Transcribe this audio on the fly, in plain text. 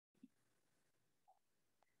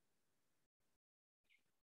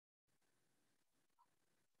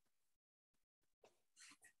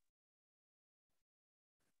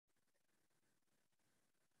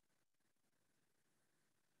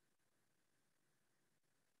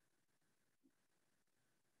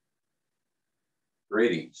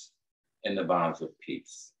Greetings in the bonds of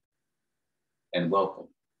peace, and welcome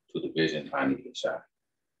to the Vision I Need a Shot.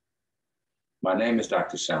 My name is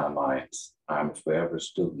Dr. Sean Lyons. I'm a forever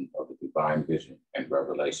student of the Divine Vision and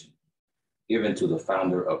Revelation, given to the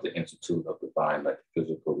founder of the Institute of Divine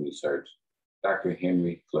Metaphysical Research, Dr.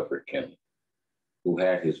 Henry Clifford Kinley, who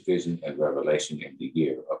had his vision and revelation in the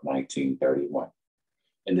year of 1931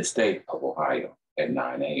 in the state of Ohio at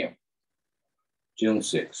 9 a.m. June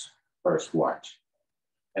 6, first watch,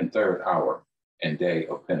 and third hour and day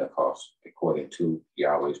of Pentecost, according to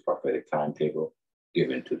Yahweh's prophetic timetable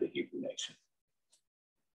given to the Hebrew nation.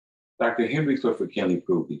 Dr. Henry Clifford Kinley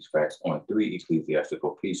proved these facts on 3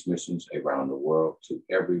 ecclesiastical peace missions around the world to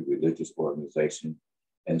every religious organization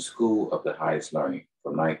and school of the highest learning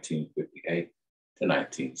from 1958 to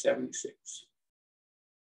 1976.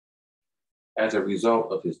 As a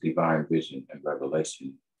result of his divine vision and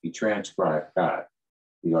revelation, he transcribed God,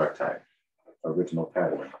 the archetype, original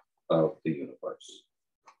pattern of the universe.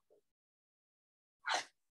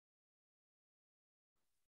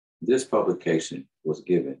 This publication was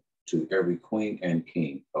given to every queen and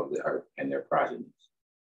king of the earth and their progenies,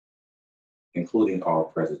 including all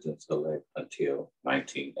presidents-elect until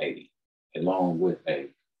 1980, along with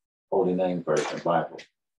a Holy Name Version Bible,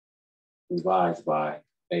 revised by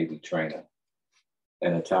A.B. Trainer,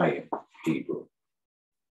 and Italian Hebrew.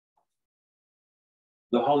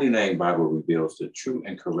 The Holy Name Bible reveals the true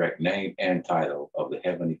and correct name and title of the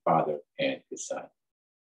Heavenly Father and His Son.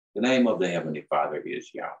 The name of the Heavenly Father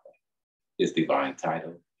is Yahweh. His divine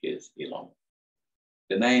title is Elon.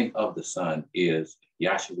 The name of the Son is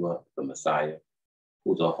Yahshua the Messiah,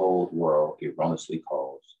 who the whole world erroneously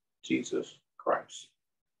calls Jesus Christ.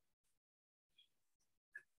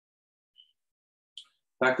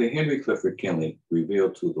 Dr. Henry Clifford Kinley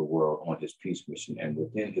revealed to the world on his peace mission and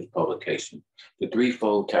within his publication the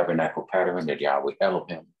threefold tabernacle pattern that Yahweh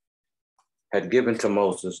Elohim had given to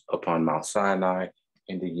Moses upon Mount Sinai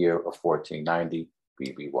in the year of 1490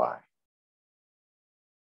 BBY.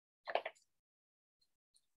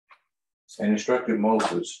 And instructed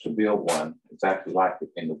Moses to build one exactly like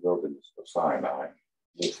it in the wilderness of Sinai,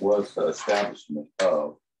 which was the establishment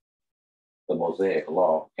of the Mosaic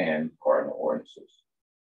law and cardinal ordinances.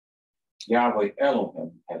 Yahweh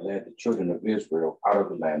Elohim had led the children of Israel out of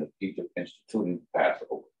the land of Egypt, instituting the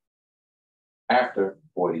Passover. After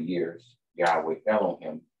 40 years, Yahweh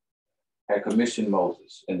Elohim had commissioned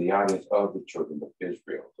Moses in the audience of the children of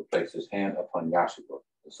Israel to place his hand upon Yahshua,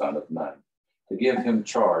 the son of Nun, to give him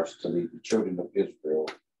charge to lead the children of Israel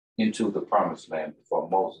into the promised land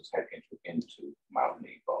before Moses had entered into Mount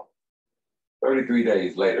Nebo. 33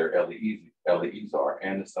 days later, Eleazar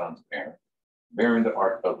and the sons of Aaron, bearing the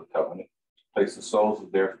Ark of the Covenant, placed the soles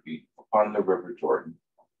of their feet upon the river Jordan,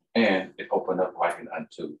 and it opened up like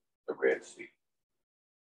unto the Red Sea.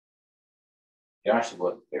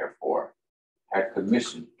 Yahshua, therefore, had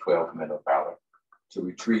commissioned 12 men of valor to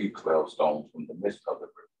retrieve 12 stones from the midst of the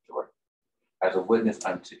river Jordan, as a witness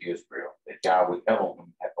unto Israel that Yahweh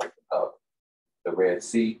Elohim had opened up the Red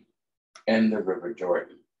Sea and the river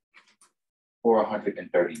Jordan for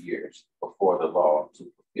 130 years before the law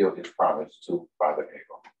to fulfill his promise to Father Abraham.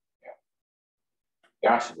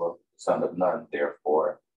 Yahshua, son of Nun,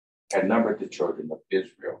 therefore, had numbered the children of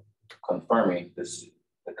Israel, confirming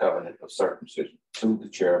the covenant of circumcision to the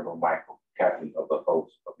cherubim Michael, captain of the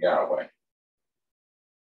host of Yahweh.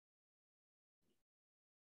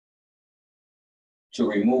 To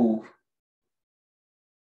remove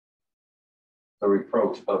the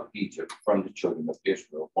reproach of Egypt from the children of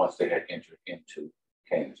Israel once they had entered into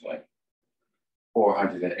Canaan's land.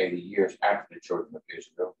 480 years after the children of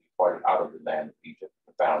Israel departed out of the land of Egypt,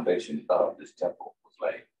 the foundation of this temple was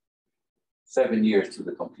laid. 7 years to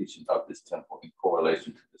the completion of this temple in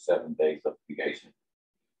correlation to the 7 days of creation.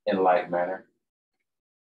 In like manner,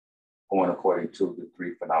 going according to the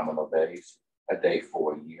 3 phenomenal days, a day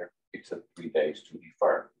for a year, it took 3 days to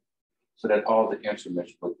defer, so that all the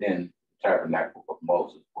instruments within the tabernacle of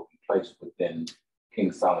Moses will be placed within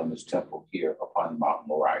King Solomon's temple here upon Mount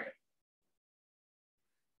Moriah.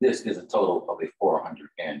 This is a total of a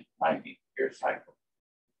 490-year cycle.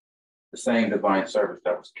 The same divine service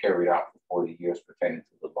that was carried out for 40 years pertaining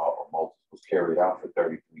to the law of Moses was carried out for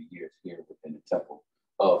 33 years here within the temple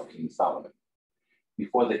of King Solomon,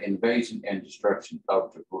 before the invasion and destruction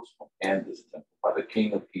of Jerusalem and this temple by the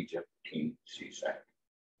king of Egypt, King Shishak.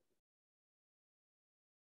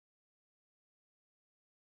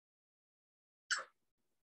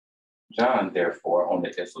 John, therefore, on the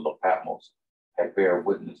Isle of Patmos, had bear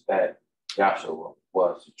witness that Yahshua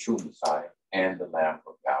was the true Messiah and the Lamb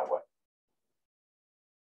of Yahweh.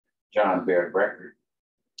 John bared record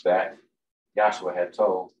that Yahshua had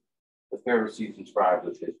told the Pharisees and scribes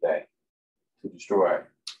of his day to destroy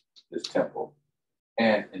this temple,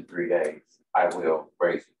 and in 3 days I will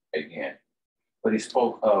raise it again. But he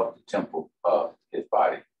spoke of the temple of his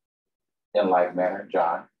body. In like manner,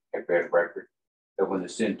 John had bear record that when the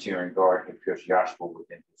centurion guard had pierced Yahshua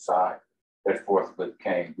within his side, that forthwith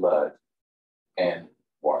came blood and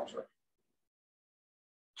water.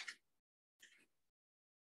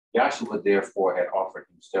 Yahshua therefore had offered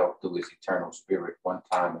himself through his eternal spirit one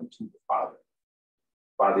time unto the Father,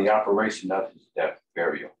 by the operation of his death,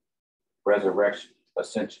 burial, resurrection,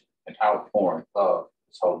 ascension, and outpouring of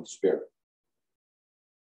his Holy Spirit,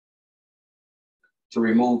 to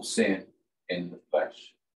remove sin in the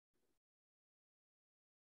flesh.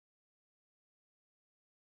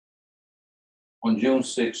 On June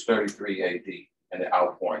 6, 33 AD, and the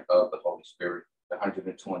outpouring of the Holy Spirit, the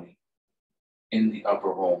 120 in the upper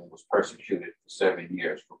room was persecuted for 7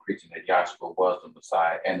 years for preaching that Yahshua was the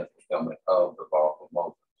Messiah and the fulfillment of the law of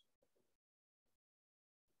Moses.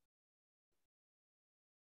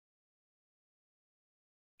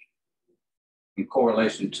 In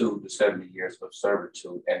correlation to the 70 years of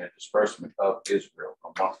servitude and the disbursement of Israel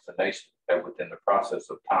amongst the nations, that within the process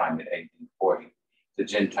of time in 1840, the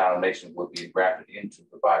Gentile nation would be engrafted into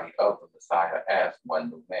the body of the Messiah as one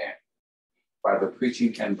new man. By the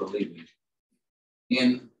preaching and believing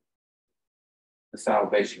in the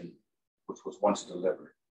salvation which was once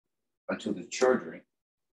delivered unto the children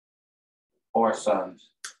or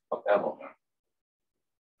sons of Elohim,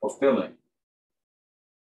 fulfilling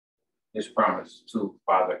his promise to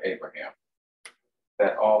Father Abraham,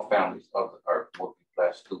 that all families of the earth will be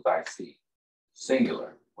blessed through thy seed,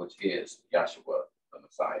 singular, which is Yahshua, the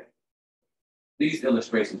Messiah. These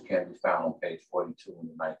illustrations can be found on page 42 in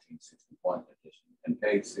the 1961 edition and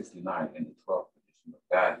page 69 in the 12th edition of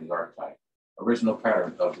God the Archetype, original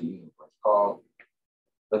pattern of the universe, called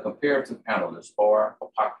The Comparative Analyst or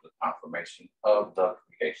Apocalyptic Confirmation of the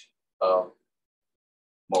Creation of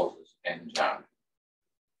Moses and John.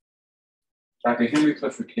 Dr. Henry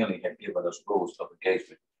Clifford Kinley had given us rules of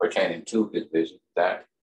engagement pertaining to his vision that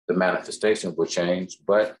the manifestation will change,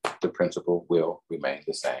 but the principle will remain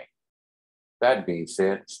the same. That being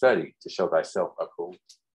said, study to show thyself approved,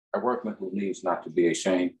 a workman who needs not to be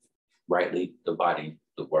ashamed, rightly dividing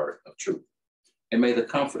the word of truth. And may the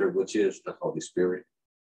Comforter, which is the Holy Spirit,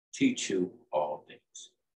 teach you all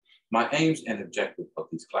things. My aims and objective of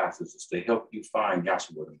these classes is to help you find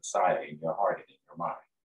Yahshua the Messiah in your heart and in your mind.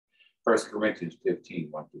 1 Corinthians 15,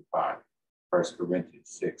 1 through 5, 1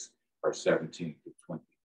 Corinthians 6, verse 17 through 20,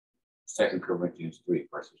 2 Corinthians 3,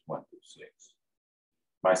 verses 1 through 6.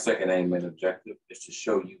 My second aim and objective is to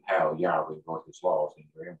show you how Yahweh wrote his laws in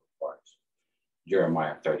your inward parts.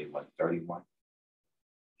 Jeremiah 31, 31,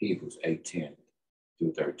 Hebrews 8, 10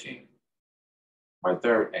 through 13. My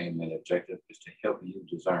third aim and objective is to help you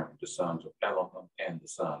discern the sons of Elohim and the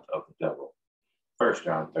sons of the devil. 1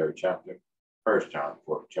 John 3rd chapter, 1 John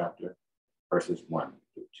 4th chapter, verses 1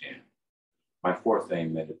 through 10. My fourth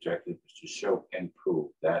aim and objective is to show and prove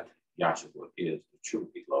that Yahshua is the true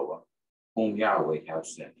Eloah, whom Yahweh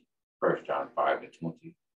has sent. 1 John 5 and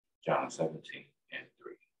 20, John 17 and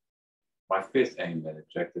 3. My fifth aim and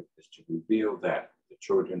objective is to reveal that the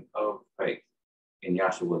children of faith in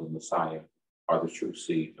Yahshua the Messiah are the true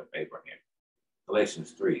seed of Abraham.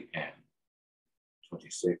 Galatians 3 and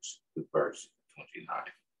 26 to verse 29.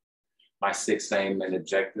 My sixth aim and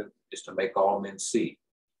objective is to make all men see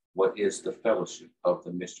what is the fellowship of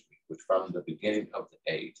the mystery, which from the beginning of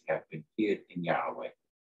the age have been hid in Yahweh,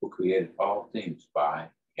 who created all things by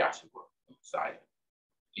Yahshua the Messiah.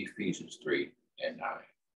 Ephesians 3 and 9.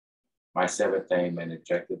 My seventh aim and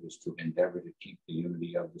objective is to endeavor to keep the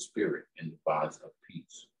unity of the Spirit in the bonds of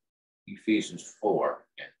peace. Ephesians 4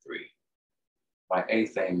 and 3. My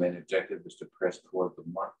eighth aim and objective is to press toward the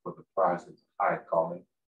mark for the prize of the high calling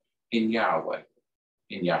in Yahweh,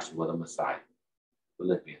 in Yahshua the Messiah.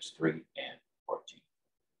 Philippians 3 and 14.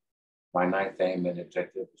 My ninth aim and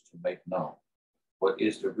objective is to make known what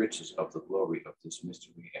is the riches of the glory of this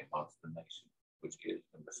mystery amongst the nations, which is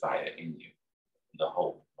the Messiah in you, the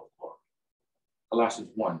hope of glory. Colossians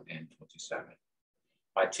 1 and 27.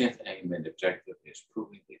 My 10th aim and objective is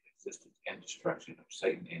proving the existence and destruction of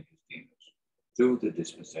Satan and his demons through the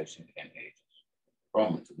dispensation and ages.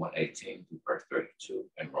 Romans 1:18 through verse 32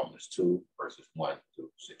 and Romans 2 verses 1 through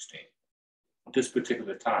 16. At this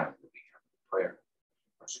particular time, we'll be having prayer,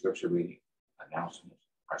 our scripture reading, announcements,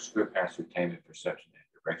 our script ascertainment, perception,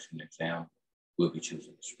 and direction exam. We'll be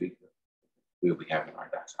choosing the speaker. We'll be having our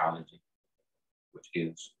doxology, which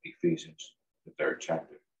is Ephesians, the 3rd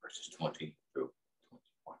chapter, verses 20 through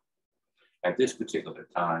 21. At this particular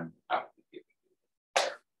time, I will be giving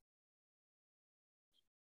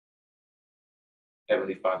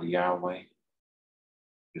Heavenly Father Yahweh,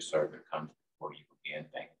 your servant comes before you again.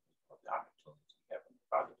 Thank you for the opportunity, Heavenly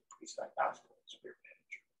Father, to preach thy gospel in spirit and in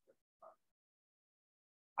truth.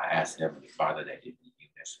 I ask, Heavenly Father, that it be you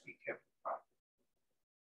that speak, Heavenly Father.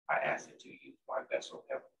 I ask that you use my vessel,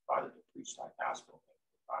 Heavenly Father, to preach thy gospel,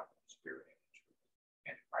 Heavenly Father, in spirit and in truth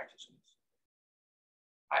and in righteousness.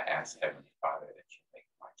 I ask, Heavenly Father, that you make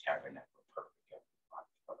my tabernacle perfect, Heavenly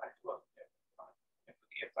Father, for thy dwelling, Heavenly Father, and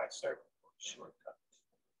forgive thy servant for his shortcomings,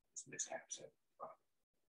 his mishaps, Heavenly Father.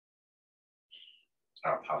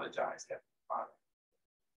 I apologize, Heavenly Father,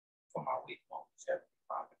 for my weak moments, Heavenly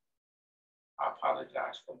Father. I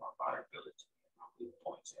apologize for my vulnerability and my weak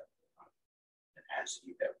points, Heavenly Father, and ask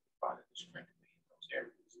you, Heavenly Father, to strengthen me in those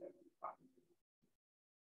areas, Heavenly Father.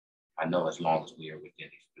 I know as long as we are within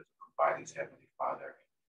these physical bodies, Heavenly Father,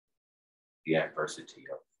 the adversity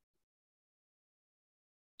of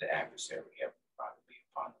the adversary, Heavenly Father, be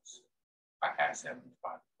upon us. I ask, Heavenly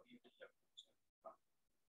Father, for your deliverance, Heavenly Father.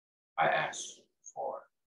 I ask for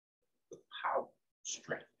the power,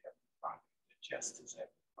 strength, Heavenly Father, the justice,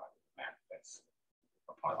 Heavenly Father, to manifest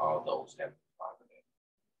upon all those, Heavenly Father, that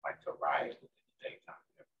like to riot within the daytime,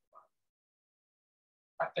 Heavenly Father.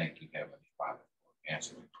 I thank you, Heavenly Father, for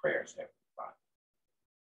answering prayers, Heavenly Father.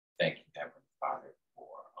 Thank you, Heavenly Father, for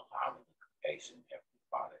allowing the creation, Heavenly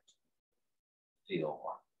Father, to feel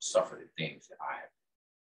or suffer the things that I have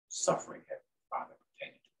suffering, Heavenly Father,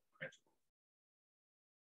 pertaining to the principle.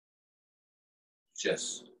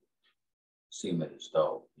 Just seem as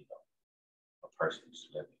though, a person is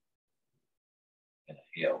living in a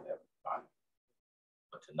hell, Heavenly Father.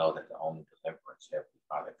 But to know that the only deliverance, Heavenly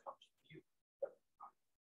Father, comes from you, Heavenly Father.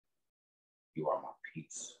 You are my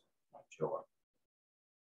peace, my joy.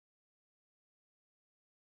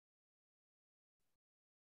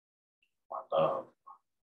 My love,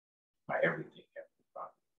 my everything, Heavenly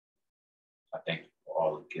Father. I thank you for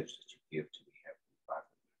all the gifts that you give to me, Heavenly Father.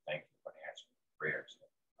 I thank you for answering prayers,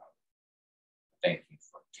 Heavenly Father. I thank you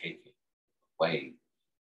for taking away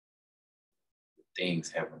the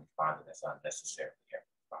things, Heavenly Father, that's unnecessary,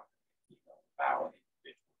 Heavenly Father. Allow an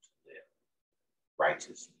individual to live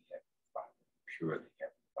righteously, Heavenly Father, purely,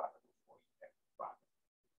 Heavenly Father, before you, Heavenly Father.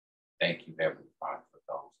 Thank you, Heavenly Father, for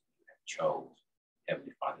those who have chose,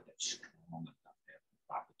 Heavenly Father, that's strong enough, Heavenly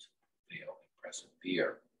Father, to prevail and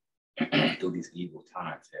persevere through these evil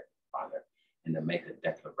times, Heavenly Father, and to make a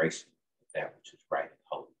declaration of that which is right and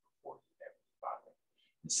holy before you, Heavenly Father,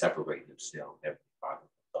 and separate themselves, Heavenly Father,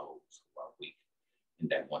 from those who are weak and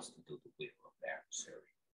that wants to do the will of the adversary.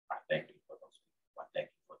 I thank you for those people. I thank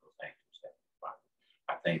you for those angels, Heavenly Father.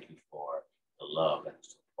 I thank you for the love and the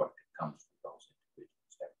support that comes from those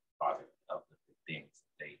individuals, Heavenly Father, of the things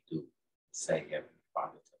that they do, say, Heavenly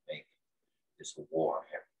Father, to make this war,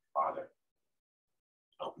 Heavenly Father,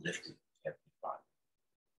 uplifting, Heavenly Father,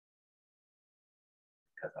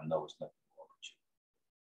 because I know it's nothing more but you.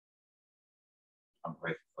 I'm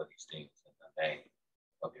grateful for these things in the name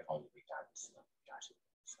of your only begotten Son, Yahshua.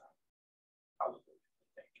 Hallelujah.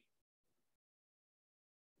 Thank you.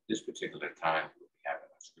 This particular time, we'll be having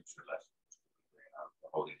a scripture lesson, out of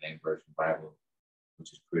the Holy Name Version Bible,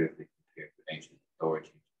 which is critically compared with ancient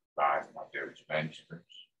authorities, revised by various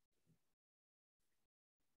manuscripts,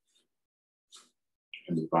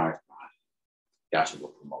 and revised by Yahshua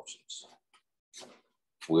Promotions.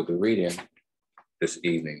 We'll be reading this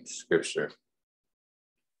evening's scripture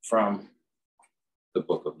from the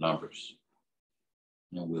book of Numbers,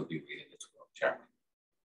 and we'll be reading the 12th chapter.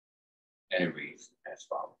 And it reads as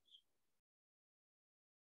follows.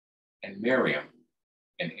 And Miriam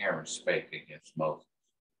and Aaron spake against Moses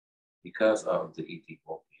because of the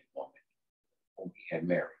Ethiopian woman whom he had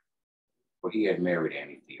married, for he had married an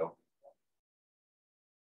Ethiopian woman.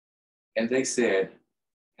 And they said,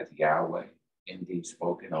 hath Yahweh indeed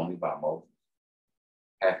spoken only by Moses?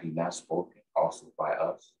 Hath he not spoken also by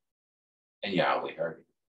us? And Yahweh heard it.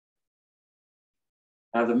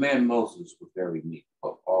 Now the man Moses was very meek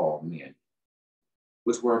of all men,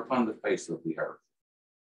 which were upon the face of the earth.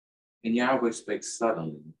 And Yahweh spake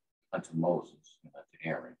suddenly unto Moses and unto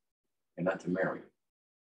Aaron and unto Miriam,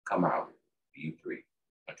 come out, ye three,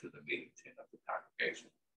 unto the meeting tent of the congregation.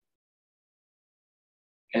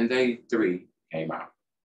 And they three came out.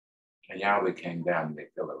 And Yahweh came down in a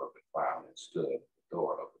pillar of the cloud and stood at the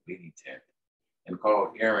door of the meeting tent and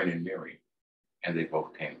called Aaron and Miriam, and they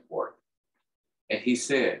both came forth. And he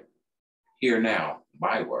said, hear now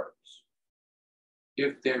my words.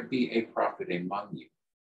 If there be a prophet among you,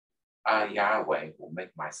 I, Yahweh, will make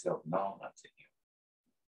myself known unto him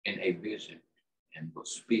in a vision and will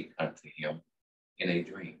speak unto him in a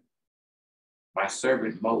dream. My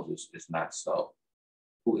servant Moses is not so.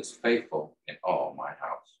 who is faithful in all my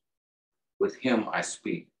house. With him I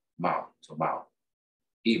speak mouth to mouth,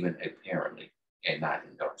 even apparently, and not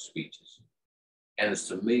in dark speeches. And the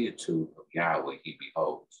similitude of Yahweh he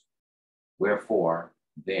beholds. Wherefore,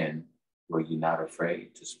 then, were ye not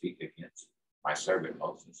afraid to speak against my servant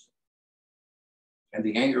Moses? And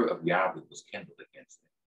the anger of Yahweh was kindled against him,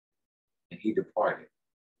 and he departed,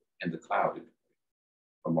 and the cloud departed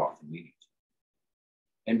from off the meeting.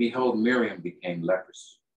 And behold, Miriam became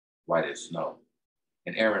leprous, white as snow.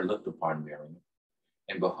 And Aaron looked upon Miriam,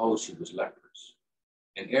 and behold, she was leprous.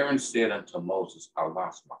 And Aaron said unto Moses,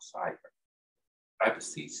 Alas, my sire, I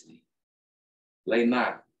beseech thee, lay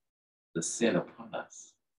not the sin upon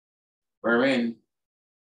us, wherein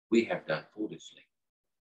we have done foolishly,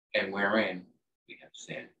 and wherein we have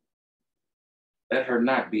sinned. Let her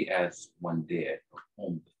not be as one dead, of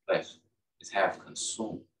whom the flesh is half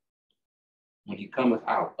consumed, when he cometh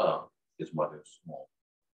out of his mother's womb.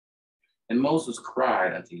 And Moses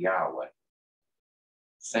cried unto Yahweh,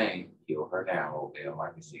 saying, Heal her now, O Baal,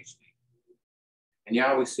 I beseech thee. And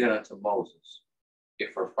Yahweh said unto Moses,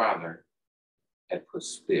 if her father had put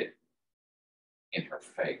spit in her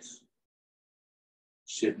face,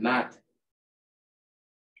 should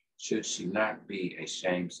she not be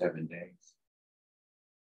ashamed 7 days?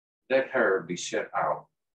 Let her be shut out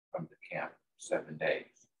from the camp 7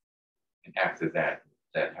 days, and after that,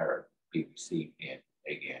 let her be received in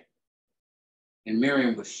again. And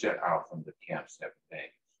Miriam was shut out from the camp 7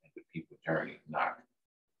 days, and the people journeyed not,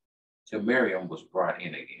 till Miriam was brought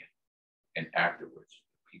in again, and afterwards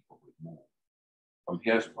the people removed from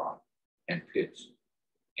Hezron and pitched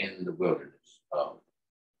in the wilderness of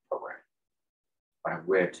Paran. I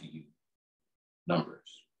read to you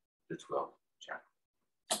Numbers, the 12th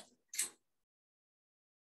chapter.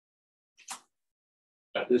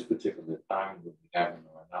 At this particular time, we'll be having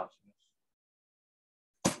our announcements.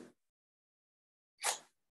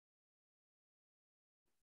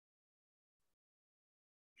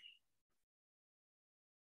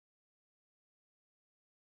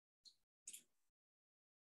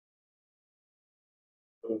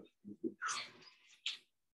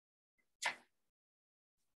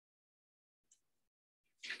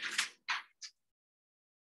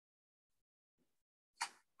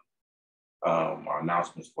 Our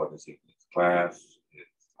announcements for this evening's class is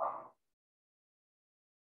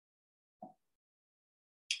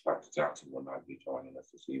Dr. Johnson will not be joining us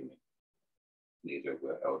this evening. Neither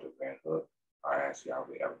will Elder Van Hook. I ask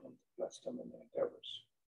Yahweh Elohim to bless them in their endeavors.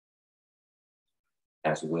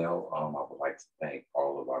 As well, I would like to thank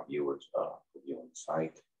all of our viewers for viewing the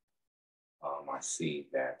site. I see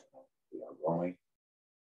that we are growing.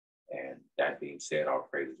 And that being said, all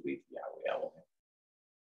praises be to Yahweh Elohim.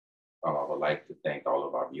 I would like to thank all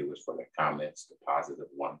of our viewers for their comments, the positive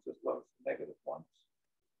ones as well as the negative ones.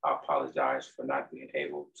 I apologize for not being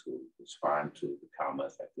able to respond to the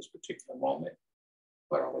comments at this particular moment,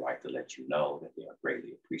 but I would like to let you know that they are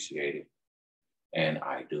greatly appreciated. And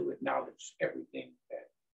I do acknowledge everything that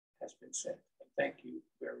has been said. And thank you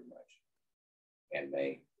very much. And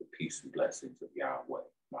may the peace and blessings of Yahweh,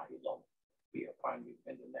 Mighty Lord, be upon you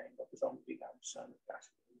in the name of his only begotten Son,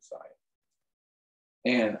 Yahshua the Messiah.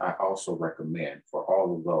 And I also recommend for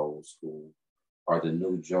all of those who are the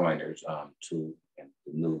new joiners and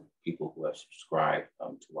the new people who have subscribed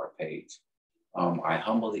to our page, I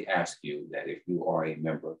humbly ask you that if you are a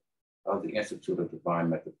member of the Institute of Divine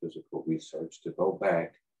Metaphysical Research, to go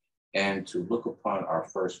back and to look upon our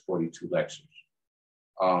first 42 lectures,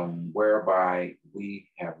 whereby we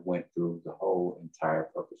have went through the whole entire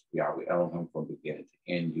purpose of Yahweh Elohim from beginning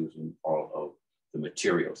to end, using all of the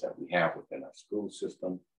materials that we have within our school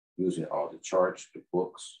system, using all the charts, the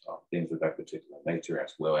books, things of that particular nature,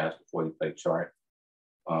 as well as the 40-play chart,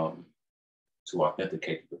 to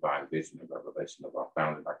authenticate the divine vision and revelation of our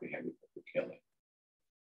founder, Dr. Henry Killing.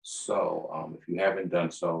 So if you haven't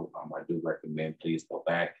done so, I do recommend please go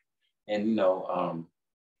back and,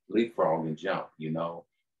 leapfrog and jump,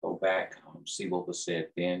 go back, see what was said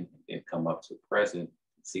then, and then come up to present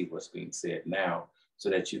and see what's being said now, so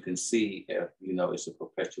that you can see if, it's a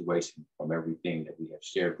perpetuation from everything that we have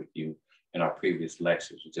shared with you in our previous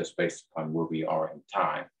lectures, just based upon where we are in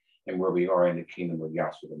time and where we are in the kingdom of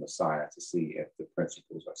Yahshua the Messiah, to see if the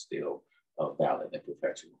principles are still valid and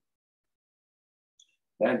perpetual.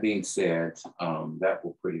 That being said, that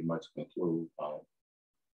will pretty much conclude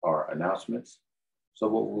our announcements. So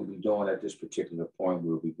what we'll be doing at this particular point,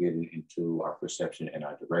 we'll be getting into our perception and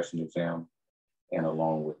our direction exam. And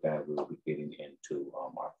along with that, we'll be getting into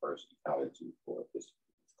our first ecology for this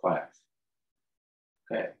class.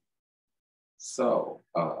 Okay. So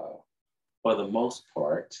for the most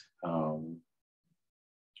part,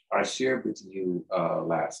 I shared with you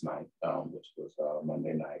last night, which was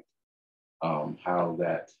Monday night, how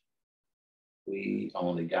that we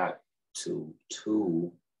only got to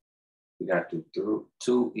two through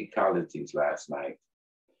two ecologies last night,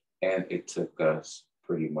 and it took us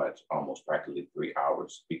pretty much almost practically 3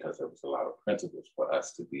 hours because there was a lot of principles for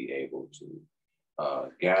us to be able to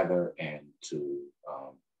gather and to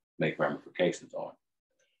make ramifications on.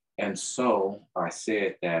 And so I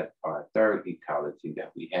said that our third ecology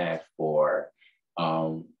that we had for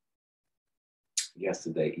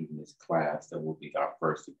yesterday evening's class, that will be our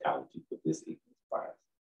first ecology for this evening's class.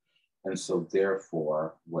 And so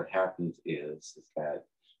therefore, what happens is that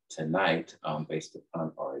tonight, based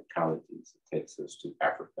upon our ecologies, it takes us to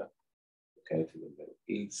Africa, okay, to the Middle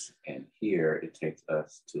East, and here it takes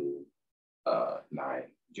us to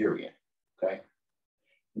Nigeria, okay?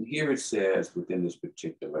 And here it says within this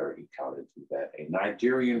particular ecology that a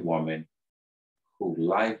Nigerian woman whose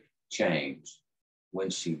life changed when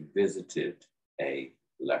she visited a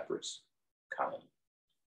leprous colony.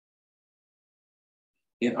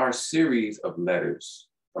 In our series of letters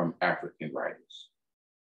from African writers,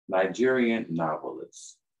 Nigerian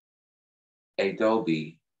novelist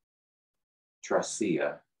Adobe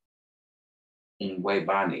Tracia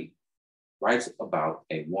Nwebani writes about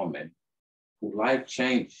a woman whose life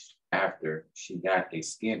changed after she got a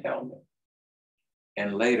skin ailment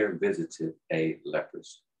and later visited a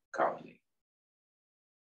leprous colony.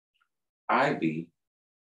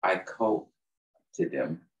 I quote to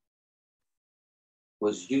them,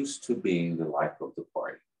 was used to being the life of the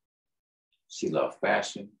party. She loved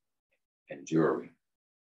fashion and jewelry,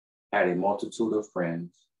 had a multitude of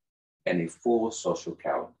friends, and a full social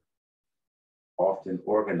calendar, often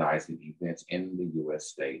organizing events in the US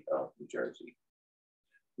state of New Jersey,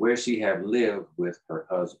 where she had lived with her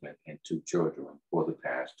husband and 2 children for the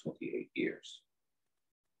past 28 years.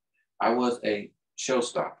 I was a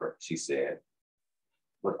showstopper, she said,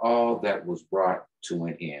 but all that was brought to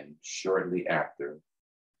an end shortly after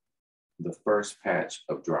the first patch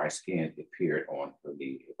of dry skin appeared on her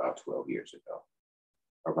knee about 12 years ago,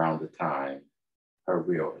 around the time her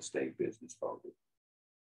real estate business folded.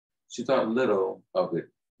 She thought little of it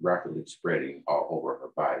rapidly spreading all over her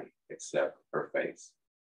body, except her face,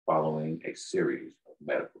 following a series of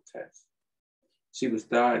medical tests. She was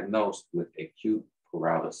diagnosed with acute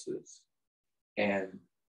paralysis and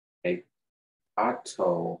an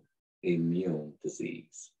autoimmune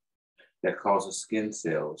disease that causes skin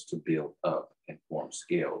cells to build up and form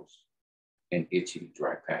scales and itchy,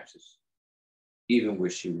 dry patches, even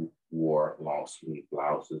when she wore long sleeve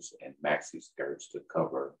blouses and maxi skirts to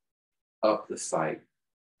cover up the site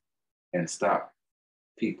and stop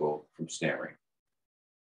people from staring.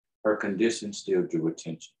 Her condition still drew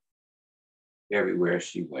attention. Everywhere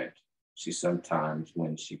she went, sometimes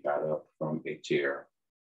when she got up from a chair,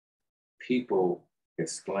 people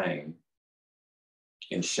exclaimed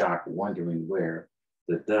in shock, wondering where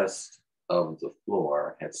the dust of the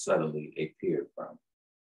floor had suddenly appeared from.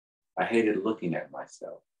 I hated looking at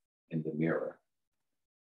myself in the mirror.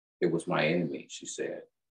 It was my enemy, she said.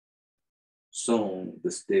 Soon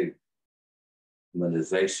the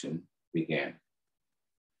stigmatization began.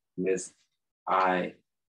 Miss I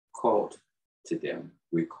quote to them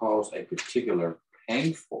recalls a particular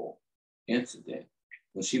painful incident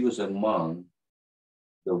when she was among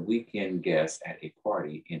the weekend guests at a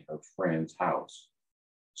party in her friend's house.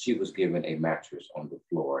 She was given a mattress on the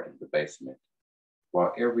floor in the basement,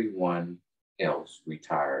 while everyone else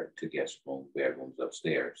retired to guest room bedrooms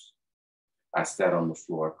upstairs. I sat on the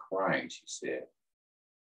floor crying, she said.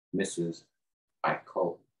 Mrs. I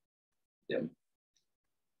quote them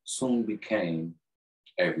soon became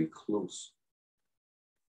a recluse,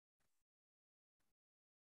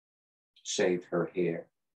 shaved her hair,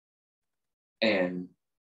 and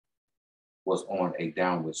was on a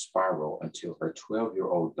downward spiral until her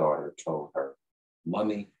 12-year-old daughter told her,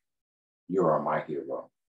 Mommy, you are my hero.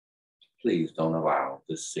 Please don't allow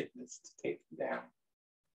this sickness to take you down.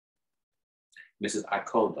 Mrs.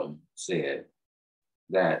 Ikodum said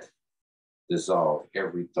that dissolved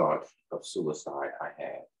every thought of suicide I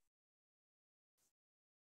had.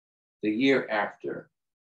 The year after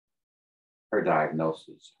her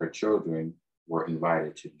diagnosis, her children were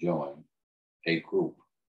invited to join a group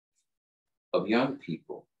of young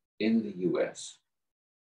people in the US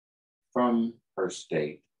from her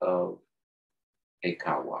state of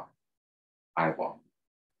Ikawa, Iwan,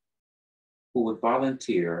 who would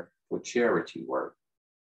volunteer for charity work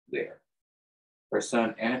there. Her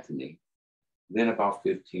son, Anthony, then about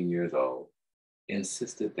 15 years old,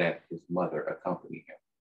 insisted that his mother accompany him.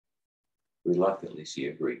 Reluctantly, she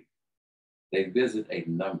agreed. They visit a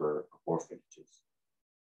number of orphanages,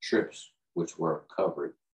 trips which were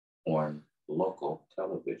covered on local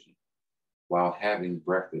television. While having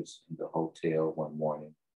breakfast in the hotel one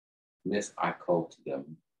morning, Miss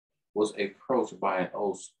Icotidum was approached by an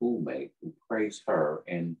old schoolmate who praised her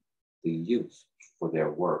and the youth for their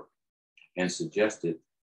work and suggested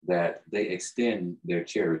that they extend their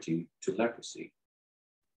charity to leprosy.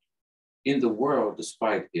 In the world,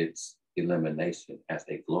 despite its elimination as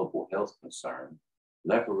a global health concern,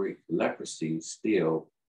 leprosy still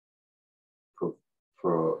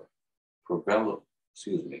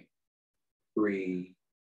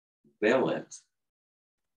prevalent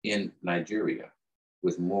in Nigeria,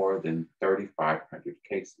 with more than 3,500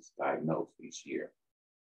 cases diagnosed each year.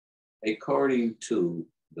 According to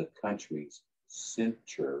the country's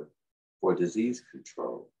Center for Disease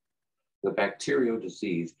Control, the bacterial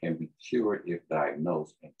disease can be cured if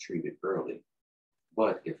diagnosed and treated early,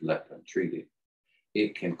 but if left untreated,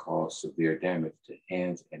 it can cause severe damage to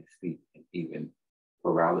hands and feet and even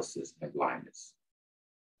paralysis and blindness.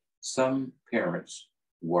 Some parents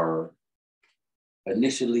were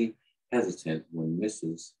initially hesitant when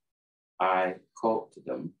Mrs.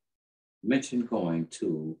 Icotidum mentioned going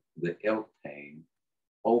to the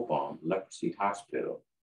Obam Leprosy Hospital,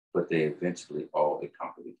 but they eventually all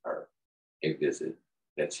accompanied her, a visit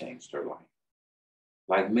that changed her life.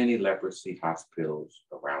 Like many leprosy hospitals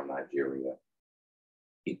around Nigeria,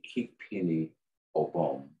 Ikipini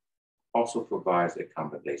Obam also provides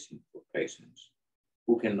accommodation for patients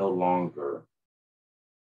who can no longer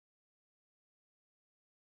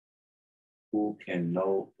return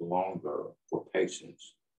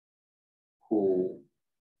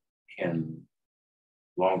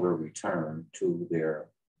to their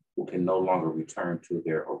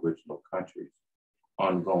original countries,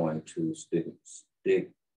 ongoing to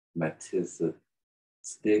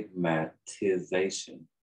stigmatization,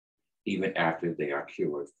 even after they are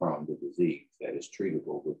cured from the disease that is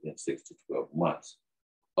treatable within 6 to 12 months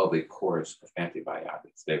of a course of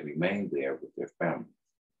antibiotics. They remain there with their families.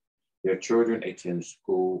 Their children attend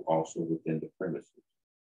school also within the premises.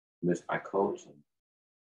 Ms. Icotidum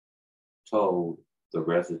told the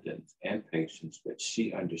residents and patients that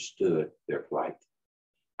she understood their plight.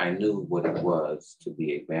 I knew what it was to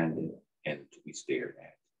be abandoned and to be stared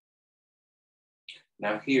at.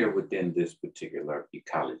 Now here within this particular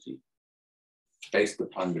ecology, based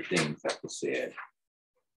upon the things that were said,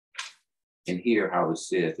 and here how it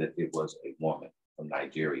says that it was a woman from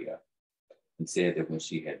Nigeria, and said that when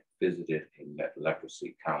she had visited a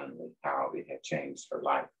leprosy colony, how it had changed her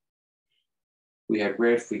life. We had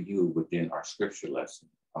read for you within our scripture lesson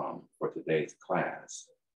for today's class,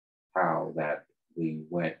 how that we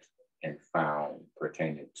went and found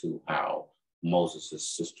pertaining to how Moses'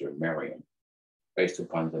 sister Miriam, based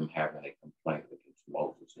upon them having a complaint against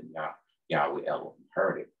Moses, and Yahweh Elohim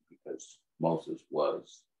heard it because Moses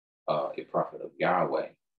was a prophet of Yahweh,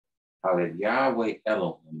 how that Yahweh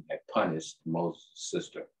Elohim had punished Moses'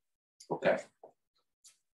 sister, okay?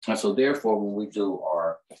 And so therefore, when we do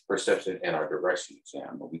our perception and our direction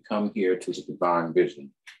exam, when we come here to the divine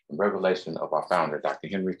vision and revelation of our founder, Dr.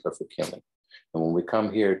 Henry Clifford Kinley, and when we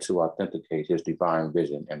come here to authenticate his divine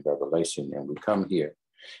vision and revelation, and we come here,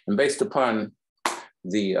 and based upon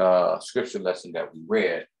the scripture lesson that we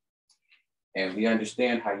read, and we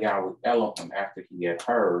understand how Yahweh Elohim, after he had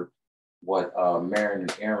heard what Miriam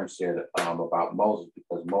and Aaron said about Moses,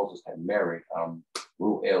 because Moses had married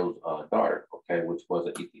Ruel's daughter, okay, which was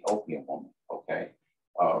an Ethiopian woman, okay,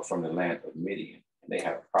 from the land of Midian. And they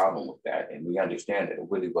had a problem with that. And we understand that it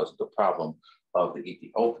really wasn't the problem of the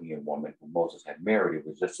Ethiopian woman who Moses had married. It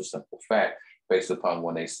was just a simple fact based upon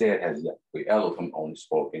when they said, has Yahweh Elohim only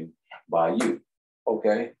spoken by you,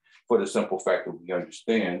 okay? For the simple fact that we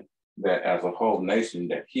understand that as a whole nation,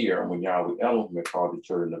 that here, when Yahweh Elohim had called the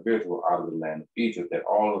children of Israel out of the land of Egypt, that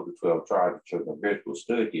all of the 12 tribes of children of Israel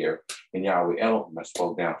stood here, and Yahweh Elohim had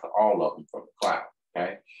spoke down to all of them from the cloud,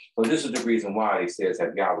 okay? So this is the reason why it says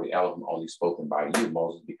that Yahweh Elohim only spoken by you,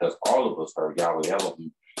 Moses, because all of us heard Yahweh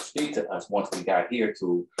Elohim speak to us once we got here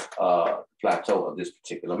to the plateau of this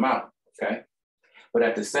particular mountain, okay? But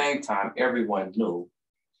at the same time, everyone knew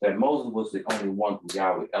that Moses was the only one who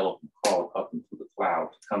Yahweh Elohim called up into the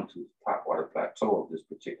cloud to come to the top water plateau of this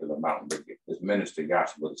particular mountain. This minister,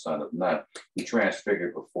 Yahshua, the son of Nun, he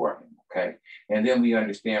transfigured before him, okay? And then we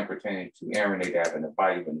understand pertaining to Aaron, Nadab, and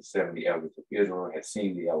Abihu, and the 70 elders of Israel had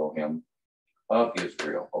seen the Elohim of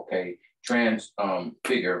Israel, okay?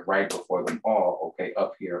 Transfigure right before them all, okay,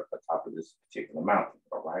 up here at the top of this particular mountain,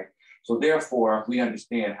 all right? So therefore, we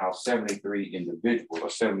understand how 73 individuals or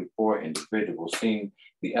 74 individuals seem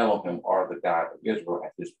the Elohim or the God of Israel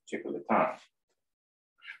at this particular time.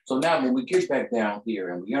 So now when we get back down here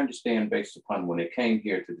and we understand based upon when it came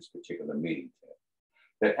here to this particular meeting tent,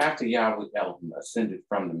 that after Yahweh Elohim ascended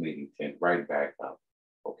from the meeting tent right back up,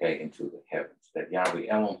 okay, into the heavens, that Yahweh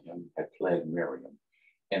Elohim had plagued Miriam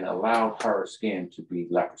and allowed her skin to be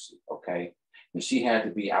leprosy, okay? And she had to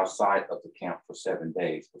be outside of the camp for 7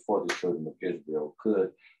 days before the children of Israel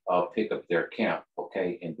could pick up their camp,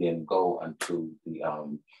 okay, and then go into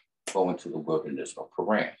the wilderness of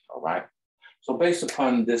Paran, all right? So based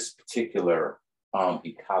upon this particular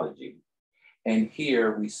ecology, and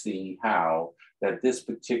here we see how that this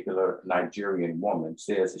particular Nigerian woman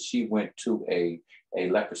says that she went to a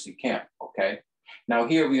leprosy camp, okay? Now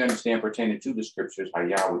here we understand pertaining to the scriptures how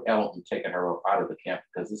Yahweh Elohim taken her up out of the camp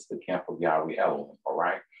because this is the camp of Yahweh Elohim, all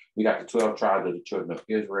right? We got the 12 tribes of the children of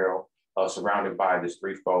Israel surrounded by this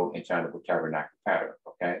threefold enchantable tabernacle pattern,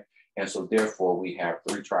 okay? And so therefore we have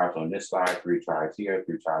 3 tribes on this side, 3 tribes here,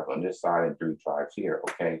 3 tribes on this side, and 3 tribes here,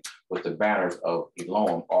 okay? With the banners of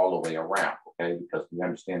Elohim all the way around, okay? Because we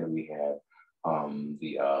understand that we have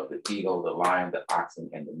the eagle, the lion, the oxen,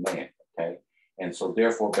 and the man, okay? And so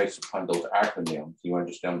therefore, based upon those acronyms, you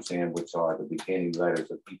understand what I'm saying, which are the beginning letters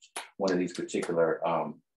of each one of these particular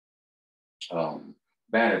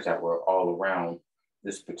banners that were all around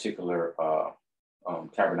this particular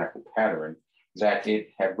tabernacle pattern, that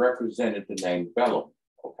it had represented the name Balaam,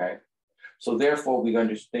 okay? So therefore, we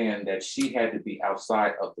understand that she had to be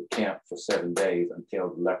outside of the camp for 7 days until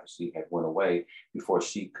the leprosy had went away before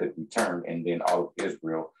she could return, and then all of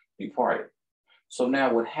Israel departed. So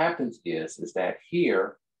now what happens is that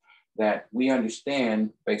here that we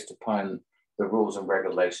understand based upon the rules and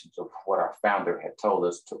regulations of what our founder had told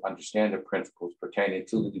us to understand the principles pertaining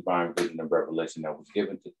to the divine vision and revelation that was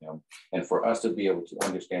given to him. And for us to be able to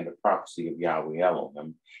understand the prophecy of Yahweh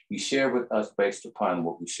Elohim, he shared with us based upon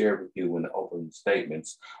what we shared with you in the opening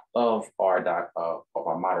statements of our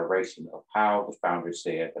moderation of how the founder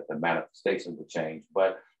said that the manifestation will change,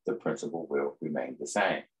 but the principle will remain the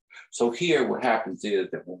same. So here what happens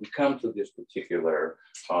is that when we come to this particular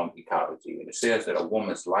ecology, and it says that a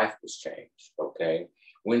woman's life was changed, okay,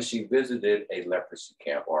 when she visited a leprosy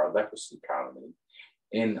camp or a leprosy colony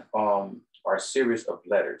in our series of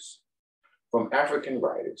letters from African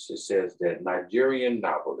writers, it says that Nigerian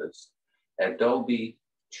novelist Adobe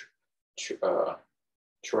Tracia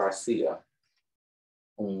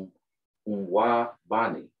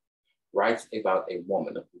Nwabani writes about a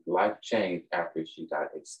woman whose life changed after she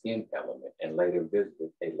got a skin element and later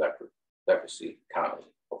visited a leprosy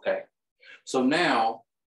colony, okay? So now,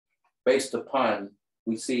 based upon,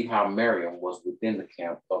 we see how Miriam was within the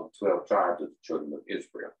camp of the 12 tribes of the children of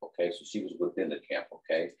Israel, okay? So she was within the camp,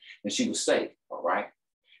 okay? And she was safe, all right?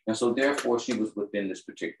 And so therefore, she was within this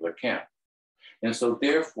particular camp. And so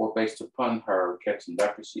therefore, based upon her catching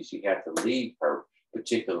leprosy, she had to leave her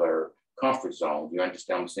particular comfort zone, you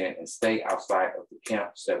understand what I'm saying, and stay outside of the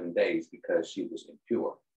camp 7 days because she was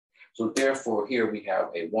impure. So therefore, here we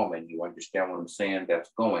have a woman, you understand what I'm saying,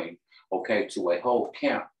 that's going, okay, to a whole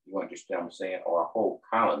camp, you understand what I'm saying, or a whole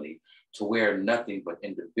colony to where nothing but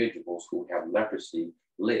individuals who have leprosy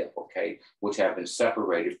live, okay, which have been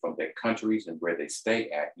separated from their countries and where they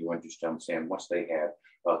stay at, you understand what I'm saying, once they have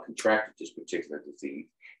contracted this particular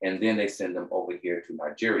disease. And then they send them over here to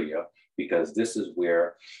Nigeria because this is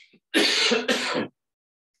where you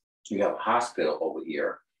have a hospital over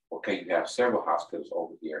here. Okay, you have several hospitals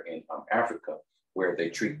over here in Africa where they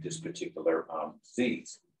treat this particular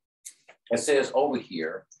disease. It says over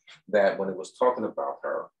here that when it was talking about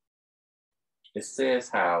her, it says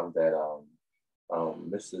how that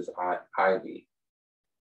Mrs. Ivy,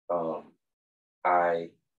 I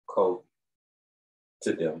quote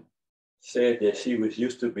to them, said that she was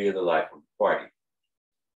used to being the life of the party.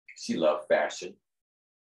 She loved fashion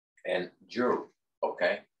and jewelry,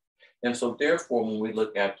 okay? And so therefore, when we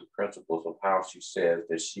look at the principles of how she says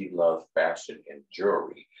that she loves fashion and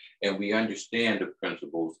jewelry, and we understand the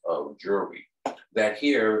principles of jewelry, that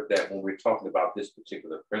here, that when we're talking about this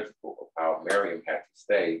particular principle of how Miriam had to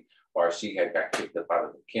stay, or she had got kicked up out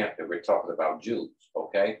of the camp, that we're talking about Jews,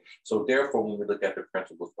 okay? So therefore, when we look at the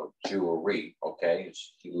principles of jewelry, okay,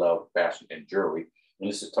 she loved fashion and jewelry, and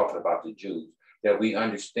this is talking about the Jews. that we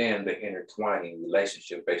understand the intertwining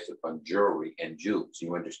relationship based upon Jewry and Jews.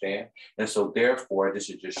 You understand? And so therefore, this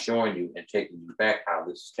is just showing you and taking you back how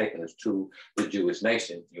this is taking us to the Jewish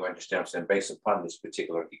nation. You understand what I'm saying? Based upon this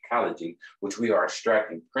particular ecology, which we are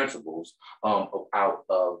extracting principles out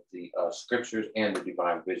of the scriptures and the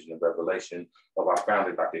divine vision and revelation of our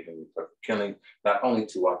founder, Dr. Henry Killing, not only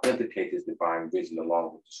to authenticate this divine vision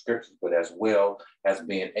along with the scriptures, but as well as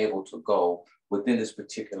being able to go within this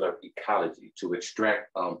particular ecology to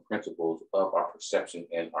extract principles of our perception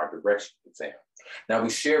and our direction exam. Now, we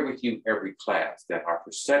share with you every class that our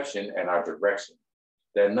perception and our direction,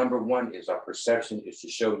 that number one is our perception is to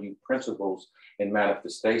show you principles and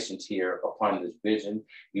manifestations here upon this vision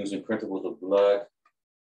using principles of blood,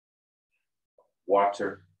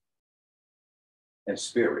 water, and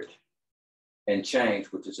spirit, and change,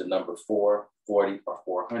 which is a number 4, 40, or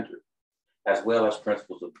 400, as well as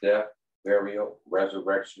principles of death, burial,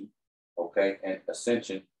 resurrection, okay, and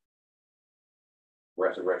ascension,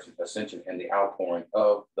 resurrection, ascension, and the outpouring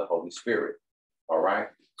of the Holy Spirit, all right?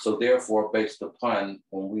 So therefore, based upon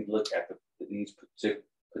when we look at these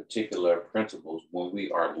particular principles, when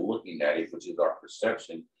we are looking at it, which is our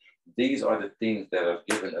perception, these are the things that have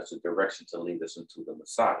given us a direction to lead us into the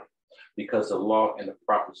Messiah. Because the law and the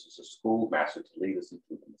prophets is a schoolmaster to lead us into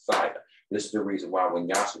the Messiah. This is the reason why when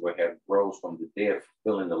Yahshua had rose from the dead,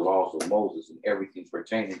 fulfilling the laws of Moses and everything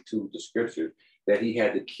pertaining to the scriptures, that he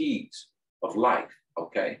had the keys of life,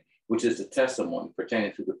 okay, which is the testimony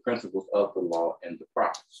pertaining to the principles of the law and the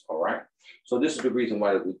prophets, all right? So this is the reason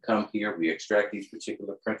why we come here, we extract these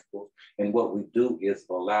particular principles, and what we do is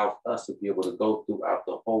allow us to be able to go throughout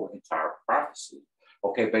the whole entire prophecy,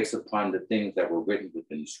 okay, based upon the things that were written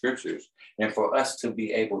within the scriptures, and for us to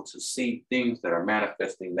be able to see things that are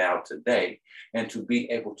manifesting now today, and to be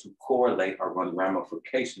able to correlate or run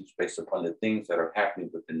ramifications based upon the things that are happening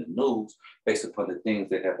within the news, based upon the things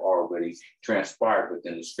that have already transpired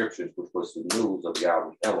within the scriptures, which was the news of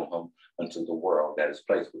Yahweh Elohim unto the world that is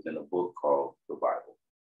placed within a book called the Bible.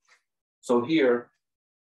 So here,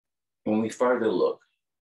 when we further look,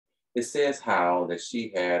 it says how that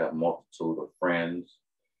she had a multitude of friends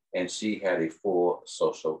and she had a full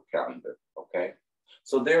social calendar, okay?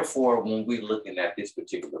 So therefore, when we're looking at this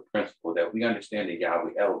particular principle, that we understand that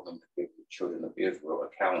Yahweh Elohim gave the children of Israel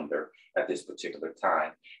a calendar at this particular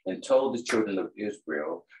time and told the children of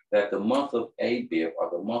Israel that the month of Abib or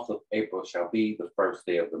the month of April shall be the first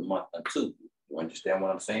day of the month unto you. You understand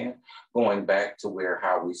what I'm saying? Going back to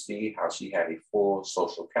how we see how she had a full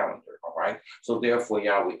social calendar, all right? So therefore,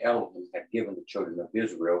 Yahweh Elohim had given the children of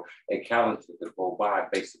Israel a calendar to go by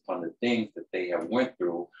based upon the things that they have went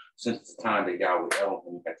through since the time that Yahweh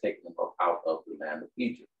Elohim had taken them out of the land of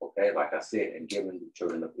Egypt, okay? Like I said, and given the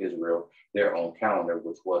children of Israel their own calendar,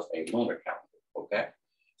 which was a lunar calendar, okay?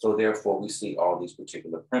 So therefore, we see all these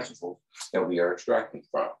particular principles that we are extracting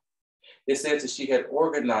from. It says that she had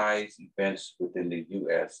organized events within the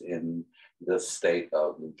U.S. in the state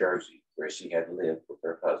of New Jersey, where she had lived with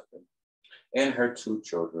her husband and her 2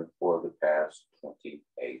 children for the past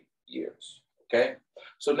 28 years, okay?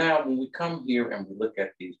 So now when we come here and we look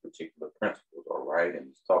at these particular principles, all right, and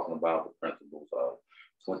it's talking about the principles of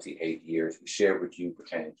 28 years, we share with you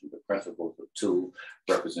pertaining to the principles of 2,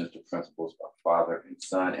 represents the principles of father and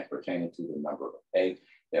son, and pertaining to the number of 8,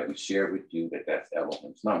 that we share with you that that's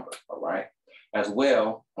Elohim's number, all right? As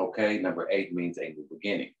well, okay, number 8 means a new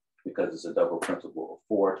beginning because it's a double principle of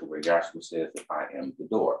 4 to where Yahshua says that I am the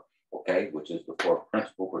door, okay? Which is the 4th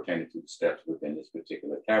principle pertaining to the steps within this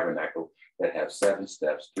particular tabernacle that have 7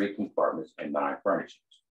 steps, 3 compartments, and 9 furnishings.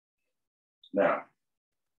 Now,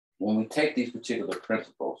 when we take these particular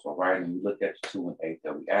principles, all right, and we look at 2 and 8,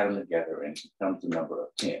 that we add them together and it becomes the number of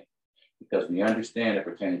 10. Because we understand that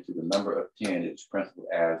pertaining to the number of 10 is principled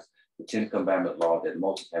as the 10 commandment law that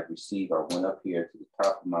Moses had received or went up here to the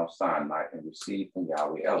top of Mount Sinai and received from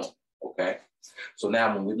Yahweh Elohim, okay? So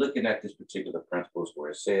now when we're looking at this particular principles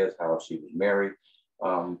where it says how she was married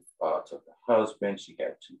to her husband, she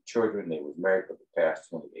had 2 children, they was married for the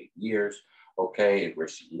past 28 years, okay, and where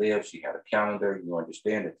she lived, she had a calendar. You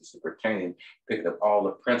understand that this is pertaining, picking up all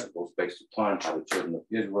the principles based upon how the children of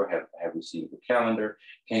Israel have received the calendar,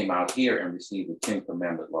 came out here and received the 10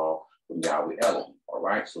 commandment law from Yahweh Elohim, all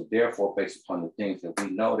right? So therefore, based upon the things that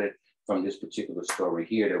we noted from this particular story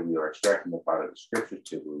here that we are extracting up out of the scripture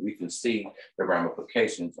to where we can see the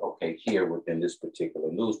ramifications, okay, here within this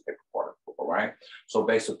particular newspaper article, all right? So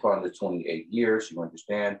based upon the 28 years, you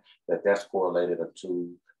understand that that's correlated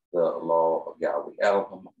to the law of Yahweh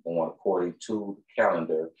Elohim, going according to the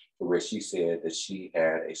calendar, to where she said that she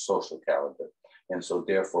had a social calendar. And so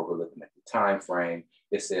therefore, we're looking at the time frame.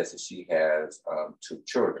 It says that she has 2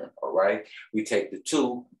 children, all right? We take the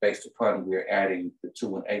 2 based upon we're adding the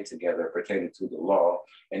 2 and 8 together pertaining to the law,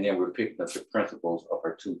 and then we're picking up the principles of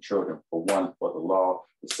her 2 children, for 1 for the law,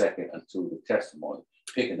 the 2nd unto the testimony.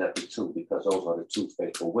 Picking up the 2 because those are the 2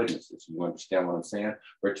 faithful witnesses. You understand what I'm saying?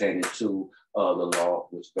 Pertaining to the law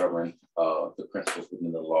which govern the principles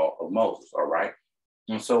within the law of Moses, all right?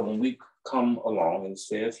 And so when we come along, and it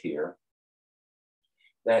says here,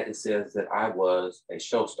 that it says that I was a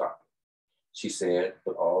showstopper. She said,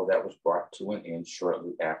 but all that was brought to an end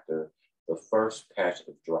shortly after the first patch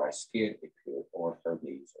of dry skin appeared on her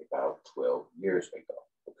knees about 12 years ago,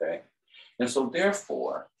 okay? And so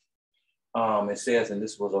therefore, it says, and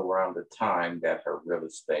this was around the time that her real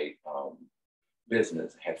estate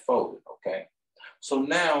business had folded, okay? So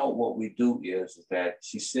now what we do is that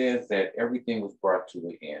she says that everything was brought to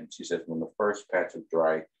an end. She says when the first patch of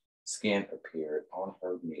dry skin appeared on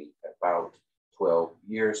her knee about 12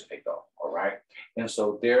 years ago, all right? And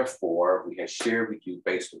so therefore, we had shared with you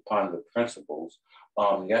based upon the principles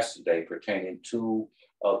yesterday pertaining to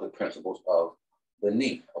the principles of the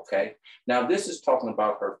knee, okay? Now this is talking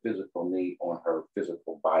about her physical knee on her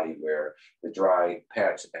physical body where the dry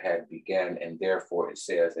patch had begun, and therefore it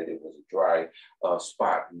says that it was a dry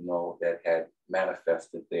spot, you know, that had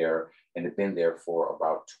manifested there and had been there for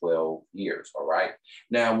about 12 years, all right?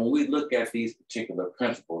 Now, when we look at these particular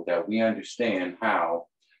principles, that we understand how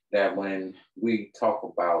that when we talk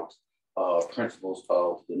about principles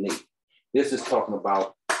of the knee, this is talking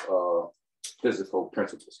about physical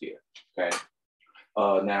principles here, okay?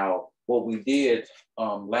 Now, what we did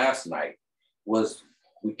last night was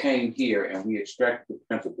we came here and we extracted the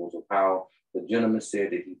principles of how the gentleman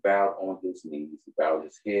said that he bowed on his knees, he bowed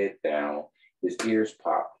his head down, his ears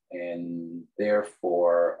popped, and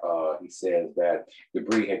therefore he says that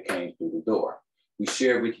debris had came through the door. We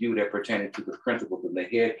shared with you that pertaining to the principles in the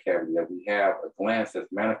head cavity that we have a gland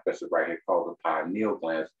that's manifested right here called the pineal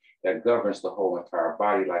gland that governs the whole entire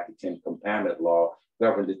body, like the 10 Commandment law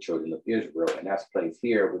governed the children of Israel. And that's placed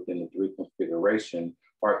here within the 3 configuration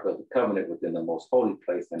Ark of the Covenant within the most holy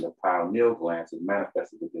place, and the pineal gland is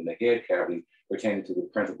manifested within the head cavity pertaining to the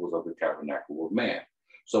principles of the tabernacle of man.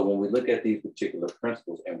 So when we look at these particular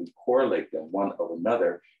principles and we correlate them one of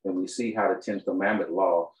another, and we see how the 10 Commandment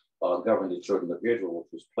law governed the children of Israel,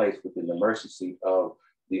 which was placed within the mercy seat of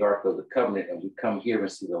the Ark of the Covenant, and we come here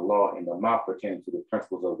and see the law in the mouth pertaining to the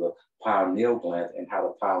principles of the pineal glands and how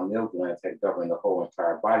the pineal glands had governed the whole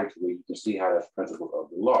entire body, to where you can see how that's principles of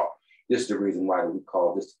the law. This is the reason why we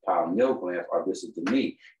call this the pineal glands, or this is the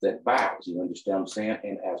knee that bows. You understand what I'm saying?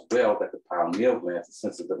 And as well, that the pineal glands is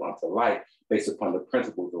sensitive unto light based upon the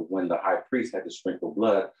principles of when the high priest had to sprinkle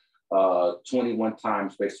blood 21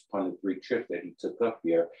 times based upon the 3 trips that he took up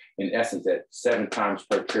here. In essence, that 7 times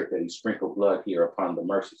per trip that he sprinkled blood here upon the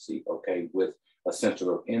mercy seat, okay, with a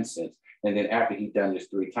censer of incense. And then after he done this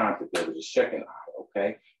 3 times, that there was a second eye,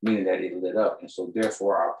 okay, meaning that it lit up. And so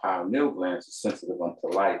therefore our pineal glands is sensitive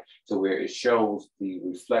unto light, to where it shows the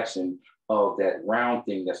reflection of that round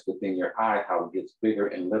thing that's within your eye, how it gets bigger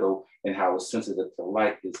and little, and how it's sensitive to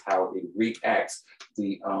light is how it reacts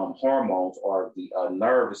the hormones or the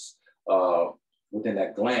nerves within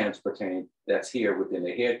that glands pertaining, that's here within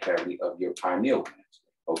the head cavity of your pineal glands,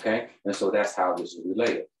 okay? And so that's how this is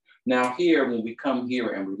related. Now here, when we come here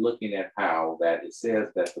and we're looking at how that it says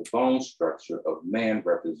that the bone structure of man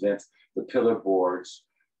represents the pillar boards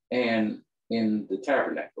and in the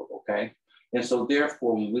tabernacle, okay? And so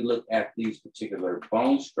therefore, when we look at these particular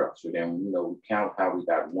bone structure, then, you know, we count how we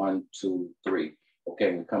got 1, 2, 3.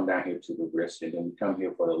 Okay, we come down here to the wrist, and then we come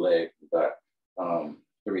here for the leg. We got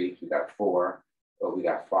 3, we got 4, we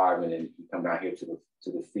got 5, and then we come down here to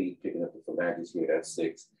the feet, picking up the phalanges here, that's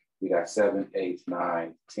 6. We got 7, 8,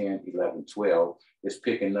 9, 10, 11, 12. It's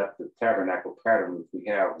picking up the tabernacle pattern, which we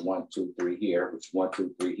have 1, 2, 3 here, which is 1,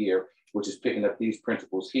 2, 3 here, which is picking up these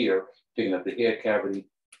principles here, picking up the head cavity,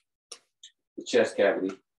 the chest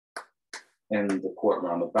cavity, and the court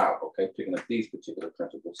roundabout, okay? Picking up these particular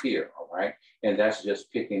principles here, all right? And that's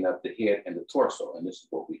just picking up the head and the torso, and this is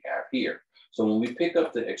what we have here. So when we pick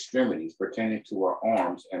up the extremities pertaining to our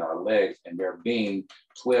arms and our legs, and there being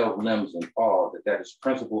 12 limbs in all, that is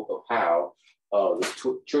principle of how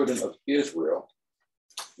the children of Israel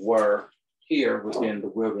were here within the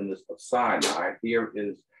wilderness of Sinai. Here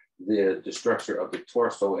is the structure of the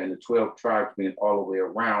torso, and the 12 tribes being all the way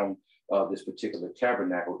around this particular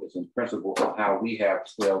tabernacle is in principle of how we have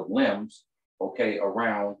 12 limbs, okay,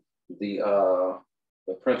 around the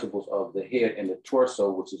principles of the head and the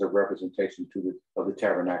torso, which is a representation of the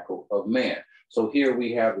tabernacle of man. So here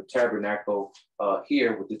we have the tabernacle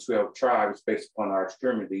here with the 12 tribes based upon our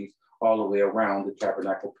extremities all the way around the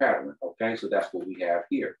tabernacle pattern, okay? So that's what we have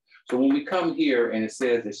here. So when we come here and it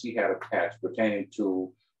says that she had a patch pertaining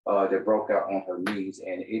to, that broke out on her knees,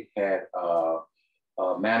 and it had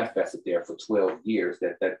manifested there for 12 years,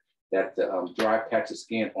 that the dry patch of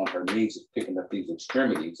skin on her knees is picking up these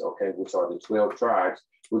extremities, okay, which are the 12 tribes,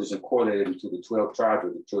 which is incorporated into the 12 tribes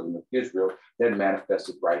of the children of Israel that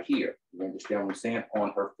manifested right here. You understand what I'm saying?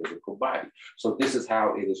 On her physical body. So this is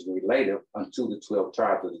how it is related unto the 12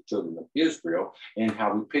 tribes of the children of Israel, and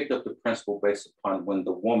how we picked up the principle based upon when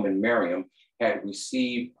the woman Miriam had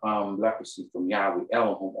received leprosy from Yahweh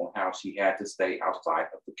Elohim on how she had to stay outside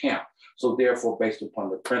of the camp. So therefore, based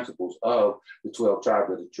upon the principles of the 12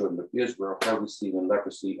 tribes of the children of Israel, her receiving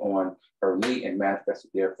leprosy on her knee and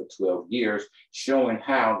manifested there for 12 years, showing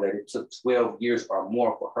how that it took 12 years or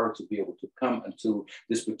more for her to be able to come into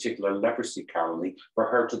this particular leprosy colony, for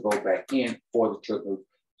her to go back in for the children,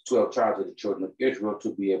 12 tribes of the children of Israel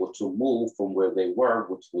to be able to move from where they were,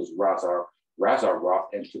 which was Razaroth,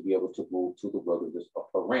 and to be able to move to the wilderness of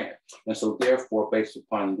Haran. And so therefore, based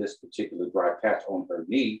upon this particular dry patch on her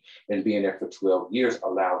knee and being there for 12 years,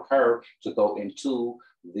 allowed her to go into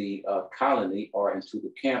the colony or into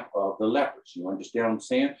the camp of the lepers. You understand what I'm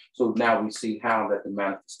saying? So now we see how that the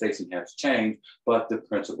manifestation has changed, but the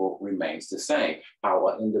principle remains the same. How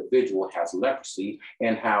an individual has leprosy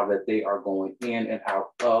and how that they are going in and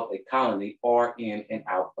out of a colony or in and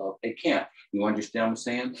out of a camp. You understand what I'm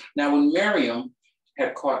saying? Now, when Miriam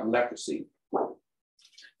had caught leprosy,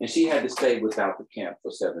 and she had to stay without the camp for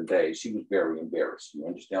 7 days, she was very embarrassed. You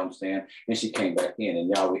understand what I'm saying? And she came back in, and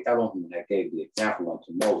Yahweh Elohim had gave the example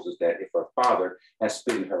unto Moses that if her father had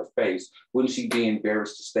spit in her face, wouldn't she be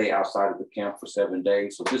embarrassed to stay outside of the camp for 7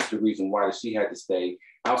 days? So this is the reason why she had to stay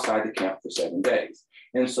outside the camp for 7 days.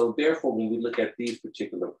 And so therefore, when we look at these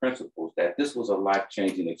particular principles, that this was a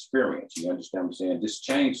life-changing experience. You understand what I'm saying? This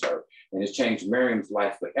changed her, and it changed Miriam's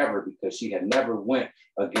life forever, because she had never went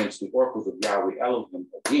against the oracles of Yahweh Elohim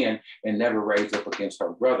again, and never raised up against her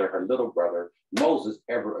brother, her little brother, Moses,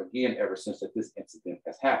 ever again, ever since that this incident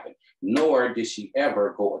has happened. Nor did she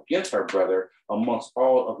ever go against her brother amongst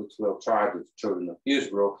all of the 12 tribes of the children of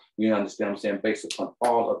Israel. You understand what I'm saying? Based upon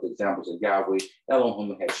all of the examples that Yahweh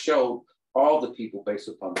Elohim has showed all the people, based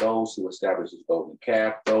upon those who established his golden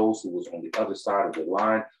calf, those who was on the other side of the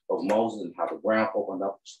line of Moses, and how the ground opened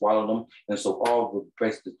up to swallow them. And so all the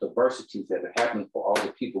basic diversities that had happened for all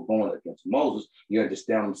the people going against Moses, you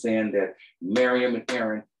understand what I'm saying? That Miriam and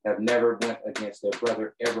Aaron have never went against their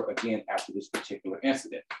brother ever again after this particular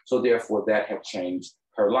incident. So therefore that had changed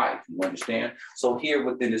her life, you understand? So here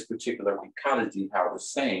within this particular ecology, how it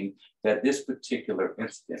was saying that this particular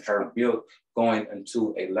incident, her going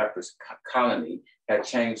into a leprous colony, had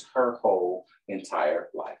changed her whole entire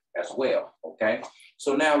life as well, okay?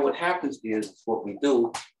 So now what happens is what we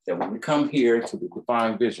do, that when we come here to the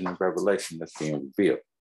divine vision and revelation that's being revealed,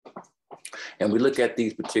 and we look at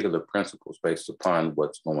these particular principles based upon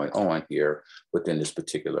what's going on here within this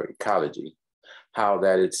particular ecology, how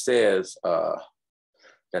that it says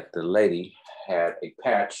that the lady had a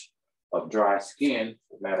patch of dry skin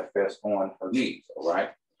manifest on her knees, all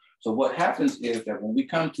right? So what happens is that when we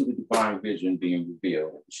come to the divine vision being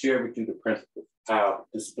revealed, we share with you the principle, how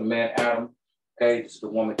this is the man Adam, okay, this is the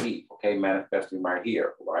woman Eve, okay, manifesting right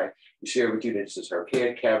here, right? We share with you that this is her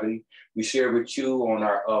head cavity. We share with you on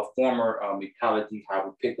our former ecology, how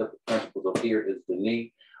we picked up the principles of here is the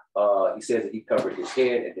knee. He says that he covered his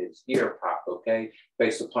head and his ear popped, okay,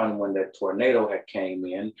 based upon when that tornado had came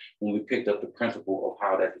in, when we picked up the principle of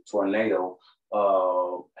how that the tornado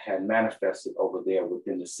had manifested over there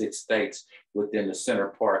within the 6 states, within the center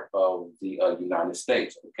part of the United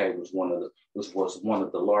States, okay, was one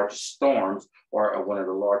of the largest storms, or one of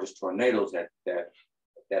the largest tornadoes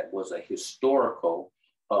that was a historical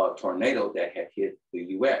tornado that had hit the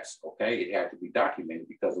U.S., okay? It had to be documented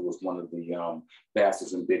because it was one of the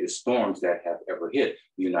fastest and biggest storms that have ever hit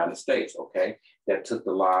the United States, okay? That took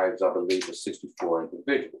the lives, I believe, of 64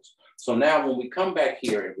 individuals. So now when we come back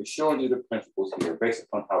here and we're showing you the principles here based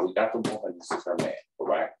upon how we got the woman, this is her man, all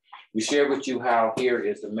right? We share with you how here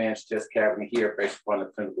is the man's chest cavity here based upon the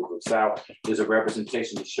principles of South. There's a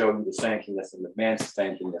representation to show you the same thing that's in the man, the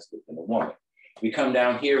same thing that's within the woman. We come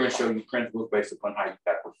down here and show you principles based upon how you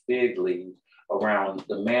got the fig leaves around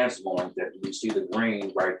the man's loins, that you see the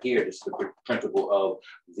green right here. This is the principle of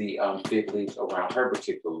the fig leaves around her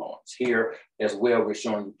particular loins. Here as well, we're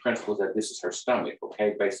showing you principles that this is her stomach,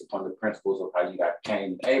 okay, based upon the principles of how you got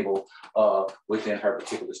Cain and Abel within her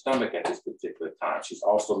particular stomach at this particular time. She's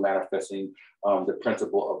also manifesting the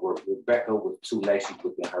principle of Rebecca with two nations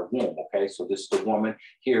within her womb, okay? So this is the woman,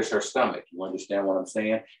 here's her stomach. You understand what I'm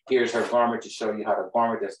saying? Here's her garment to show you how the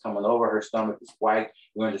garment that's coming over her stomach is white.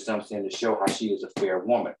 You understand what I'm saying? To show how she is a fair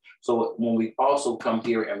woman. So when we also come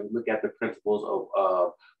here and we look at the principles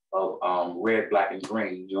of red, black, and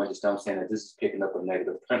green, you understand what I'm saying? That this is picking up a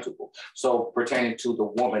negative principle. So pertaining to the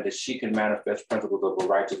woman, that she can manifest principles of a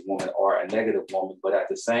righteous woman or a negative woman, but at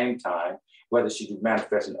the same time, whether she be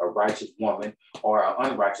manifesting a righteous woman or an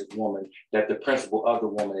unrighteous woman, that the principle of the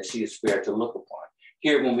woman, that she is fair to look upon.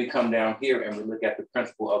 Here, when we come down here and we look at the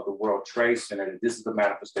principle of the World Trade Center, this is the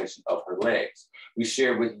manifestation of her legs. We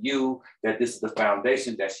share with you that this is the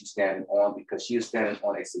foundation that she's standing on, because she is standing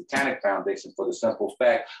on a satanic foundation for the simple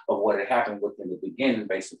fact of what had happened within the beginning,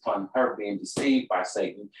 based upon her being deceived by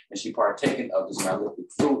Satan, and she partaken of this malefic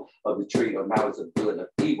fruit of the tree of knowledge of good and of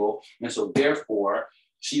evil. And so therefore,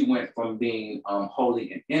 she went from being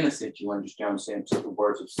holy and innocent, you understand what I'm saying, to the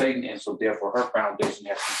words of Satan. And so therefore her foundation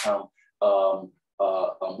has become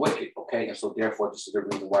wicked, okay? And so therefore this is the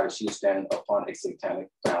reason why she is standing upon a satanic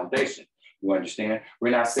foundation. You understand?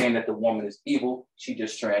 We're not saying that the woman is evil, she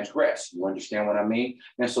just transgressed. You understand what I mean?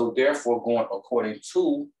 And so therefore, going according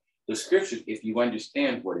to the scriptures, if you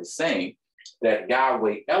understand what it's saying, that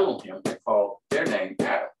Yahweh Elohim had called their name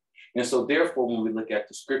Adam. And so therefore, when we look at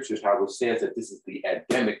the scriptures, how it says that this is the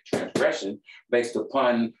Adamic transgression, based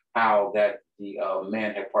upon how that the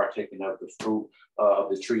man had partaken of the fruit of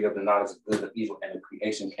the tree of the knowledge of good and evil, and the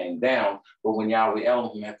creation came down. But when Yahweh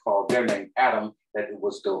Elohim had called their name Adam, that it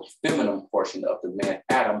was the feminine portion of the man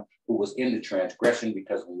Adam who was in the transgression.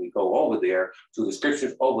 Because when we go over there to the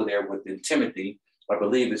scriptures over there within Timothy, I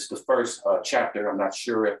believe it's the first chapter. I'm not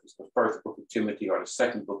sure if it's the first book of Timothy or the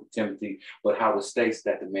second book of Timothy, but how it states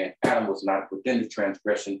that the man Adam was not within the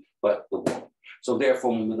transgression, but the woman. So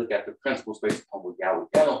therefore, when we look at the principles based upon what Yahweh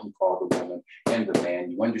Elohim called the woman and the man,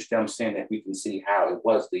 you understand I'm saying that we can see how it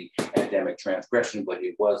was the Adamic transgression, but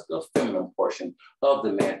it was the feminine portion of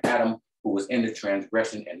the man Adam who was in the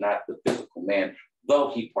transgression, and not the physical man,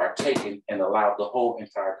 though he partaken and allowed the whole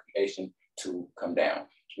entire creation to come down,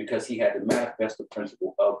 because he had to manifest the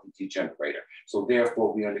principle of the degenerator. So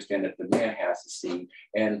therefore, we understand that the man has the seed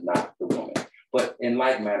and not the woman. But in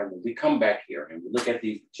like manner, when we come back here and we look at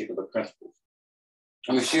these particular principles,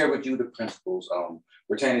 I'm going to share with you the principles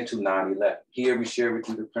pertaining to 9/11. Here we share with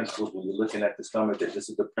you the principles when you're looking at the stomach, that this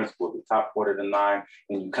is the principle of the top quarter of the 9,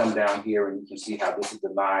 and you come down here and you can see how this is the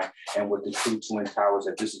 9, and with the two twin towers,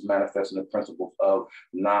 that this is manifesting the principles of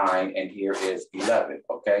 9, and here is 11,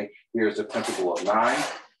 okay? Here's the principle of 9.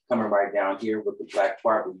 Coming right down here with the black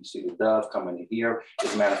part, where you see the dove coming in here,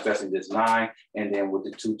 is manifesting this 9, and then with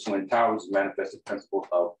the two twin towers, is manifesting the principle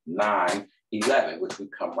of 9/11, which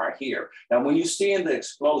would come right here. Now, when you see in the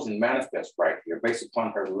explosion manifest right here, based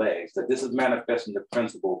upon her legs, that this is manifesting the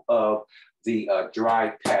principle of the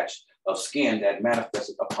dry patch of skin that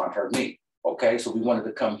manifested upon her knee. Okay, so we wanted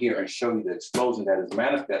to come here and show you the explosion that is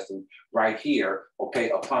manifesting right here, okay,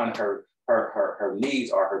 upon her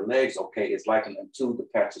knees or her legs, okay, is likened to the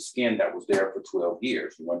patch of skin that was there for 12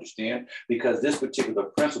 years. You understand? Because this particular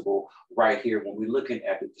principle right here, when we're looking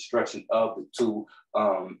at the destruction of the two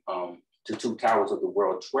towers of the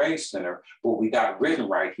World Trade Center, what we got written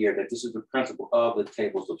right here, that this is the principle of the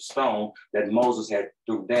tables of stone that Moses had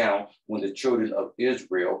threw down when the children of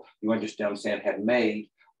Israel, you understand what I'm saying, had made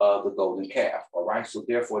the golden calf. All right, so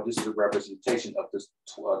therefore this is a representation of this,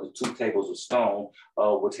 the two tables of stone,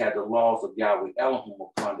 which had the laws of Yahweh Elohim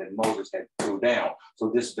upon that Moses had threw down. So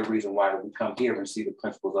this is the reason why we come here and see the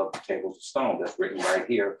principles of the tables of stone that's written right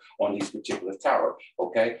here on these particular towers.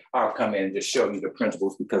 Okay, I'll come in and just show you the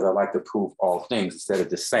principles, because I like to prove all things instead of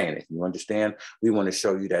just saying it. You understand? We want to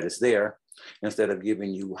show you that it's there, instead of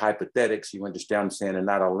giving you hypothetics. You understand what I'm saying, and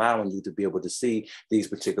not allowing you to be able to see these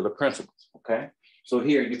particular principles. Okay. So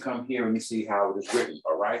here you come here and you see how it is written,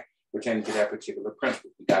 all right, pertaining to that particular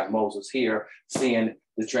principle. We got Moses here seeing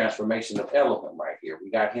the transformation of Elohim right here.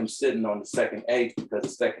 We got him sitting on the second age, because the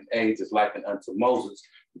second age is likened unto Moses.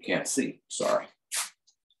 You can't see, sorry.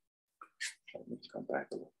 Let me come back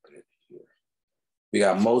a little bit here. We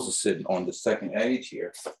got Moses sitting on the second age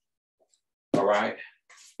here, all right,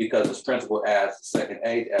 because this principle as the second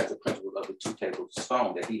age, as the principle of the two tables of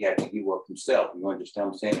stone, that he had to give up himself, you understand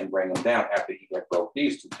what I'm saying, and bring them down after he had broke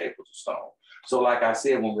these two tables of stone. So like I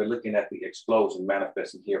said, when we're looking at the explosion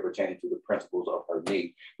manifesting here pertaining to the principles of her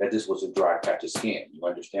knee, that this was a dry patch of skin. You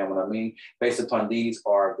understand what I mean? Based upon these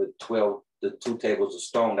are the two tables of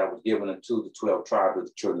stone that was given unto the 12 tribes of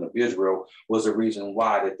the children of Israel, was the reason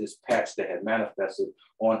why that this patch that had manifested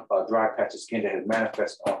on a dry patch of skin that had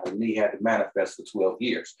manifested on her knee had to manifest for 12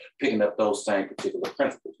 years, picking up those same particular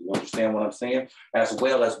principles. You You understand what I'm saying? As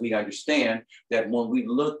well as we understand that when we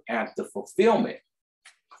look at the fulfillment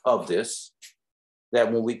of this,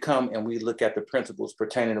 that when we come and we look at the principles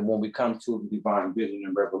pertaining to when we come to the divine vision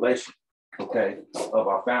and revelation, okay, of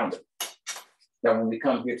our founder, that when we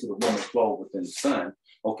come here to the woman clothed within the sun,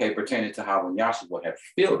 okay, pertaining to how when Yahshua had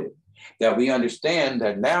fulfilled it, that we understand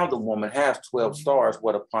that now the woman has 12 stars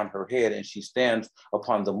what upon her head, and she stands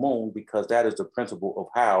upon the moon, because that is the principle of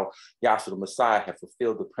how Yahshua the Messiah had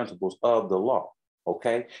fulfilled the principles of the law,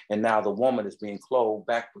 okay? And now the woman is being clothed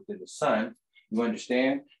back within the sun, you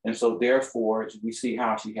understand? And so therefore, we see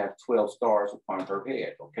how she has 12 stars upon her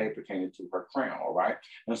head, okay, pertaining to her crown, all right?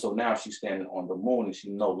 And so now she's standing on the moon, and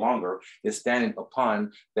she no longer is standing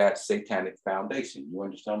upon that satanic foundation. You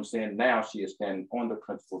understand what I'm saying? Now she is standing on the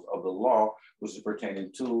principles of the law, which is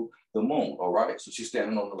pertaining to the moon, all right? So she's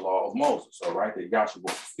standing on the law of Moses, all right, that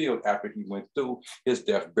Yahshua fulfilled after he went through his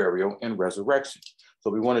death, burial, and resurrection. So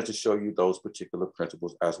we wanted to show you those particular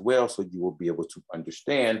principles as well, so you will be able to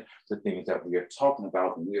understand the things that we are talking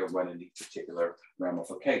about when we are running these particular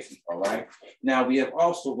ramifications, all right? Now, we have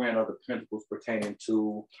also ran other principles pertaining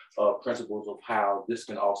to principles of how this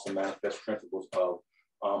can also manifest principles of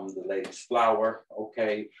the lady's flower,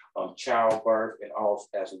 okay, childbirth, and also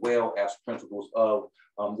as well as principles of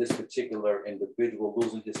this particular individual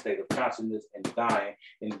losing his state of consciousness and dying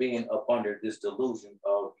and being up under this delusion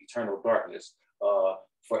of eternal darkness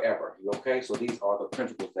forever, okay? So these are the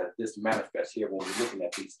principles that this manifests here when we're looking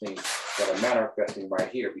at these things that are manifesting right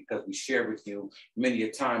here, because we share with you many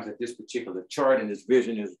a times that this particular chart and this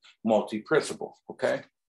vision is multi-principle, okay?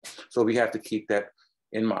 So we have to keep that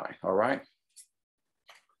in mind, all right?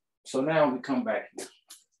 So now we come back here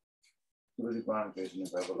to the divine vision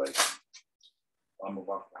and revelation.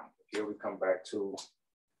 Here we come back to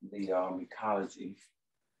the ecology.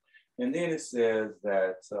 And then it says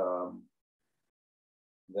that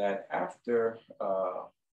that after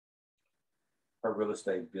her real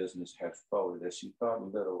estate business had folded, that she thought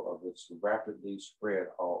little of its rapidly spread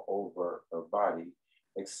all over her body,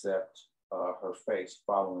 except her face,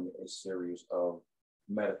 following a series of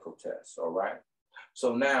medical tests, all right?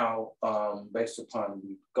 So now, based upon,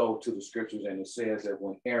 we go to the scriptures, and it says that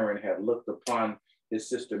when Aaron had looked upon his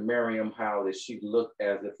sister Miriam, how that she looked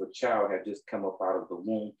as if a child had just come up out of the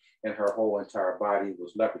womb, and her whole entire body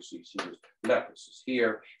was leprosy. She was leprous.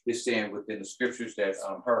 Here it's saying within the scriptures that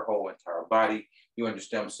her whole entire body, you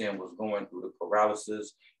understand what I'm saying, was going through the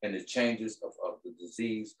paralysis and the changes of the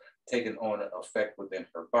disease taking on an effect within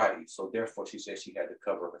her body. So therefore, she said she had to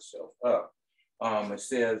cover herself up. It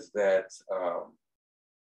says that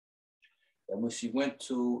and when she went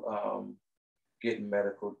to get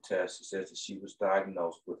medical tests, it says that she was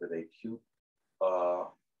diagnosed with an acute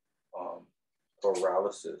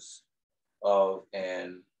paralysis of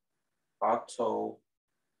an autoimmune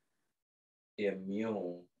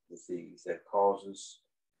disease that causes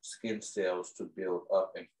skin cells to build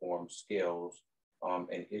up and form scales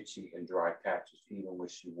and itchy and dry patches, even when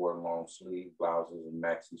she wore long sleeve blouses and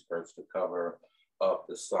maxi skirts to cover up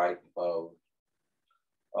the site of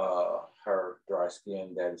her dry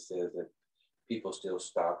skin. That it says that people still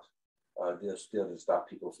stopped, still didn't stop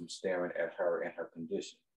people from staring at her and her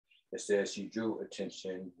condition. It says she drew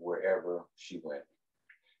attention wherever she went.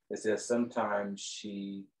 It says sometimes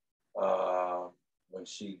she, when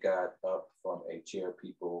she got up from a chair,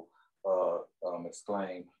 people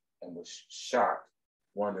exclaimed and was shocked,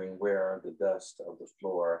 wondering where the dust of the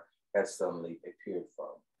floor had suddenly appeared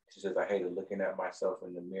from. She says, I hated looking at myself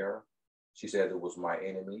in the mirror. She said it was my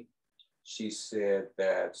enemy. She said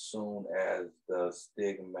that soon as the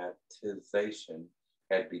stigmatization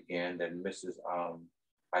had begun, that Mrs.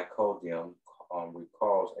 Icodium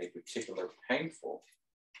recalls a particular painful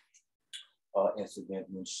incident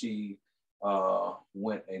when she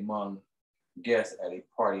went among guests at a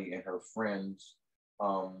party, and her friends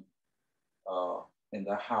in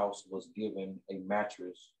the house was given a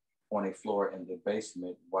mattress on a floor in the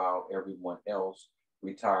basement while everyone else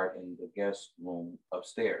retired in the guest room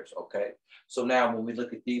upstairs, okay? So now when we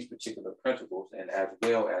look at these particular principles, and as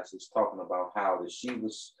well as it's talking about how that she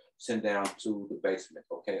was sent down to the basement,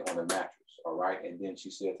 okay, on a mattress, all right? And then she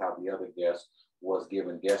says how the other guest was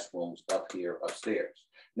given guest rooms up here upstairs.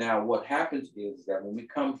 Now, what happens is that when we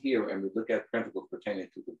come here and we look at principles pertaining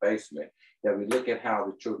to the basement, that we look at how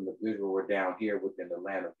the children of Israel were down here within the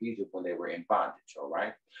land of Egypt when they were in bondage, all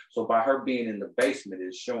right? So by her being in the basement,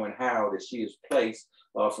 it's showing how that she is placed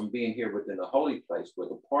from being here within the holy place where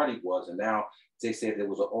the party was, and now they said it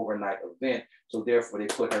was an overnight event, so therefore they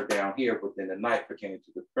put her down here within the night pertaining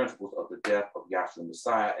to the principles of the death of Yahshua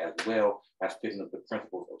Messiah, as well as picking up the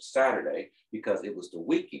principles of Saturday, because because it was the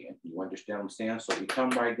weekend. You understand what I'm saying? So we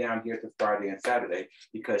come right down here to Friday and Saturday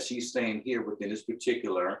because she's staying here within this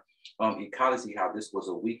particular ecology, how this was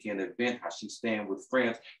a weekend event, how she's staying with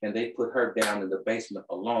friends, and they put her down in the basement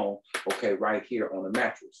alone, okay, right here on a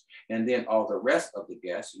mattress. And then all the rest of the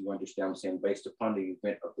guests, you understand what I'm saying, based upon the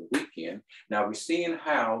event of the weekend. Now we're seeing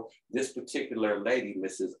how this particular lady,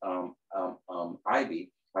 Mrs.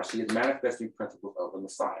 Ivy, how she is manifesting principles of the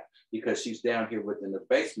Messiah, because she's down here within the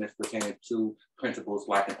basement pertaining to principles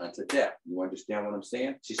likened unto death. You understand what I'm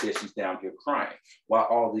saying? She says she's down here crying, while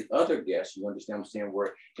all the other guests, you understand what I'm saying,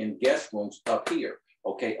 were in guest rooms up here,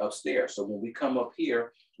 okay, upstairs. So when we come up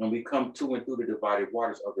here, when we come to and through the divided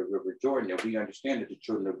waters of the River Jordan, that we understand that the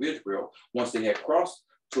children of Israel, once they had crossed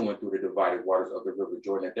to and through the divided waters of the River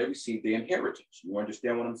Jordan, that they received the inheritance. You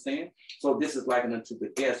understand what I'm saying? So this is likened unto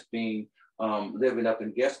the guests being living up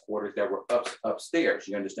in guest quarters that were upstairs.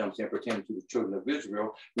 You understand what I'm saying? Pertaining to the children of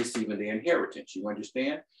Israel receiving the inheritance. You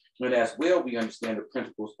understand? And as well, we understand the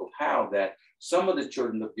principles of how that some of the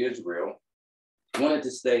children of Israel wanted to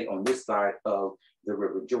stay on this side of the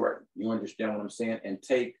River Jordan. You understand what I'm saying? And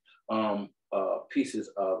take pieces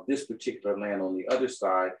of this particular land on the other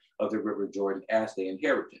side of the River Jordan as their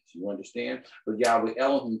inheritance. You understand? But Yahweh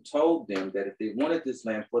Elohim told them that if they wanted this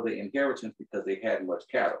land for their inheritance because they had much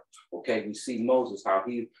cattle, okay, we see Moses, how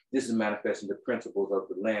this is manifesting the principles of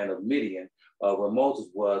the land of Midian, where Moses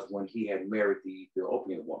was when he had married the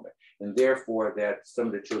Ethiopian woman. And therefore that some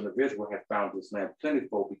of the children of Israel had found this land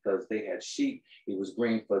plentiful because they had sheep, it was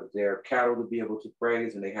green for their cattle to be able to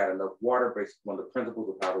graze, and they had enough water based on the principles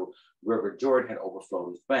of how the River Jordan had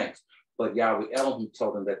overflowed its banks. But Yahweh Elohim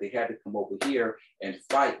told them that they had to come over here and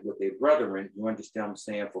fight with their brethren, you understand what I'm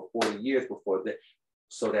saying, for 40 years before that,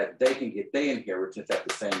 so that they can get their inheritance at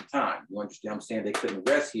the same time. You understand what I'm saying? They couldn't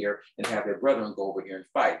rest here and have their brethren go over here and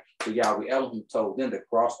fight. So Yahweh Elohim told them to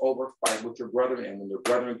cross over, fight with your brethren, and when your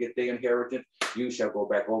brethren get their inheritance, you shall go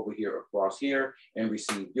back over here across here and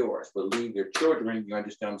receive yours. But leave your children, you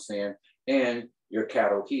understand what I'm saying, and your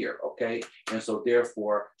cattle here, okay? And so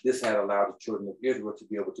therefore, this had allowed the children of Israel to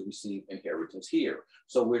be able to receive inheritance here.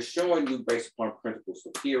 So we're showing you based upon principles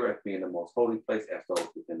of here as being the most holy place, as those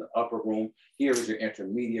within the upper room. Here is your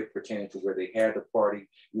intermediate pertaining to where they had the party.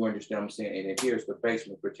 You understand what I'm saying? And then here's the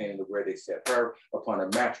basement pertaining to where they set her upon a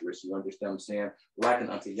mattress. You understand what I'm saying? Likened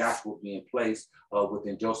unto Yahshua being placed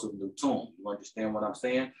within Joseph's new tomb. You understand what I'm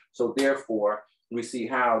saying? So therefore, we see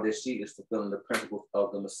how that she is fulfilling the principles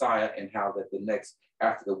of the Messiah, and how that the next,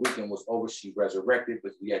 after the weekend was over, she resurrected,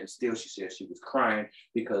 but yet still she said she was crying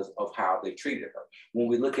because of how they treated her. When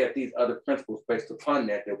we look at these other principles based upon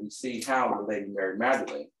that, we see how the Lady Mary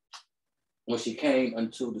Magdalene, when she came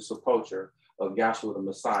unto the sepulchre of Yahshua the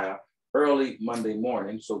Messiah early Monday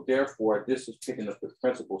morning, so therefore this is picking up the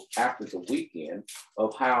principles after the weekend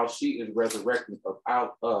of how she is resurrecting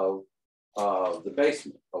out of the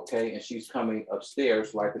basement, okay? And she's coming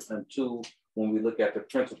upstairs like it's unto, when we look at the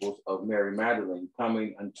principles of Mary Magdalene,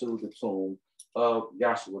 coming unto the tomb of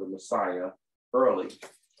Yahshua the Messiah early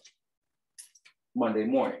Monday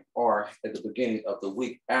morning, or at the beginning of the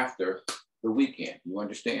week after the weekend, you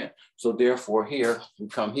understand? So therefore here, we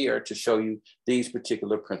come here to show you these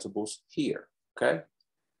particular principles here, okay?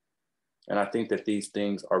 And I think that these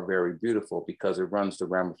things are very beautiful because it runs the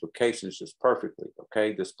ramifications just perfectly,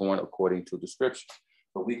 okay? Just going according to the scripture.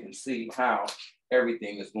 But we can see how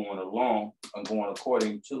everything is going along and going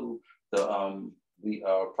according to the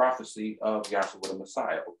prophecy of Yahshua the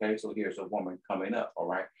Messiah, okay? So here's a woman coming up, all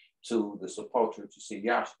right, to the sepulchre to see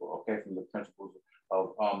Yahshua, okay, from the principles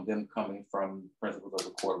of them coming from principles of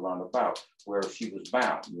the court roundabout, where she was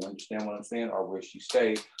bound. You understand what I'm saying? Or where she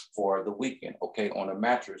stayed for the weekend, okay, on a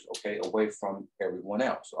mattress, okay, away from everyone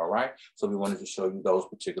else, all right? So we wanted to show you those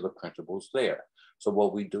particular principles there. So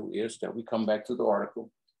what we do is that we come back to the article,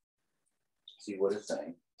 see what it's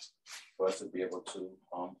saying, for us to be able to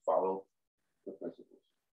follow the principles.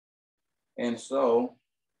 And so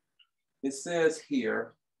it says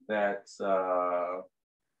here that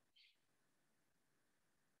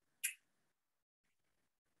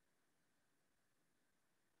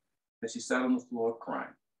that she sat on the floor crying.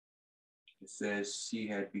 It says she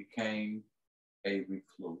had became a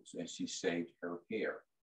recluse and she shaved her hair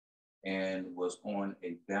and was on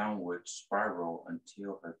a downward spiral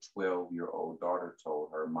until her 12-year-old daughter told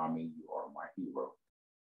her, "Mommy, you are my hero.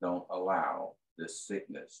 Don't allow this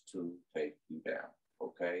sickness to take you down,"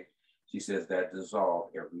 okay? She says that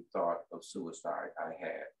dissolved every thought of suicide I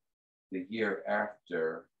had. The year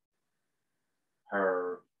after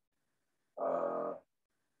her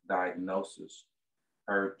diagnosis,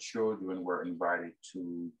 her children were invited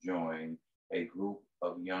to join a group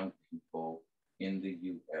of young people in the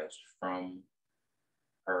U.S. from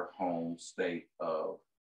her home state of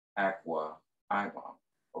Aqua Ibom,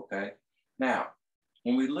 okay? Now,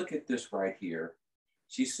 when we look at this right here,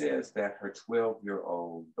 she says that her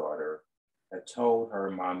 12-year-old daughter had told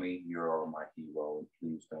her, "Mommy, you're my hero, and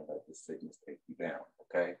please don't let the sickness take you down,"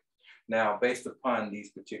 okay? Now, based upon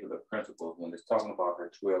these particular principles, when it's talking about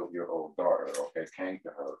her 12-year-old daughter, okay, came to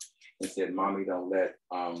her and said, "Mommy, don't let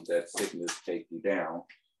that sickness take you down."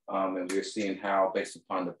 And we're seeing how, based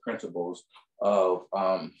upon the principles of,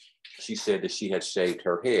 she said that she had shaved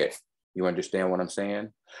her head. You understand what I'm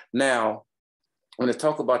saying? Now, when I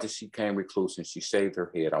talk about that she came recluse and she shaved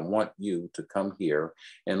her head, I want you to come here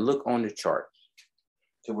and look on the chart.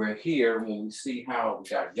 So we're here when we see how we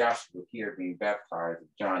got Yahshua here being baptized,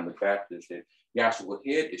 John the Baptist, that Yahshua's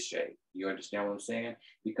head is shaved. You understand what I'm saying?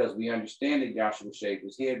 Because we understand that Yahshua shaved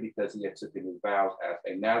his head because he had taken his vows as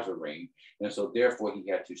a Nazarene. And so therefore he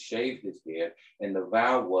had to shave his head. And the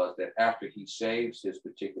vow was that after he shaves his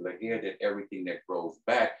particular head, that everything that grows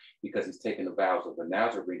back, because he's taken the vows of a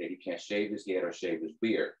Nazarene, that he can't shave his head or shave his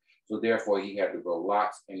beard. So therefore he had to grow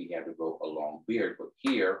locks and he had to grow a long beard. But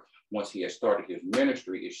here, once he had started his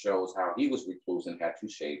ministry, it shows how he was recluse and had to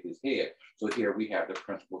shave his head. So here we have the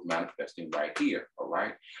principles manifesting right here, all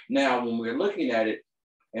right? Now, when we're looking at it,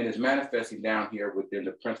 and it's manifesting down here within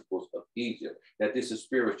the principles of Egypt, that this is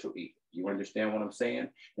spiritual Egypt. You understand what I'm saying?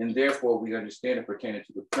 And therefore, we understand it pertaining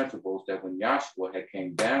to the principles that when Yahshua had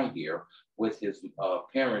came down here with his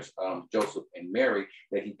parents, Joseph and Mary,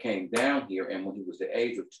 that he came down here, and when he was the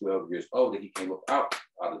age of 12 years old, that he came up out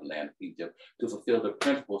of the land of Egypt to fulfill the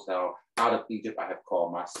principles how out of Egypt I have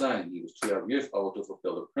called my son. He was 12 years old to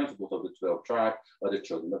fulfill the principles of the 12 tribes of the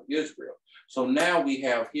children of Israel. So now we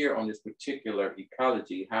have here on this particular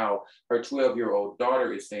ecology how her 12-year-old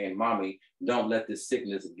daughter is saying, "Mommy, don't let this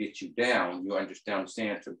sickness get you down." You understand what I'm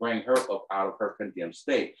saying? To bring her up out of her condemned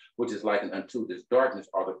state, which is like unto this darkness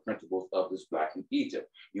are the principles of this blackened Egypt.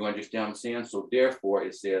 You understand what I'm saying? So therefore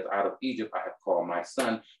it says, "Out of Egypt I have called my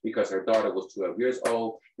son," because her daughter was 12 years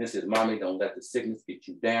old. And it says, "Mommy, don't let the sickness get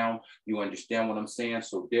you down." You understand what I'm saying?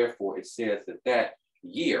 So therefore it says that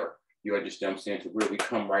year, you understand what I'm saying, to where we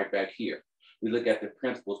come right back here. We look at the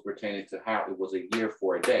principles pertaining to how it was a year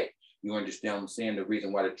for a day. You understand what I'm saying? The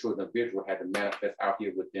reason why the children of Israel had to manifest out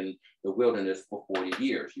here within the wilderness for 40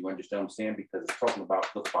 years. You understand what I'm saying? Because it's talking about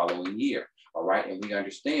the following year. All right. And we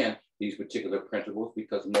understand these particular principles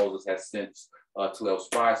because Moses has sent 12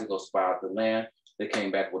 spies to go spy out the land. They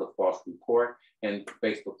came back with a false report. And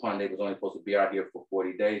based upon they was only supposed to be out here for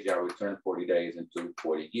 40 days, y'all returned 40 days into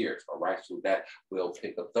 40 years. All right. So that will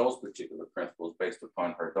pick up those particular principles based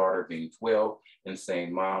upon her daughter being 12 and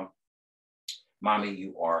saying, "Mommy,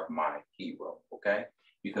 you are my hero," okay?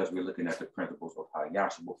 Because we're looking at the principles of how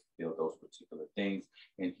Yahshua fulfilled those particular things,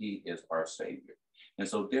 and he is our savior. And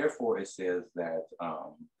so therefore it says that,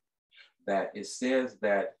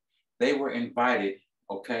 that they were invited,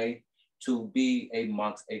 okay, to be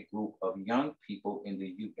amongst a group of young people in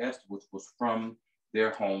the U.S., which was from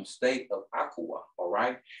their home state of Aqua, all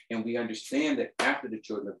right? And we understand that after the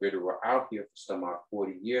children of Israel were out here for some odd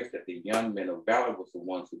 40 years, that the young men of valor was the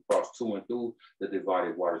ones who crossed to and through the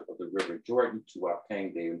divided waters of the river Jordan to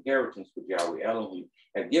obtain their inheritance, which Yahweh Elohim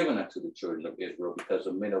had given unto the children of Israel, because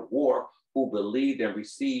the men of war who believed and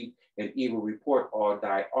received an evil report all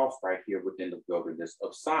died off right here within the wilderness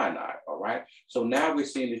of Sinai, all right? So now we're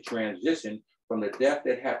seeing the transition from the death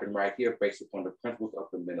that happened right here based upon the principles of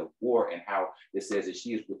the men of war and how it says that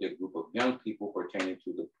she is with a group of young people pertaining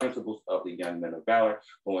to the principles of the young men of valor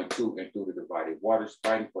going to and through the divided waters,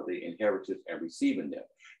 fighting for the inheritance and receiving them.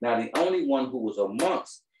 Now, the only one who was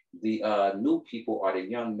amongst the new people or the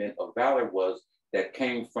young men of valor was that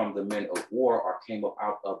came from the men of war or came up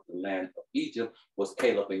out of the land of Egypt was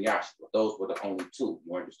Calab and Yahshua. Those were the only two.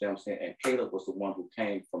 You understand what I'm saying? And Calab was the one who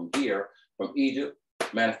came from here, from Egypt,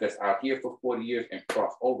 manifest out here for 40 years and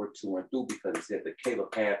cross over to and through, because it said that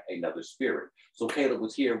Calab had another spirit. So Calab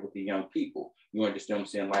was here with the young people. You understand what I'm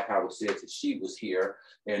saying? Like how it says that she was here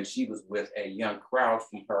and she was with a young crowd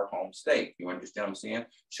from her home state. You understand what I'm saying?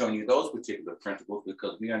 Showing you those particular principles,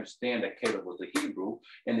 because we understand that Calab was a Hebrew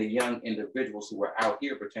and the young individuals who were out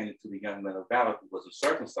here pertaining to the young men of valor who wasn't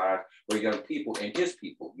circumcised were young people and his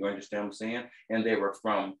people. You understand what I'm saying? And they were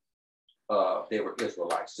from they were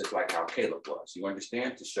Israelites, just like how Calab was. You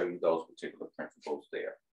understand? To show you those particular principles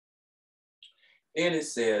there. And it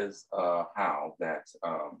says how that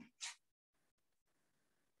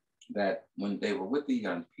that when they were with the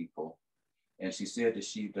young people, and she said that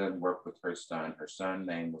she done work with her son. Her son's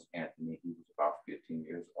name was Anthony. He was about 15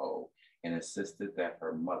 years old, and insisted that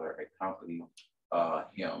her mother accompany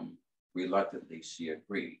him. Reluctantly, she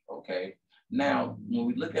agreed. Okay. Now, when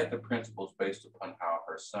we look at the principles based upon how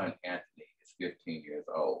her son Anthony is 15 years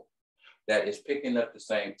old, that is picking up the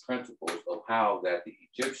same principles of how that the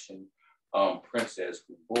Egyptian princess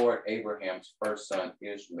who bore Abraham's first son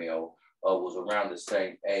Ishmael was around the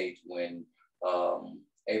same age when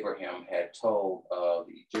Abraham had told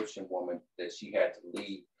the Egyptian woman that she had to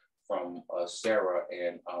leave from Sarah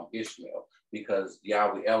and Ishmael, because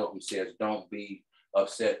Yahweh Elohim says, don't be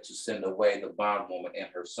upset to send away the bondwoman and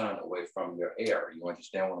her son away from your heir. You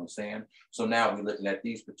understand what I'm saying? So now we're looking at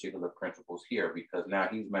these particular principles here, because now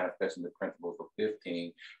he's manifesting the principles of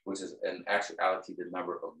 15, which is in actuality the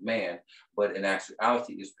number of man, but in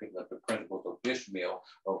actuality is picking up the principles of Ishmael,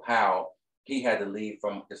 of how he had to leave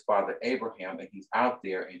from his father Abraham, and he's out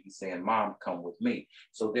there and he's saying, Mom, come with me.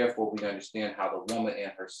 So therefore we understand how the woman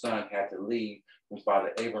and her son had to leave from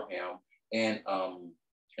father Abraham and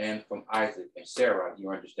from Isaac and Sarah, you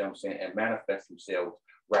understand what I'm saying, and manifest themselves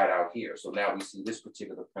right out here. So now we see this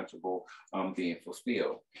particular principle being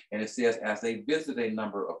fulfilled. And it says, as they visit a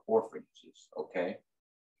number of orphanages, okay?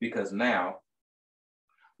 Because now,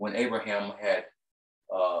 when Abraham had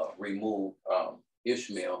removed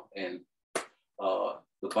Ishmael and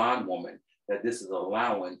the bondwoman, that this is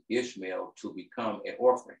allowing Ishmael to become an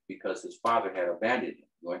orphan because his father had abandoned him.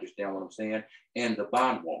 You understand what I'm saying? And the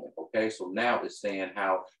bondwoman, okay? So now it's saying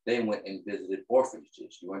how they went and visited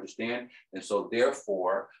orphanages, you understand? And so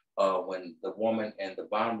therefore, when the woman and the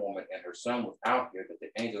bondwoman and her son was out here, that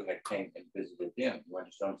the angel had came and visited them, you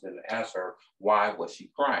understand what I'm saying? And asked her, why was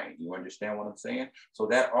she crying? You understand what I'm saying? So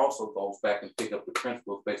that also goes back and pick up the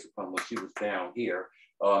principles based upon when she was down here,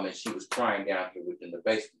 and she was crying down here within the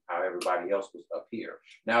basement, how everybody else was up here.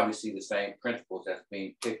 Now we see the same principles that's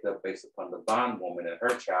being picked up based upon the bondwoman and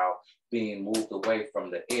her child being moved away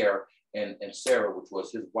from the heir and Sarah, which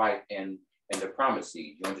was his wife, and the promised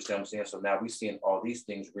seed. You understand what I'm saying? So now we're seeing all these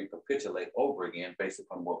things recapitulate over again based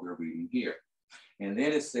upon what we're reading here. And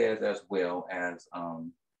then it says as well as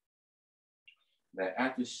that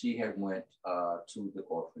after she had went to the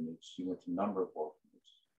orphanage, she went to a number of orphanages.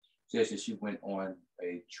 It says that she went on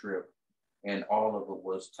a trip and all of it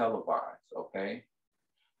was televised, okay?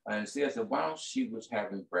 And it says that while she was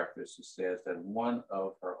having breakfast, it says that one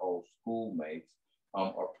of her old schoolmates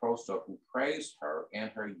approached her, who praised her and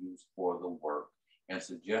her use for the work and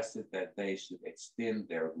suggested that they should extend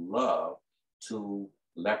their love to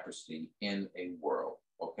leprosy in a world,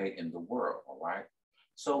 okay, in the world, all right?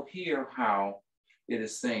 So here how it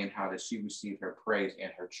is saying how that she received her praise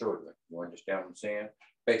and her children. You understand what I'm saying?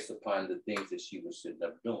 Based upon the things that she was sitting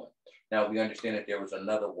up doing. Now we understand that there was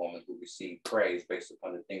another woman who received praise based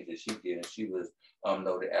upon the things that she did, and she was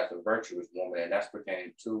noted as a virtuous woman, and that's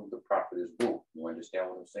pertaining to the prophetess Ruth. You understand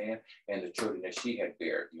what I'm saying? And the children that she had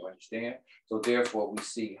bared. You understand? So therefore, we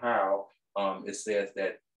see how it says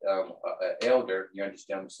that an elder, you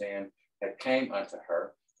understand what I'm saying, had came unto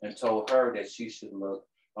her and told her that she should look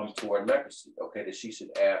toward leprosy. Okay, that she should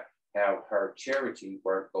have her charity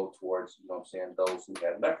work go towards, you know what I'm saying, those who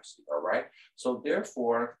had leprosy, all right? So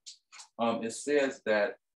therefore, it says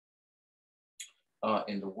that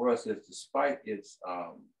in the world, it says, despite its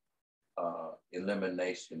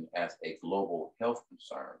elimination as a global health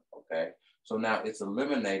concern, okay? So now it's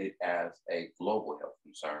eliminated as a global health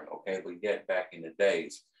concern, okay? But yet back in the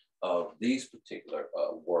days of these particular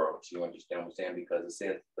worlds, you understand what I'm saying? Because it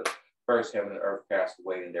says the first heaven and earth passed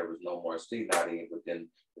away and there was no more sea, not even within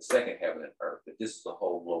the second heaven and earth. But this is a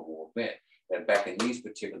whole global event. That back in these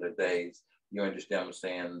particular days, you understand what I'm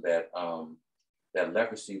saying, that that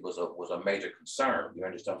leprosy was a major concern. You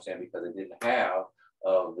understand what I'm saying? Because it didn't have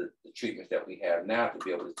the treatments that we have now to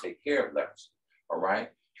be able to take care of leprosy. All right.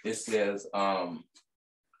 It says that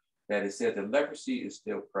leprosy is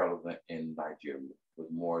still prevalent in Nigeria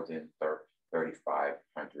with more than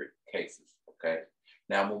 3,500 cases. Okay.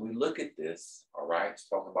 Now, when we look at this, all right, it's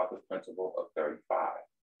talking about the principle of 35.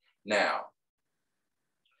 Now,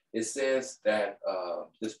 it says that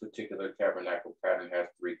this particular tabernacle pattern has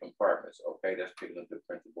 3 compartments. Okay, that's picking up the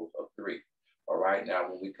principles of 3. All right, now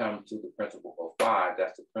when we come to the principle of 5,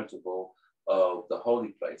 that's the principle of the holy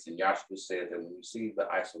place. And Yahshua said that when you see the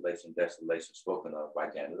isolation, desolation spoken of by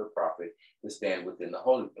Daniel the prophet, to stand within the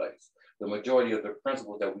holy place. The majority of the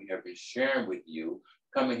principles that we have been sharing with you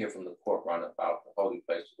coming here from the court run about the holy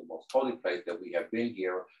place to the most holy place, that we have been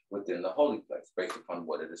here within the holy place based upon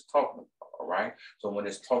what it is talking about, all right? So when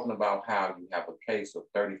it's talking about how you have a case of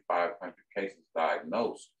 3,500 cases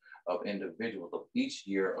diagnosed of individuals of each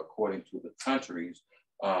year according to the country's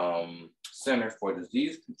Center for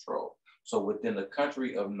Disease Control. So within the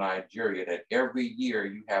country of Nigeria, that every year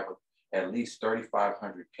you have at least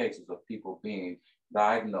 3,500 cases of people being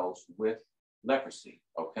diagnosed with leprosy,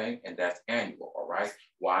 okay? And that's annual, all right?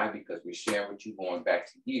 Why? Because we're sharing with you going back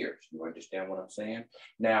to years. You understand what I'm saying?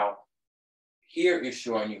 Now, here is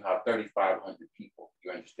showing you how 3,500 people,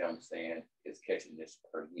 you understand what I'm saying, is catching this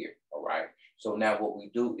per year, all right? So now what we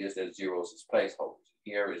do is that zeros as placeholders.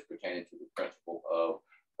 Here is pertaining to the principle of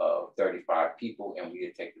 35 people, and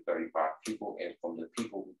we take the 35 people, and from the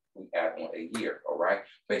people we add on a year, all right?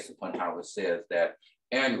 Based upon how it says that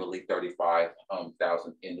annually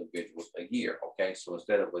 35,000 individuals a year, okay? So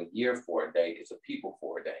instead of a year for a day, it's a people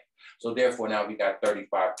for a day. So therefore now we got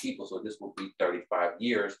 35 people, so this will be 35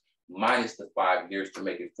 years minus the 5 years to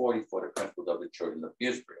make it 40 for the principles of the children of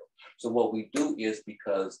Israel. So what we do is,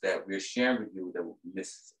 because that we're sharing with you that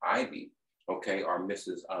Mrs. Ivy, okay, or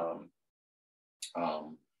Mrs.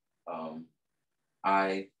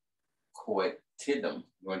 I Tidum,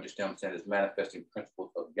 you understand what I'm saying, is manifesting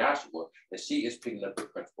principles of Yahshua, that she is picking up the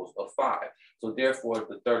principles of 5. So therefore,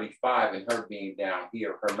 the 35 and her being down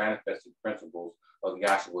here, her manifesting principles of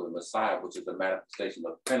Yahshua the Messiah, which is a manifestation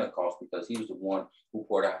of Pentecost, because he was the one who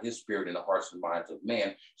poured out his spirit in the hearts and minds of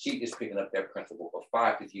man. She is picking up that principle of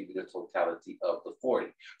 5 to give you the totality of the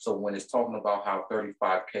 40. So when it's talking about how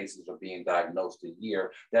 35 cases are being diagnosed a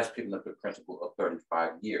year, that's picking up the principle of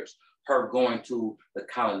 35 years. Her going to the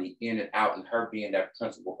colony in and out, and her being that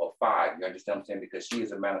principle of 5. You understand what I'm saying? Because she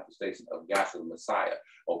is a manifestation of Yahshua the Messiah,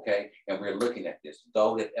 okay? And we're looking at this.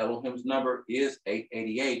 Though that Elohim's number is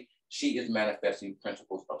 888, she is manifesting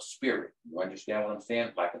principles of spirit. You understand what I'm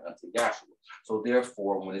saying? Like an unto Yahshua. So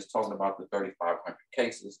therefore, when it's talking about the 3,500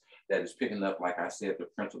 cases, that is picking up, like I said, the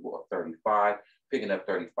principle of 35, picking up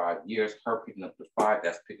 35 years, her picking up the 5,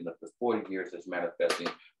 that's picking up the 40 years, that's manifesting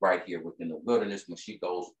right here within the wilderness when she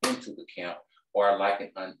goes into the camp, or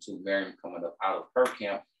likened unto Miriam coming up out of her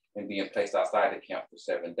camp and being placed outside the camp for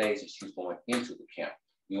 7 days, and she's going into the camp.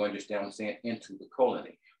 You understand what I'm saying? Into the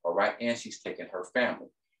colony, all right? And she's taking her family.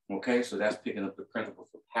 Okay, so that's picking up the principles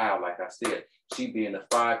of how, like I said, she being the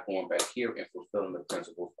 5 going back here and fulfilling the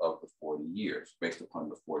principles of the 40 years based upon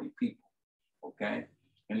the 40 people. Okay,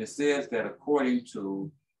 and it says that according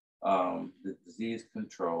to the disease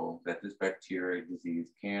control, that this bacteria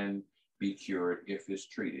disease can be cured if it's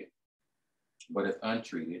treated. But if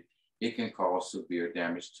untreated, it can cause severe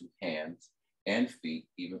damage to hands and feet,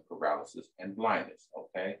 even paralysis and blindness,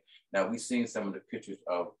 okay? Now, we've seen some of the pictures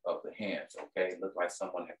of the hands, okay? It looks like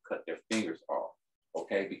someone had cut their fingers off,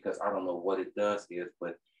 okay? Because I don't know what it does is,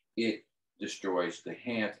 but it destroys the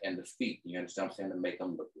hands and the feet. You understand what I'm saying? To make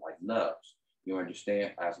them look like nubs. You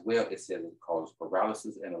understand? As well, it says it causes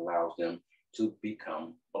paralysis and allows them to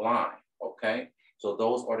become blind, okay? So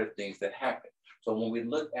those are the things that happen. So when we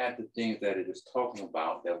look at the things that it is talking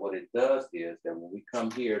about, that what it does is that when we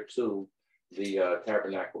come here to the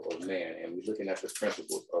tabernacle of man, and we're looking at the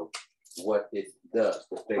principles of what it does,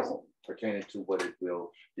 the things pertaining to what it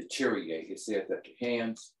will deteriorate. It says that the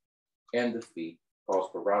hands and the feet cause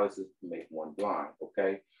paralysis to make one blind,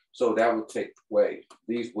 okay? So that would take away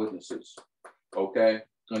these witnesses, okay?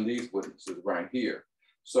 And these witnesses right here.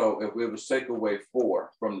 So if we would take away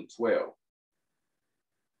 4 from the 12,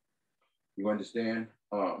 you understand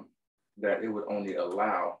that it would only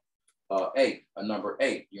allow 8, a number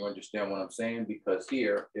 8. You understand what I'm saying? Because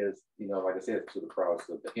here is, you know, like I said, to the paralysis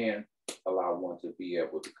of the hand, allow one to be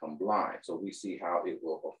able to become blind. So we see how it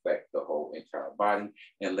will affect the whole entire body,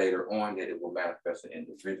 and later on that it will manifest an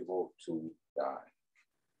individual to die.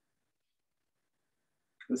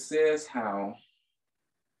 It says how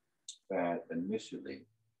that initially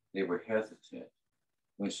they were hesitant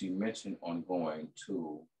when she mentioned on going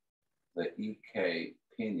to the E.K.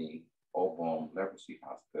 Penny Obom Leprosy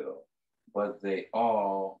Hospital, but they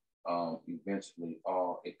all eventually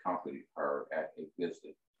all accompanied her at a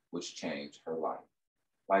visit, which changed her life.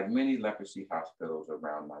 Like many leprosy hospitals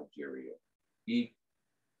around Nigeria,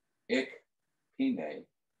 Penny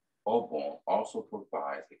Obom also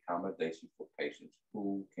provides accommodation for patients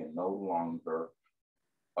who can no longer,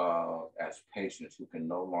 as patients who can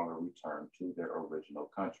no longer return to their original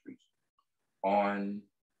countries,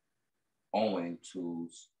 owing to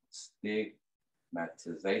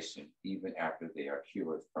stigmatization even after they are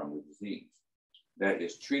cured from the disease. That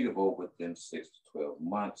is treatable within 6 to 12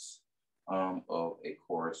 months of a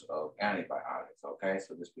course of antibiotics, okay?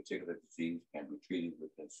 So this particular disease can be treated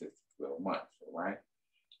within 6 to 12 months, all right?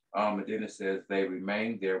 And then it says they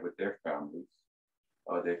remain there with their families.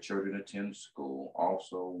 Their children attend school,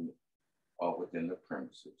 also within the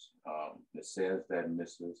premises. It says that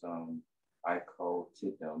Mrs. Iko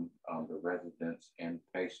Tidum, the residents and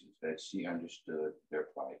patients, that she understood their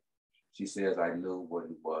plight. She says, I knew what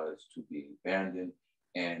it was to be abandoned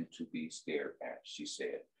and to be stared at, she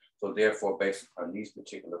said. So therefore, based on these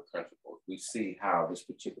particular principles, we see how this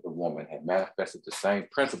particular woman had manifested the same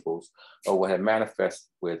principles or what had manifested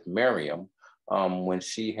with Miriam when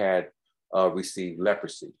she had received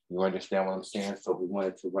leprosy. You understand what I'm saying? So we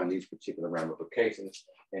wanted to run these particular ramifications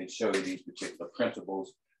and show you these particular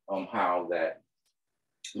principles on how that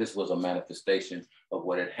this was a manifestation of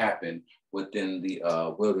what had happened within the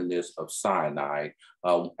wilderness of Sinai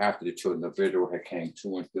after the children of Israel had came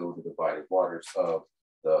to and filled the divided waters of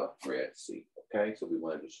the Red Sea. Okay, so we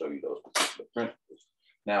wanted to show you those particular principles.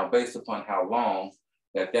 Now, based upon how long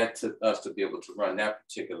that took us to be able to run that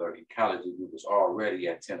particular ecology, we was already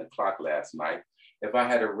at 10 o'clock last night. If I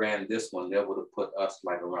had ran this one, that would have put us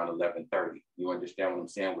like around 11:30. You understand what I'm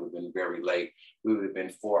saying? Would have been very late. We would have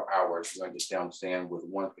been 4 hours, you understand what I'm saying, with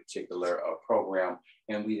one particular program.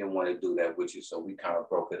 And we didn't want to do that with you. So we kind of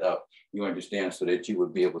broke it up, you understand, so that you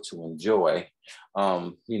would be able to enjoy,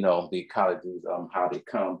 you know, the ecologies, how they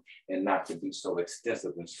come, and not to be so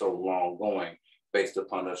extensive and so long going based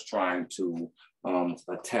upon us trying to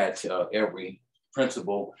attach every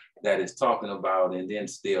principle that is talking about and then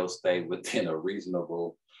still stay within a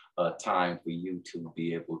reasonable time for you to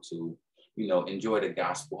be able to, you know, enjoy the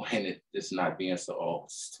gospel and it just not being so, oh,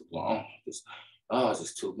 it's too long. It's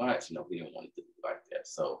just too much. You know, we didn't want to do it like that.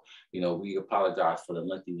 So, you know, we apologize for the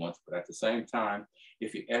lengthy ones, but at the same time,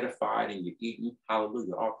 if you're edified and you're eating,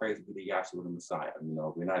 hallelujah, all praise be to Yahshua the Messiah. You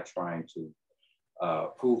know, we're not trying to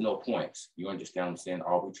prove no points. You understand what I'm saying?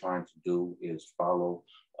 All we're trying to do is follow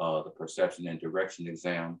the perception and direction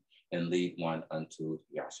exam and lead one unto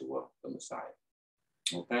Yahshua the Messiah.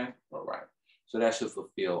 Okay, all right. So that should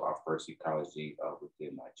fulfill our first ecology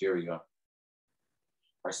within Nigeria.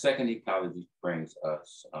 Our second ecology brings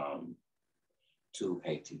us to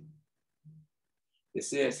Haiti. It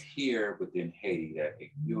says here within Haiti that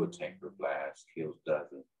a fuel tanker blast kills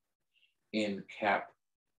dozens. In Cap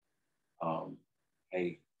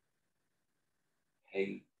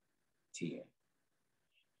Haitian.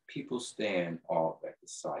 People stand off at the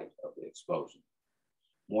site of the explosion.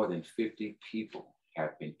 More than 50 people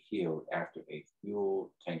have been killed after a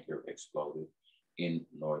fuel tanker exploded in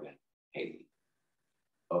northern Haiti.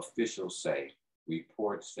 Officials say,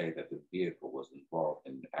 reports say that the vehicle was involved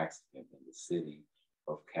in an accident in the city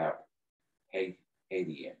of Cap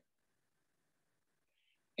Haitian.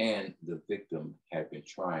 And the victim had been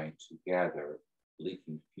trying to gather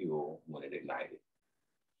leaking fuel when it ignited.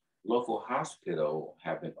 Local hospitals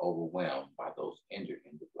have been overwhelmed by those injured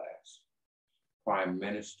in the blast. Prime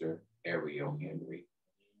Minister Ariel Henry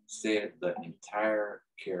said the entire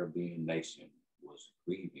Caribbean nation was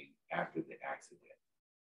grieving after the accident.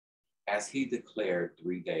 As he declared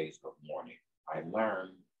 3 days of mourning, I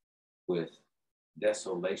learned with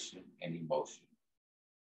desolation and emotion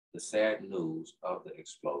the sad news of the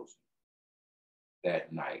explosion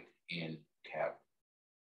that night in Cap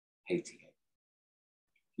Haitian.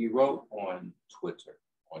 He wrote on Twitter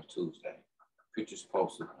on Tuesday, pictures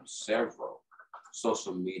posted on several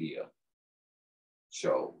social media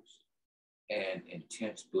shows and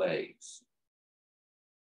intense blaze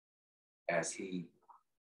as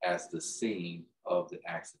the scene of the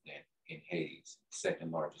accident in Haiti's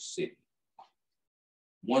second largest city.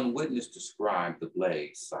 One witness described the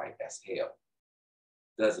blaze site as hell.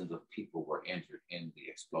 Dozens of people were injured in the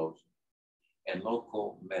explosion, and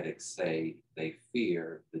local medics say they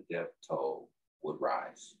fear the death toll would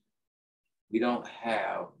rise. We don't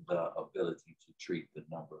have the ability to treat the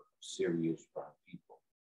number of serious burn people.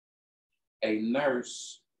 A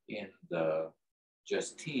nurse in the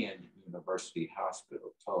Justine University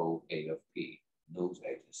Hospital told AFP news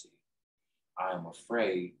agency, I am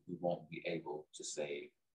afraid we won't be able to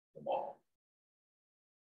save them all.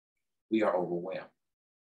 We are overwhelmed.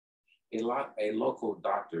 A local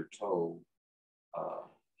doctor told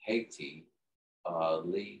Haiti,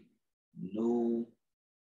 Le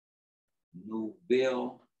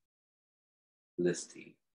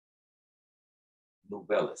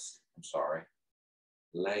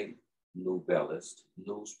Nouvelliste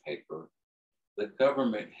newspaper, the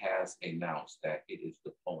government has announced that it is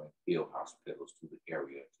deploying field hospitals to the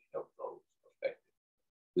area to help those affected.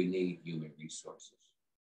 We need human resources.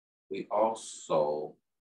 We also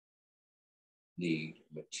need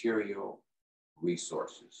material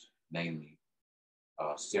resources, namely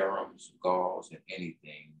serums, gauze, and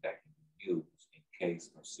anything that can be used in case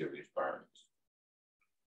of serious burns.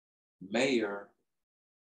 Mayor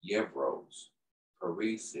Yevros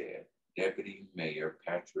Paris said Deputy Mayor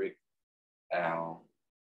Patrick Al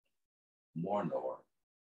Mornor,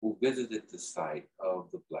 who visited the site of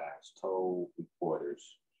the blast, told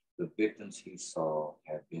reporters the victims he saw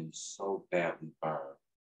had been so badly burned,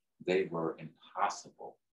 they were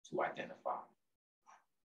impossible to identify.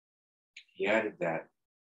 He added that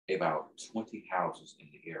about 20 houses in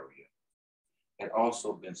the area had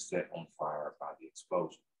also been set on fire by the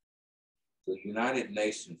explosion. The United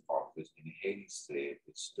Nations office in Haiti said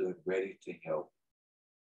it stood ready to help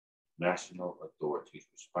national authorities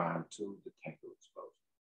respond to the tanker explosion.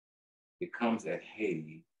 It comes that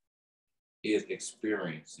Haiti is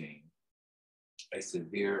experiencing a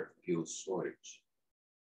severe fuel shortage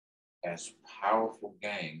as powerful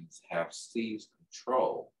gangs have seized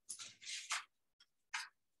control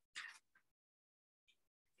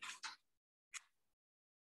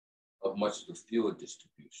of much of the fuel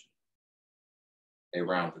distribution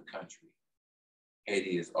around the country.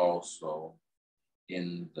 Haiti is also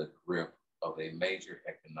in the grip of a major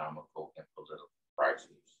economical and political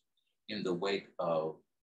crisis in the wake of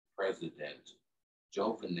President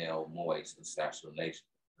Jovenel Moïse's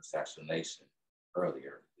assassination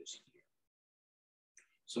earlier this year.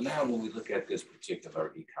 So now when we look at this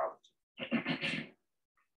particular ecology,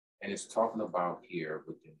 and it's talking about here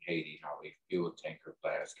within Haiti, how a fuel tanker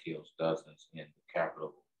blast kills dozens in the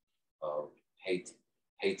capital of Haiti.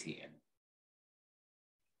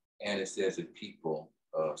 And it says that people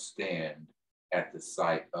stand at the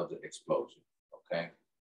site of the explosion, okay?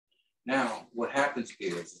 Now, what happens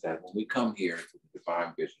is that when we come here to the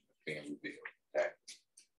divine vision that's being revealed, okay,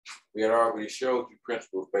 we had already showed you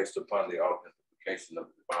principles based upon the authentication of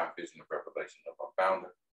the divine vision and revelation of our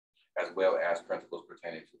founder, as well as principles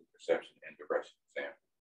pertaining to the perception and direction example.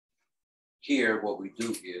 Here, what we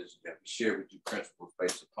do is that we share with you principles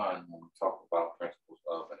based upon when we talk about principles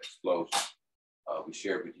of an explosion. We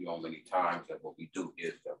share with you on many times that what we do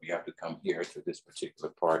is that we have to come here to this particular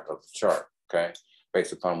part of the chart, okay?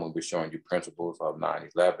 Based upon when we're showing you principles of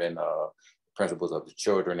 9/11, principles of the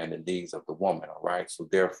children and the needs of the woman, all right? So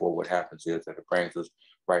therefore, what happens is that it brings us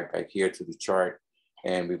right back here to the chart,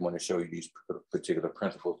 and we want to show you these particular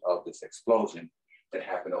principles of this explosion that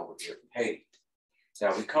happened over here in Haiti.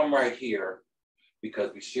 Now we come right here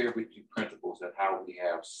because we share with you principles of how we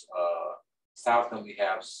have Southland, we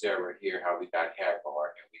have Sarah here, how we got Hagar,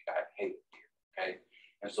 and we got Haiti here, okay?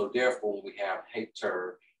 And so therefore, when we have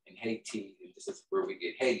Hater and Haiti, and this is where we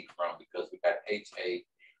get Haiti from because we got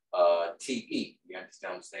H-A-T-E, you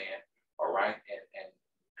understand what I'm saying? All right, and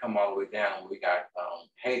come all the way down, we got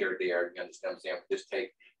Hater there, you understand what I'm saying? We just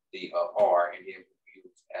take the R and then we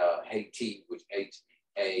use Haiti, which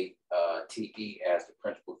H-A-T-E as the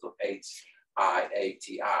principles of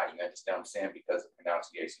H-I-A-T-I, you understand what I'm saying? Because the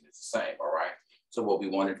pronunciation is the same, all right? So what we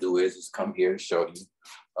want to do is come here and show you.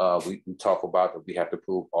 We talk about that we have to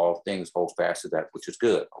prove all things hold fast to that which is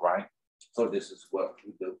good, all right? So this is what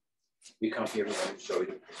we do. We come here, we want to show you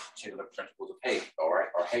the particular principles of hate, all right?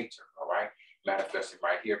 Or hater, all right? Manifesting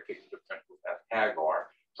right here, picking the principles as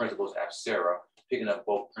Hagar, principles as Sarah, picking up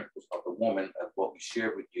both principles of the woman as what we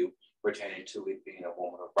share with you, pertaining to it being a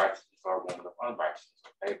woman of righteousness or a woman of unrighteousness,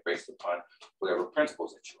 okay? Based upon whatever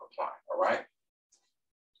principles that you're applying, all right?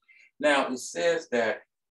 Now, it says that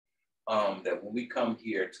that when we come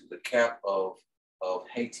here to the cap of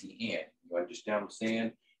Haiti, you understand what I'm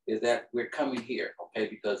saying? Is that we're coming here, okay?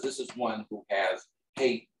 Because this is one who has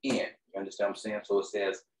Haiti, you understand what I'm saying? So it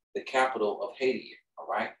says the capital of Haiti, all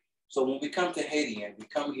right? So when we come to Haiti, we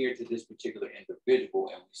come here to this particular individual,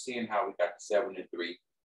 and we're seeing how we got the 7 and 3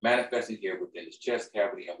 manifesting here within his chest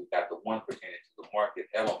cavity, and we got the one pertaining to the mark that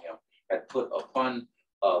Elohim had put upon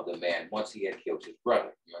the man once he had killed his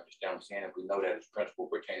brother. You understand what I'm saying? And we know that it's principle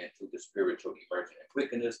pertaining to the spiritual emergence and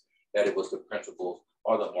quickness, that it was the principles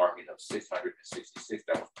or the marking of 666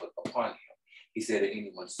 that was put upon him. He said that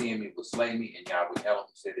anyone seeing me will slay me, and Yahweh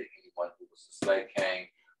Elohim said that anyone who was to slay Cain,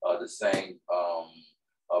 the same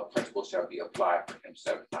principle shall be applied for him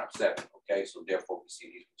 7 times 7. Okay, so therefore we see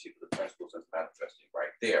these particular principles as manifesting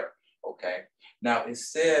right there. Okay, now it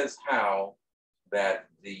says how that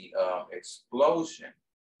the explosion,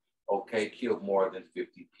 okay, killed more than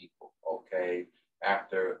 50 people. Okay,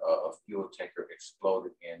 after a fuel tanker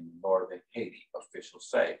exploded in northern Haiti, officials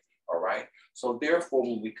say. All right, so therefore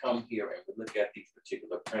when we come here and we look at these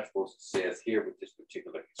particular principles, it says here with this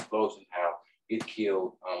particular explosion how it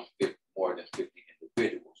killed more than 50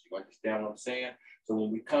 individuals. You understand what I'm saying? So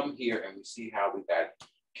when we come here and we see how we got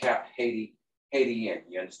Cap Haiti,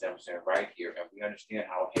 you understand what I'm saying, right here, and we understand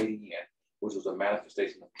how Haiti, which was a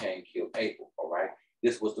manifestation of Cain, killed Abel, all right?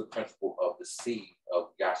 This was the principle of the seed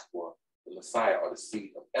of Yahshua, the Messiah, or the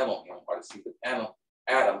seed of Elohim, or the seed of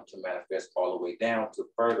Adam to manifest all the way down to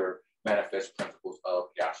further manifest principles of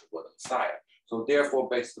Yahshua, the Messiah. So therefore,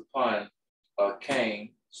 based upon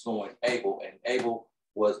Cain slowing Abel, and Abel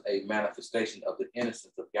was a manifestation of the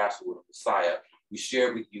innocence of Yahshua, the Messiah, we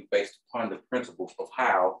share with you based upon the principles of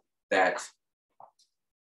how that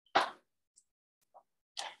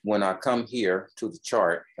when I come here to the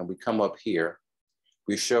chart and we come up here,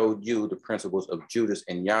 we showed you the principles of Judas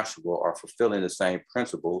and Yahshua are fulfilling the same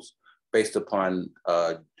principles based upon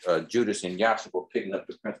Judas and Yahshua picking up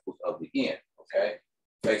the principles of the end, okay?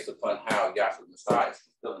 Based upon how Yahshua Messiah is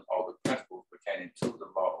fulfilling all the principles pertaining to the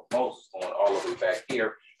law of Moses, going all the way back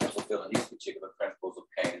here and fulfilling these particular principles of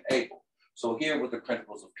Cain and Abel. So here with the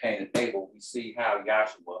principles of Cain and Abel, we see how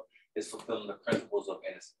Yahshua is fulfilling the principles of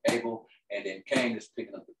innocent Abel, and then Cain is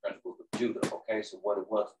picking up the principles of Judah, okay? So what it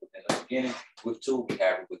was within the beginning, with two, we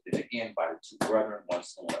have it within the end by the two brethren, one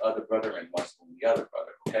slew the other brother, and one slew the other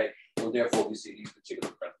brother, okay? So therefore, we see these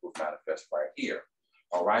particular principles manifest right here,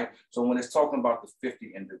 all right? So when it's talking about the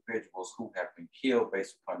 50 individuals who have been killed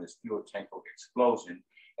based upon this fuel tanker explosion,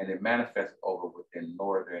 and it manifests over within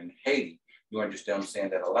northern Haiti, you understand what I'm saying?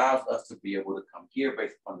 That allows us to be able to come here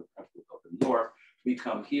based upon the principles of the north. We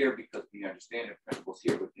come here because we understand the principles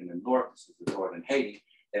here within the north. This is the northern Haiti,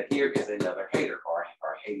 that here is another hater or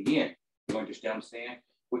Haitian. You understand what I'm saying?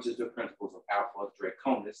 Which is the principles of Alpha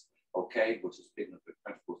Draconis, okay, which is picking up the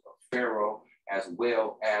principles of Pharaoh, as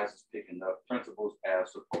well as picking up principles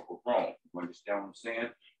as the Pope of Rome. You understand what I'm saying?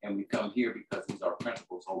 And we come here because these are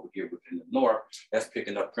principles over here within the north. That's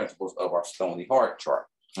picking up principles of our stony heart chart,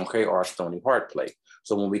 okay, or our stony heart plate.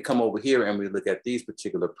 So when we come over here and we look at these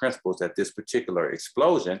particular principles, at this particular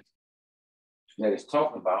explosion that it's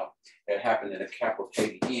talking about that happened in the capital of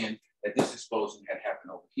Haiti, that this explosion had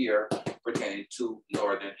happened over here pertaining to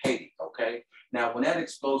northern Haiti, okay? Now, when that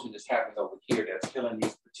explosion is happening over here, that's killing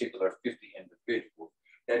these particular 50 individuals,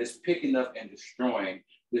 that is picking up and destroying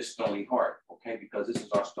this stony heart, okay? Because this is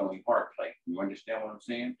our stony heart plate. You understand what I'm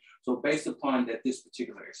saying? So based upon that, this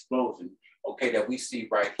particular explosion, okay, that we see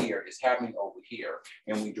right here is happening over here,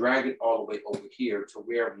 and we drag it all the way over here to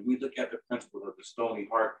where when we look at the principle of the stony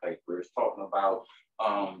heart plate, where it's talking about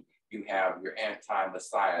you have your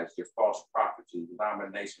anti-messiahs, your false prophets, your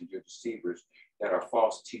denominations, your deceivers that are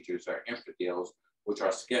false teachers or infidels, which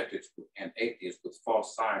are skeptics and atheists with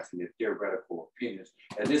false science and their theoretical opinions.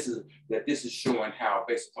 And this is showing how,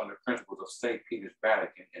 based upon the principles of St. Peter's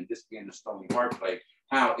Vatican, and this being the stony heart plate,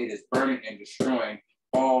 how it is burning and destroying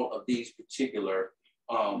all of these particular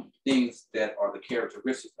things that are the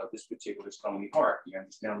characteristics of this particular stony heart. You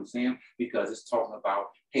understand what I'm saying? Because it's talking about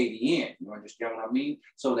Haitian. You understand what I mean?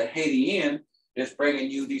 So the Haitian is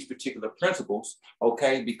bringing you these particular principles,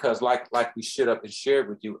 okay? Because like we shit up and shared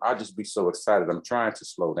with you, I'll just be so excited. I'm trying to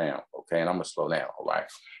slow down, okay? And I'm gonna slow down, all right?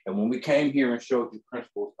 And when we came here and showed you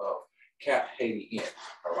principles of Cap Haitian,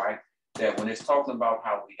 all right? That when it's talking about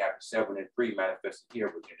how we have the 7 and 3 manifested here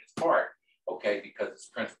within his heart, okay, because it's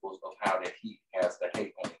principles of how that he has the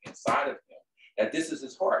hate on the inside of him, that this is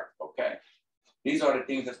his heart, okay? These are the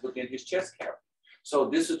things that's within his chest cavity. So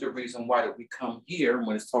this is the reason why that we come here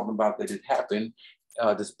when it's talking about that it happened,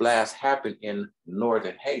 this blast happened in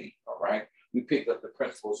northern Haiti, all right? We picked up the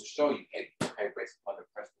principles to show you Haiti, okay, based upon the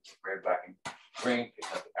principles of red, black, and green,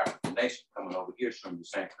 picking up the African nation, coming over here, showing you the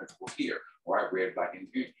same principles here, all right? Red, black, and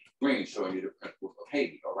green, showing you the principles of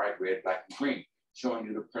Haiti, all right? Red, black, and green, showing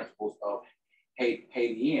you the principles of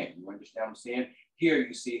Haitian. You understand what I'm saying? Here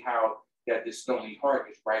you see how that this stony heart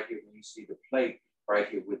is right here when you see the plate right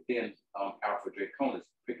here within Alpha Draconis,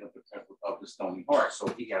 picking up the principle of the stony heart. So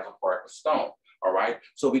he has a heart of stone, all right?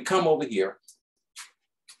 So we come over here.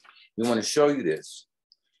 We want to show you this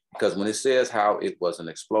because when it says how it was an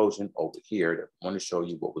explosion over here, I want to show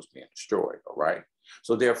you what was being destroyed, all right?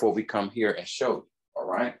 So therefore we come here and show you, all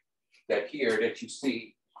right? That here that you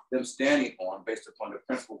see them standing on based upon the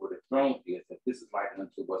principle where the throne is, that this is likened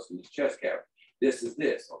unto what's in his chest cavity. This is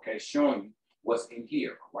this, okay, showing you what's in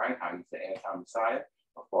here, right? How he's the anti-messiah,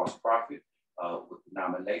 a false prophet, with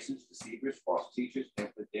denominations, deceivers, false teachers,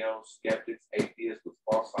 infidels, skeptics, atheists with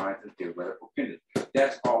false signs and theoretical opinions.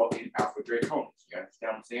 That's all in Alpha Draconis. You understand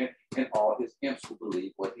what I'm saying? And all his imps who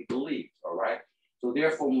believe what he believes, all right? So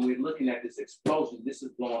therefore, when we're looking at this explosion, this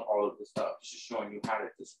is blowing all of this up. This is showing you how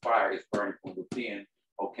that this fire is burning from within,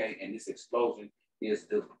 okay? And this explosion is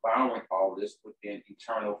devouring all this within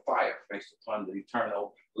eternal fire, based upon the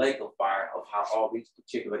eternal lake of fire of how all these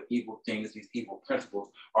particular evil things, these evil principles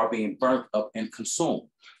are being burnt up and consumed.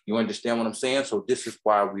 You understand what I'm saying? So this is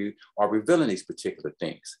why we are revealing these particular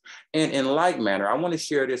things. And in like manner, I want to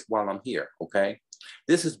share this while I'm here, okay?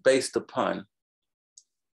 This is based upon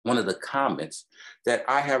one of the comments that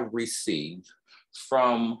I have received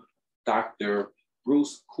from Dr.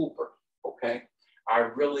 Bruce Cooper, okay? I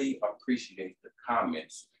really appreciate the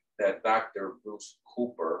comments that Dr. Bruce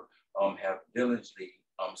Cooper have diligently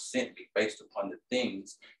sent me based upon the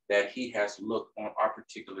things that he has looked on our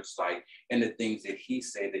particular site and the things that he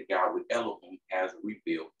said that Yahweh Elohim has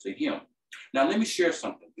revealed to him. Now, let me share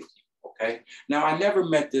something with you, okay? Now, I never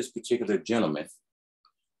met this particular gentleman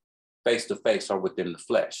face to face or within the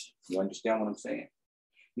flesh. You understand what I'm saying?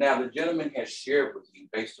 Now, the gentleman has shared with me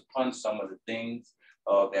based upon some of the things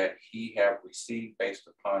that he have received based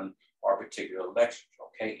upon our particular lectures,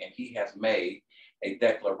 okay? And he has made a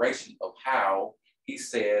declaration of how he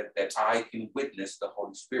said that I can witness the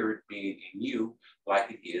Holy Spirit being in you like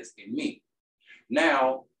it is in me.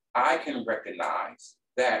 Now, I can recognize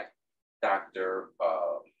that Dr.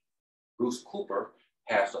 Bruce Cooper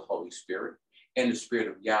has the Holy Spirit, and the Spirit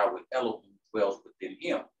of Yahweh Elohim dwells within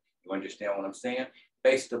him. You understand what I'm saying?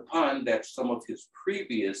 Based upon that, some of his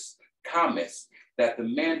previous comments that the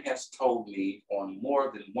man has told me on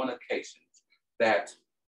more than one occasion that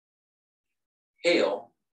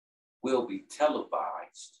hell will be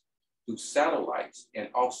televised through satellites and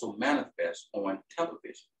also manifest on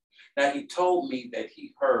television. Now, he told me that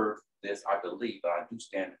he heard this, I believe, but I do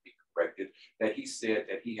stand to be corrected, that he said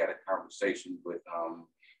that he had a conversation with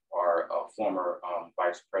our former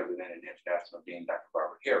Vice President and International Dean, Dr.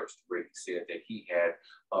 Robert Harris, where he said that he had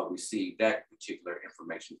received that particular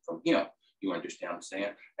information from him. You understand what I'm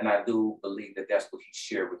saying? And I do believe that that's what he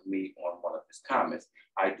shared with me on one of his comments.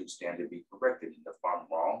 I do stand to be corrected. And if I'm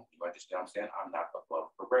wrong, you understand what I'm saying? I'm not above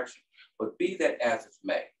correction. But be that as it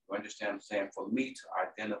may, you understand what I'm saying? For me to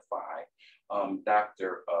identify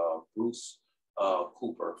Dr. Bruce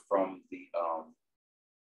Cooper from the, I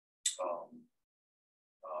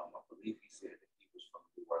believe he said that he was from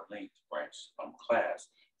the Orleans branch class,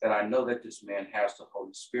 that I know that this man has the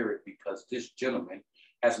Holy Spirit because this gentleman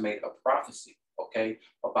has made a prophecy, okay,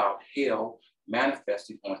 about hell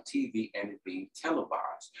manifesting on TV and it being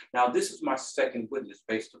televised. Now, this is my second witness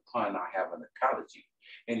based upon I have an ecology.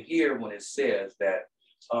 And here, when it says that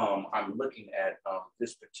I'm looking at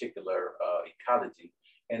this particular ecology,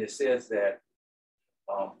 and it says that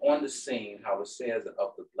on the scene, how it says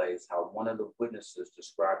of the blaze, how one of the witnesses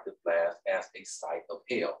described the blast as a sight of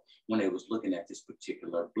hell when they was looking at this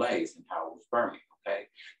particular blaze and how it was burning, okay?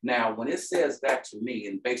 Now, when it says that to me,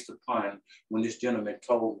 and based upon when this gentleman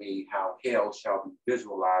told me how hell shall be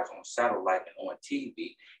visualized on satellite and on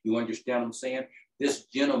TV, you understand what I'm saying? This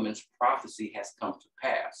gentleman's prophecy has come to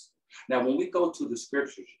pass. Now, when we go to the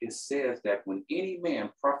scriptures, it says that when any man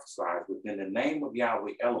prophesies within the name of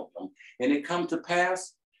Yahweh Elohim, and it come to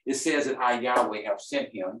pass, it says that I, Yahweh, have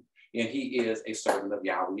sent him, and he is a servant of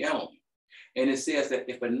Yahweh Elohim. And it says that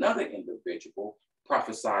if another individual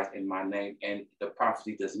prophesies in my name and the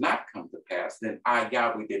prophecy does not come to pass, then I,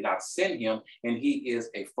 Yahweh, did not send him, and he is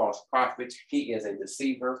a false prophet. He is a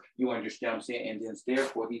deceiver. You understand what I'm saying? And then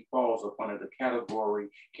therefore he falls upon the category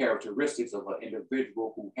characteristics of an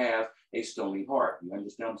individual who has a stony heart. You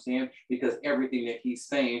understand what I'm saying? Because everything that he's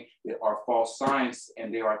saying are false signs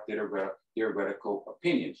and they are theoretical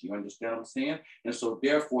opinions. You understand what I'm saying? And so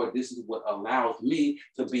therefore, this is what allows me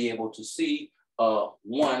to be able to see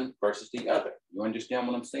one versus the other. You understand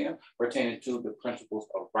what I'm saying? Pertaining to the principles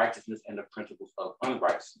of righteousness and the principles of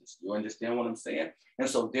unrighteousness. You understand what I'm saying? And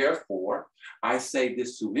so therefore, I say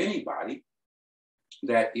this to anybody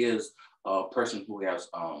that is a person who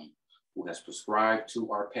has prescribed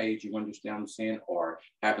to our page, you understand what I'm saying, or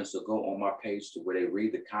happens to go on my page to where they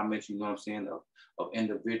read the comments, you know what I'm saying, of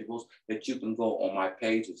individuals, that you can go on my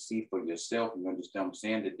page and see for yourself, you understand what I'm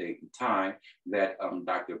saying, the date and time that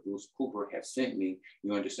Dr. Bruce Cooper has sent me,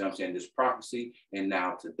 you understand what I'm saying, this prophecy. And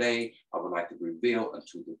now today, I would like to reveal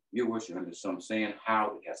unto the viewers, you understand what I'm saying,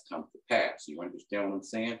 how it has come to pass. You understand what I'm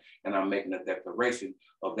saying? And I'm making a declaration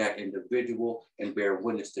of that individual and bear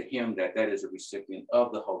witness to him that that is a recipient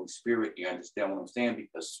of the Holy Spirit. You understand what I'm saying?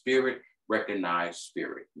 Because spirit recognize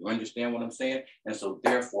spirit. You understand what I'm saying? And so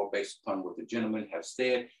therefore, based upon what the gentleman has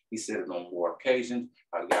said, he said it on more occasions,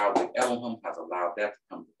 Yahweh Elohim has allowed that to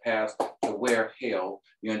come to pass to where hell,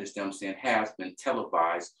 you understand what I'm saying, has been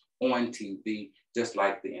televised on TV, just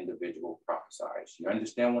like the individual prophesies. You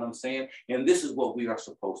understand what I'm saying? And this is what we are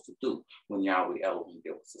supposed to do when Yahweh Elohim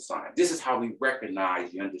gives us a sign. This is how we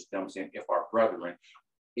recognize, you understand what I'm saying, if our brethren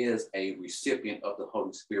is a recipient of the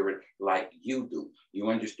Holy Spirit like you do. You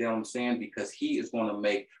understand what I'm saying? Because he is going to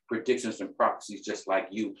make predictions and prophecies just like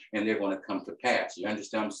you, and they're going to come to pass. You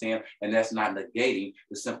understand what I'm saying? And that's not negating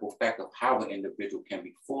the simple fact of how an individual can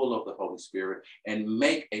be full of the Holy Spirit and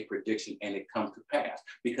make a prediction and it come to pass.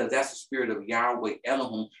 Because that's the spirit of Yahweh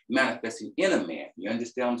Elohim manifesting in a man. You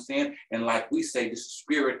understand what I'm saying? And like we say, this is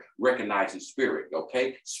spirit recognizing spirit,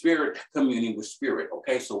 okay? Spirit communing with spirit,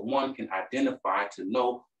 okay? So one can identify to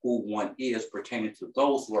know who one is pertaining to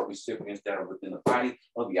those who are recipients that are within the body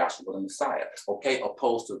of Yahshua the Messiah, okay?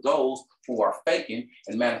 Opposed to those who are faking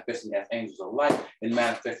and manifesting as angels of light and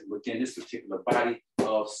manifesting within this particular body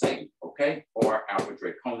of Satan, okay? Or Alpha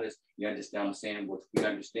Draconis. You understand what I'm saying? We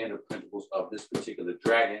understand the principles of this particular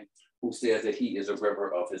dragon who says that he is a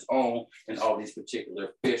river of his own, and all these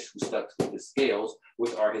particular fish who stuck to his scales,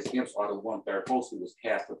 which are his imps, are the 1/3 host who was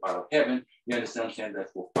cast up out of heaven. You understand what I'm saying? That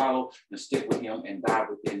will follow and stick with him and die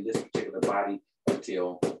within this particular body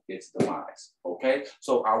until its demise, okay?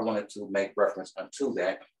 So I wanted to make reference unto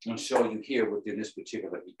that and show you here within this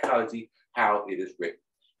particular ecology how it is written.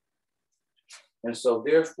 And so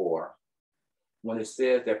therefore, when it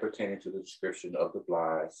says that pertaining to the description of the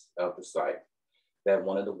lies of the sight, that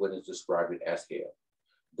one of the witnesses described it as hell.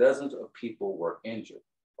 Dozens of people were injured,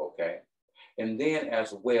 okay? And then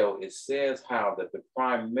as well, it says how that the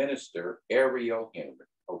Prime Minister, Ariel Henry,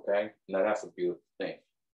 okay? Now that's a beautiful thing.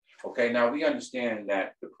 Okay, now we understand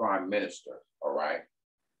that the Prime Minister, all right,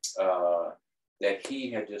 that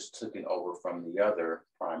he had just taken over from the other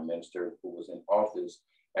Prime Minister who was in office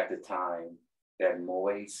at the time that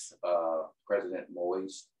President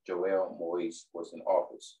Joel Moise was in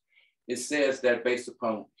office. It says that based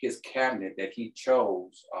upon his cabinet that he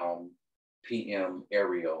chose PM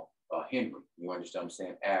Ariel Henry, you understand what I'm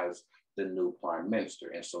saying, as the new prime minister.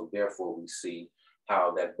 And so therefore we see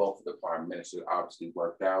how that both of the prime ministers obviously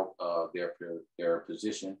worked out their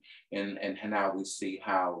position. And now we see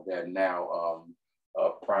how that now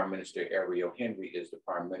Prime Minister Ariel Henry is the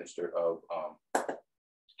prime minister of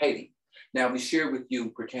Haiti. Now we share with you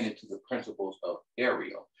pertaining to the principles of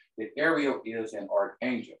Ariel, that Ariel is an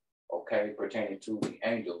archangel, okay, pertaining to the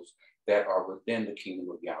angels that are within the kingdom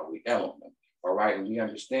of Yahweh Elohim. All right, and we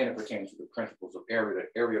understand it pertaining to the principles of Ariel,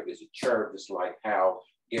 that Ariel is a cherub, just like how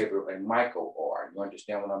Gabriel and Michael are. You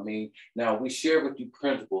understand what I mean? Now, we share with you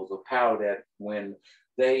principles of how that when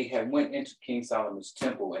they had went into King Solomon's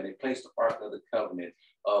temple and they placed the Ark of the Covenant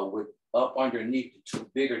with up underneath the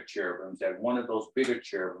two bigger cherubims, that one of those bigger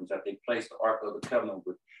cherubims that they placed the Ark of the Covenant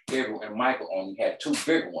with Gabriel and Michael only had two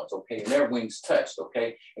bigger ones, okay, and their wings touched,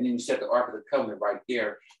 okay, and then you set the Ark of the Covenant right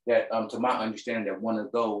there. That, to my understanding, that one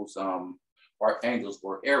of those archangels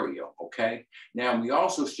were Ariel, okay. Now we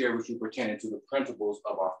also share with you pertaining to the principles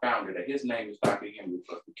of our founder, that his name is Dr. Henry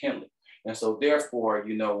McKinley, and so therefore,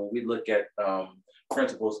 you know, when we look at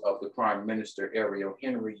principles of the Prime Minister Ariel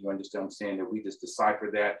Henry, you understand what I'm saying, that we just decipher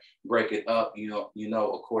that, break it up, you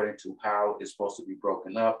know, according to how it's supposed to be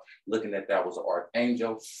broken up, looking at that was an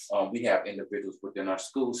archangel. We have individuals within our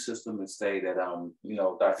school system and say that, you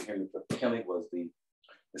know, Dr. Henry McKinley was the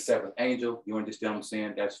seventh angel. You understand what I'm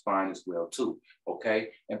saying? That's fine as well too,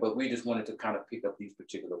 okay? But we just wanted to kind of pick up these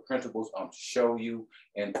particular principles to show you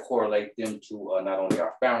and correlate them to not only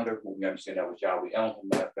our founder, who we understand that was Yahweh Elohim,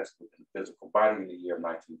 manifested within the physical body in the year of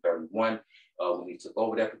 1931, when he took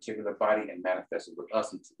over that particular body and manifested with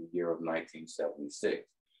us into the year of 1976,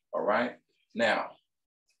 all right? Now,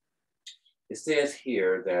 it says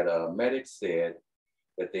here that medics said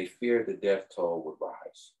that they feared the death toll would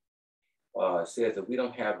rise. It says that we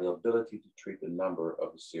don't have the ability to treat the number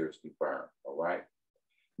of the seriously burned, all right?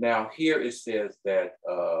 Now here it says that,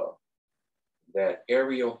 that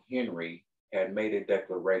Ariel Henry had made a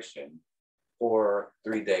declaration for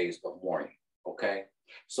 3 days of mourning, okay?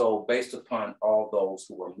 So based upon all those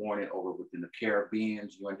who were mourning over within the Caribbean,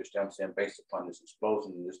 you understand what I'm saying, based upon this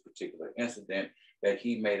explosion in this particular incident, that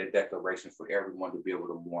he made a declaration for everyone to be able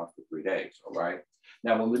to mourn for 3 days, all right?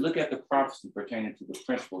 Now, when we look at the prophecy pertaining to the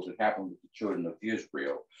principles that happened with the children of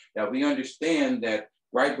Israel, now we understand that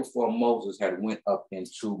right before Moses had went up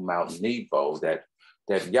into Mount Nebo, that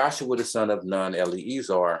Yahshua, the son of Nun,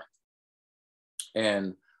 Eleazar,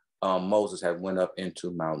 and Moses had went up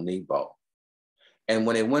into Mount Nebo. And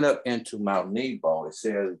when they went up into Mount Nebo, it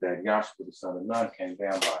says that Yahshua, the son of Nun, came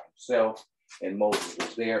down by himself, and Moses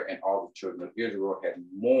was there, and all the children of Israel had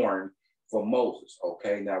mourned for Moses,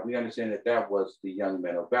 okay? Now, we understand that that was the young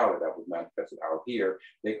men of valor that was manifested out here.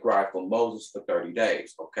 They cried for Moses for 30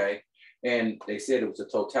 days, okay? And they said it was a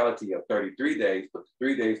totality of 33 days, but the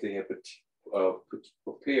 3 days they had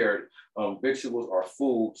prepared victuals or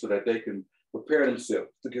food so that they can prepare themselves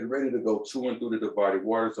to get ready to go to and through the divided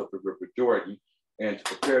waters of the River Jordan and to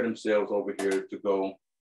prepare themselves over here to go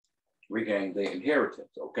regain their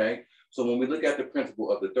inheritance, okay? So when we look at the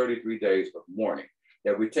principle of the 33 days of mourning,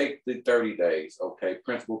 that we take the 30 days, okay,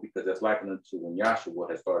 principle, because that's likened to when Yahshua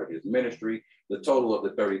had started his ministry. The total of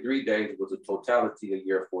the 33 days was a totality, a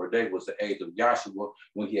year for a day, was the age of Yahshua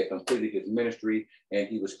when he had completed his ministry and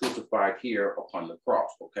he was crucified here upon the cross,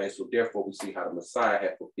 okay? So therefore we see how the Messiah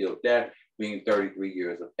had fulfilled that being 33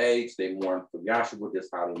 years of age. They mourn for Yahshua, just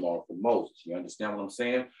how they mourn for Moses. You understand what I'm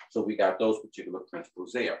saying? So we got those particular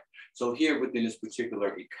principles there. So here within this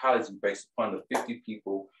particular ecology, based upon the 50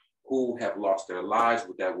 people who have lost their lives,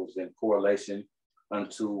 that was in correlation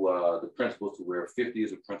unto the principles to where 50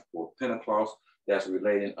 is a principle of Pentecost that's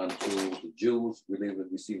relating unto the Jews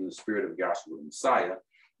receiving the spirit of Yahshua the Messiah,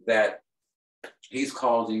 that he's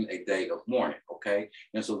causing a day of mourning, okay?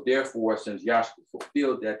 And so therefore, since Yahshua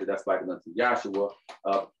fulfilled that, that's like unto Yahshua,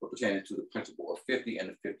 pertaining to the principle of 50 and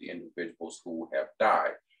the 50 individuals who have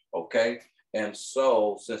died, okay? And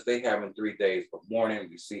so since they having 3 days of mourning,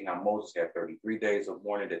 we see how Moses had 33 days of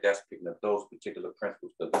mourning, that's picking up those particular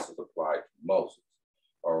principles because this is applied to Moses,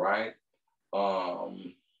 all right?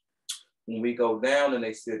 When we go down and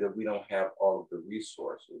they said that we don't have all of the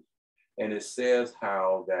resources, and it says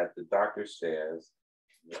how that the doctor says,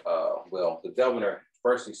 well, the governor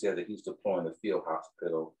first he said that he's deploying a field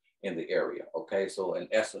hospital in the area. Okay, so in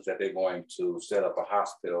essence that they're going to set up a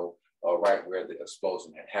hospital right where the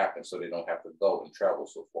explosion had happened so they don't have to go and travel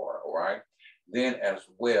so far, all right? Then as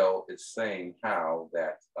well, it's saying how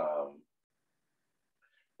that,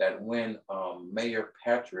 that when Mayor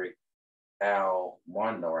Patrick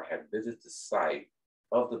Al-Marnar had visited the site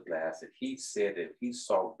of the blast, that he said that he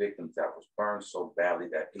saw victims that was burned so badly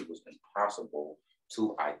that it was impossible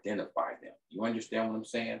to identify them. You understand what I'm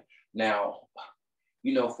saying? Now,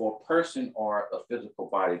 you know, for a person or a physical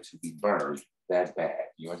body to be burned that bad,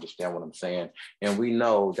 you understand what I'm saying? And we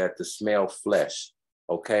know that the smell flesh,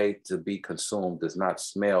 okay, to be consumed does not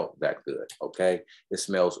smell that good, okay? It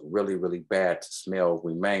smells really, really bad to smell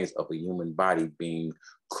remains of a human body being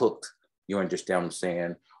cooked, you understand what I'm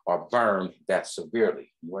saying, or burned that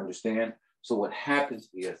severely, you understand? So what happens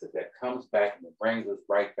is that comes back and it brings us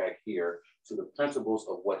right back here to the principles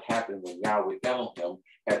of what happened when Yahweh Elohim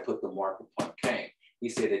had put the mark upon Cain. He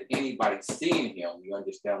said that anybody seeing him, you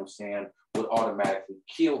understand what I'm saying, would automatically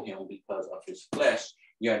kill him because of his flesh,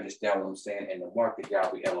 you understand what I'm saying, and the mark that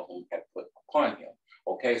Yahweh Elohim had put upon him.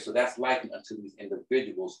 Okay, so that's likened unto these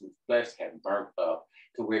individuals whose flesh had burnt up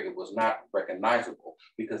to where it was not recognizable.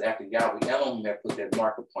 Because after Yahweh Elohim had put that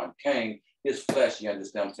mark upon Cain, his flesh, you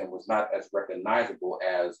understand what I'm saying, was not as recognizable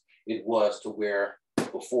as it was to where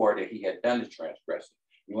before that he had done the transgression.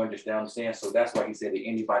 You understand what I'm saying? So that's why he said that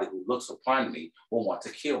anybody who looks upon me will want to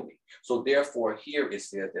kill me. So therefore here it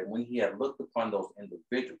says that when he had looked upon those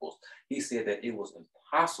individuals, he said that it was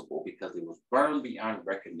impossible because it was burned beyond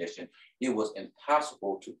recognition. It was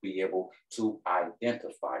impossible to be able to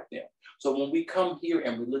identify them. So when we come here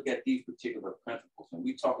and we look at these particular principles and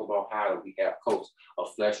we talk about how we have coats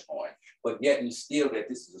of flesh on, but yet and still that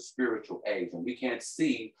this is a spiritual age and we can't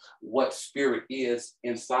see what spirit is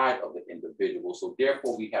inside of the individual. So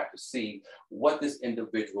therefore we have to see what this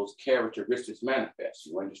individual's characteristics manifest.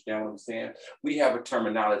 You understand what I'm saying? We have a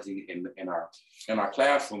terminology in our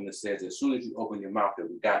classroom that says as soon as you open your mouth that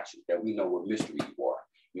we got you, that we know what mystery you are.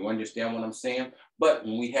 You understand what I'm saying? But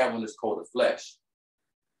when we have on this coat of flesh,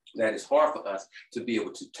 that is hard for us to be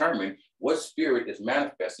able to determine what spirit is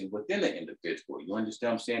manifesting within the individual. You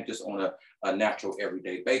understand what I'm saying? Just on a natural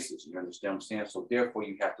everyday basis. You understand what I'm saying? So therefore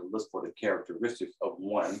you have to look for the characteristics of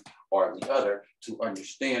one or the other to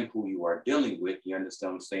understand who you are dealing with. You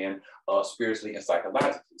understand what I'm saying? Spiritually and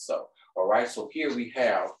psychologically so. All right, so here we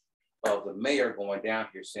have the mayor going down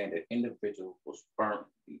here saying that individual was burnt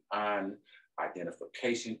beyond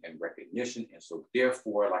identification and recognition. And so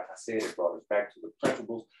therefore, like I said, it brought us back to the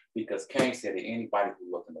principles because Cain said that anybody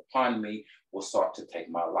who looking upon me will sought to take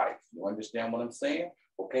my life. You understand what I'm saying?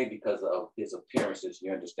 Okay, because of his appearances,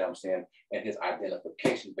 you understand what I'm saying, and his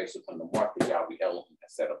identification based upon the mark that Yahweh Elohim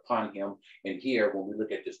has set upon him. And here, when we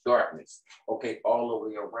look at this darkness, okay, all the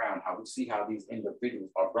way around, how we see how these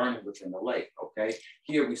individuals are burning within the lake, okay?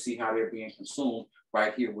 Here we see how they're being consumed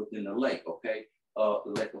right here within the lake, okay? The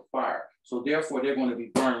lake of fire. So therefore, they're going to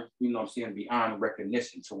be burned, you know what I'm saying, beyond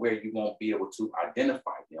recognition to where you won't be able to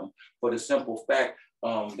identify them for the simple fact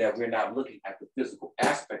that we're not looking at the physical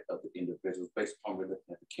aspect of the individuals based upon we're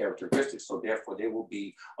looking at the characteristics. So therefore, they will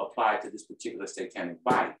be applied to this particular satanic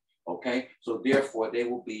body, okay? So therefore, they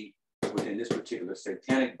will be within this particular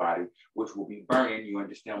satanic body, which will be burning, you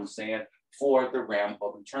understand what I'm saying, for the realm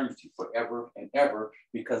of eternity, forever and ever,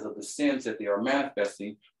 because of the sins that they are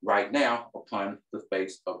manifesting right now upon the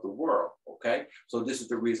face of the world, okay? So this is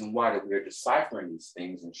the reason why that we are deciphering these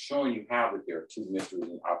things and showing you how that there are two mysteries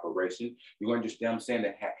in operation. You understand what I'm saying?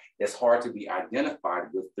 That it's hard to be identified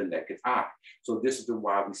with the naked eye. So this is the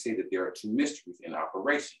why we say that there are two mysteries in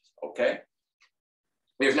operations, okay?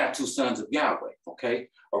 There's not two sons of Yahweh, okay?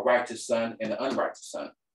 A righteous son and an unrighteous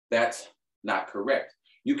son. That's not correct.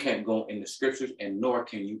 You can't go in the scriptures, and nor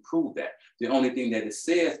can you prove that. The only thing that it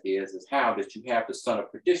says is how that you have the son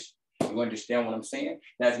of perdition. You understand what I'm saying?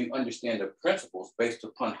 Now, if you understand the principles based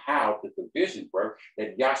upon how the divisions were,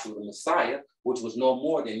 that Yahshua the Messiah, which was no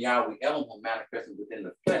more than Yahweh Elohim manifested within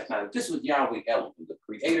the flesh. Now, this was Yahweh Elohim, the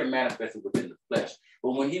creator manifested within the flesh.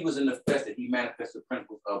 But when he was in the flesh, that he manifested the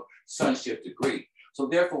principles of sonship degree. So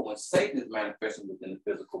therefore, when Satan is manifesting within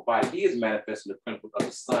the physical body, he is manifesting the principle of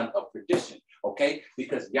the son of perdition, okay?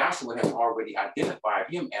 Because Yahshua has already identified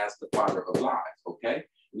him as the father of lies, okay?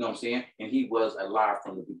 You know what I'm saying? And he was alive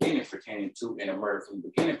from the beginning pertaining to, and a murder from the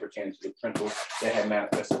beginning pertaining to the principles that had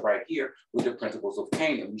manifested right here with the principles of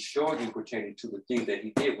Cain. And we showed you pertaining to the things that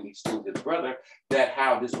he did when he slew his brother, that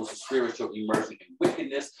how this was a spiritual immersion in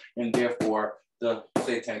wickedness, and therefore the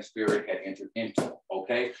satanic spirit had entered into him,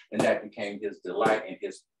 okay? And that became his delight and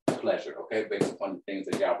his pleasure, okay? Based upon the things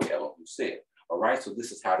that Yahweh Elohim said, all right? So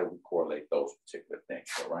this is how do we correlate those particular things,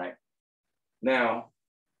 all right? Now,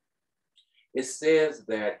 it says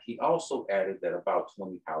that he also added that about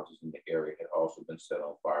 20 houses in the area had also been set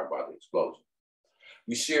on fire by the explosion.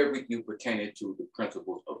 We shared with you pertaining to the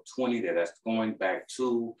principles of 20, that's going back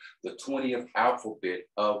to the 20th alphabet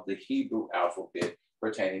of the Hebrew alphabet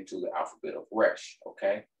pertaining to the alphabet of Resh,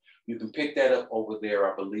 okay? You can pick that up over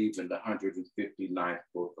there, I believe, in the 159th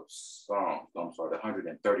book of Psalms. I'm sorry, the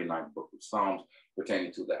 139th book of Psalms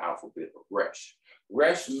pertaining to the alphabet of Resh.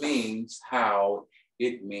 Resh means how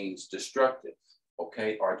it means destructive,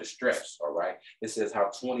 okay, or distress, all right? It says how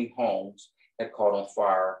 20 homes had caught on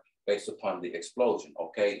fire based upon the explosion,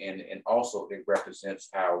 okay? And also it represents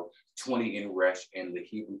how 20 in Resh in the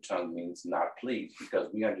Hebrew tongue means not pleased, because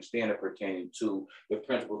we understand it pertaining to the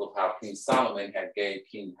principles of how King Solomon had gave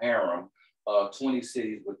King Hiram 20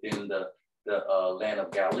 cities within the land of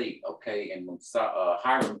Galilee, okay? And when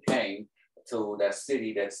Hiram came to that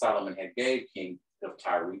city that Solomon had gave King of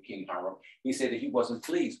Tyre, King Hiram, he said that he wasn't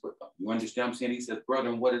pleased with them. You understand what I'm saying? He says,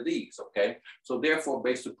 brethren, what are these? Okay. So therefore,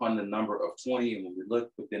 based upon the number of 20, and when we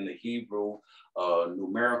look within the Hebrew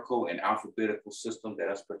numerical and alphabetical system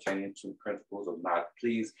that is pertaining to principles of not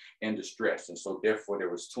pleased and distress. And so therefore,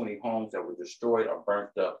 there was 20 homes that were destroyed or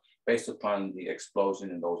burnt up based upon the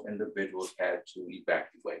explosion, and those individuals had to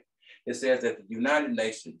evacuate. It says that the United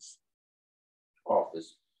Nations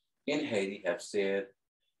office in Haiti have said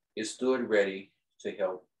it stood ready to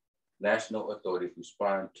help national authorities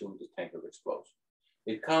respond to the tanker explosion.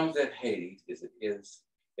 It comes that Haiti is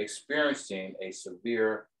experiencing a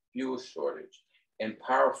severe fuel shortage, and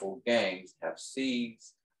powerful gangs have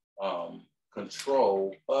seized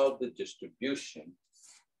control of the distribution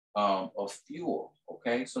of fuel,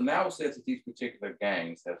 okay? So now it says that these particular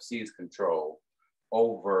gangs have seized control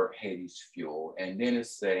over Haiti's fuel, and then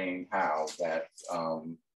it's saying how that,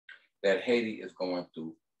 that Haiti is going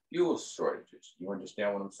through fuel shortages. You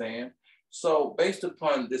understand what I'm saying? So based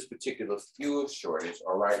upon this particular fuel shortage,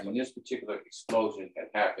 all right, when this particular explosion had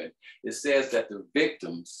happened, it says that the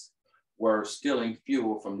victims were stealing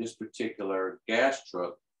fuel from this particular gas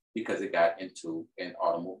truck because it got into an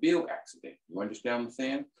automobile accident. You understand what I'm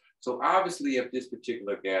saying? So obviously, if this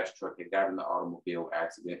particular gas truck had got in an automobile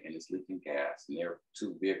accident and it's leaking gas, and their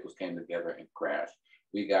two vehicles came together and crashed,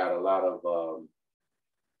 we got a lot of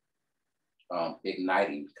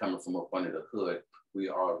igniting coming from up under the hood. We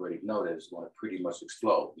already know that it's going to pretty much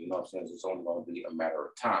explode. You know what I'm saying? It's only going to be a matter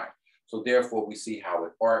of time. So therefore, we see how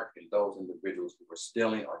it arced, and those individuals who were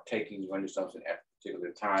stealing or taking, you understand, at a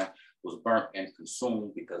particular time was burnt and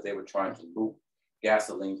consumed because they were trying to loop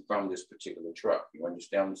gasoline from this particular truck. You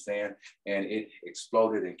understand what I'm saying? And it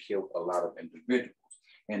exploded and killed a lot of individuals.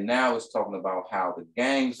 And now it's talking about how the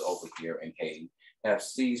gangs over here in Haiti have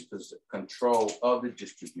seized control of the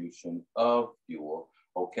distribution of fuel,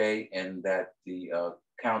 okay? And that the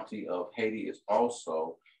county of Haiti is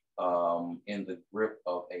also in the grip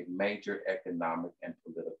of a major economic and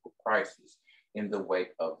political crisis in the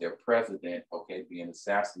wake of their president, okay, being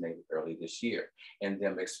assassinated early this year, and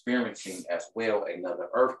them experiencing as well another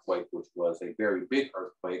earthquake, which was a very big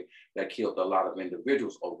earthquake that killed a lot of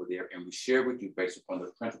individuals over there. And we share with you based upon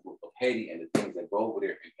the principles of Haiti and the things that go over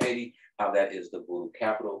there in Haiti, how that is the voodoo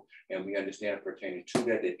capital. And we understand pertaining to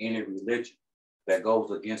that, that any religion that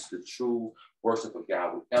goes against the true worship of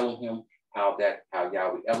Yahweh Elohim, how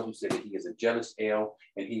Yahweh Elohim said that he is a jealous El,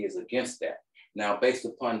 and he is against that. Now, based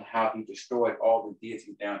upon how he destroyed all the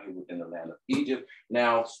deities down here within the land of Egypt,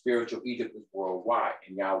 now spiritual Egypt is worldwide,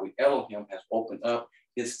 and Yahweh Elohim has opened up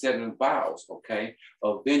his 7 vials, okay,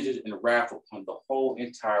 of vengeance and wrath upon the whole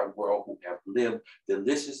entire world who have lived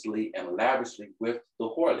deliciously and lavishly with the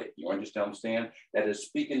harlot. You understand what I'm saying? That is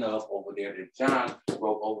speaking of over there that John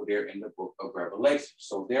wrote over there in the book of Revelation.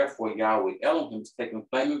 So therefore, Yahweh Elohim is taking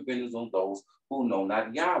flaming vengeance on those who know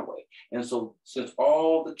not Yahweh. And so since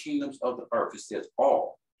all the kingdoms of the earth, it says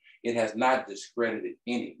all, it has not discredited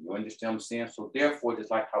any. You understand what I'm saying? So therefore,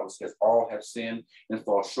 just like how it says all have sinned and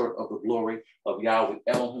fall short of the glory of Yahweh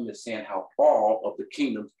Elohim, is saying how all of the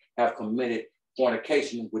kingdoms have committed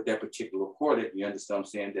fornication with that particular court. You understand what I'm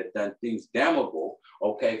saying? That done things damnable,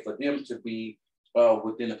 okay, for them to be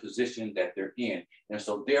within a position that they're in. And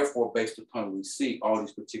so therefore, based upon we see all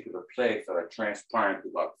these particular plagues that are transpiring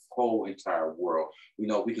throughout the whole entire world, you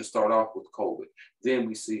know, we can start off with COVID. Then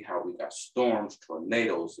we see how we got storms,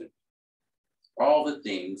 tornadoes, and all the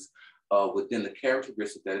things within the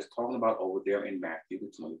characteristics that is talking about over there in Matthew,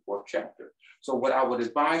 the 24th chapter. So what I would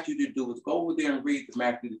advise you to do is go over there and read the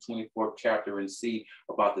Matthew, the 24th chapter, and see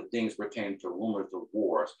about the things pertaining to rumors of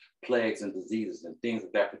wars, plagues and diseases and things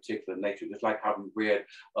of that particular nature. Just like how we read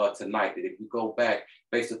tonight, that if you go back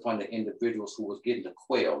based upon the individuals who was getting the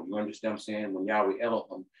quail, you understand what I'm saying? When Yahweh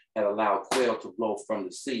Elohim had allowed quail to blow from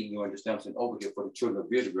the sea, you understand what I'm saying, over here for the children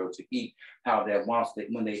of Israel to eat, how that once they,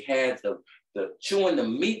 when they had the chewing the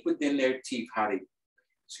meat within their teeth, how they,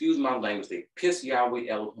 excuse my language, they pissed Yahweh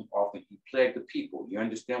Elohim off and he plagued the people. You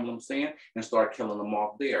understand what I'm saying? And started killing them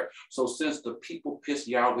off there. So since the people pissed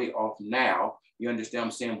Yahweh off now, you understand what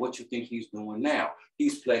I'm saying? What you think he's doing now?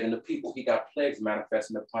 He's plaguing the people. He got plagues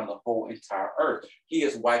manifesting upon the whole entire earth. He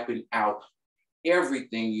is wiping out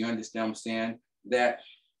everything, you understand what I'm saying, that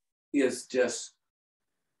is just,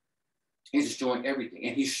 he's destroying everything.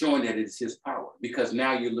 And he's showing that it's his power, because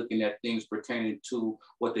now you're looking at things pertaining to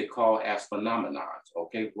what they call as phenomenons,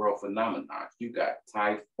 okay, world phenomenons. You got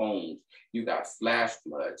typhoons, you got flash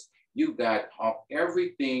floods, you got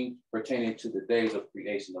everything pertaining to the days of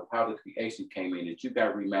creation, of how the creation came in, that you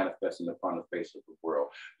got remanifesting upon the face of the world.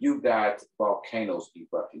 You got volcanoes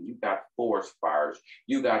erupting, you got forest fires,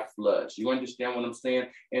 you got floods. You understand what I'm saying?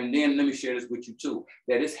 And then let me share this with you too,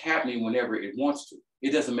 that it's happening whenever it wants to.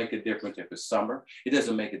 It doesn't make a difference if it's summer. It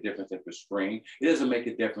doesn't make a difference if it's spring. It doesn't make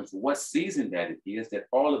a difference what season that it is, that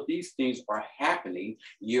all of these things are happening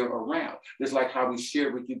year around. Just like how we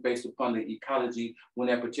shared with you based upon the ecology when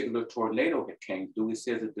that particular tornado came through. It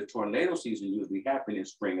says that the tornado season usually happens in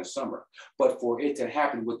spring and summer. But for it to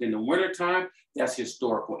happen within the wintertime, that's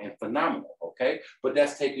historical and phenomenal, okay? But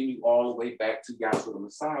that's taking you all the way back to Yahshua the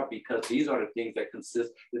Messiah, because these are the things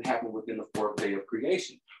that happen within the fourth day of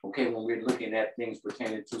creation, okay? When we're looking at things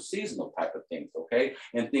pertaining to seasonal type of things, okay?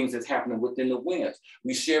 And things that's happening within the winds.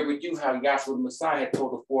 We shared with you how Yahshua the Messiah had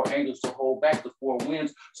told the four angels to hold back the four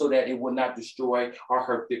winds so that it would not destroy or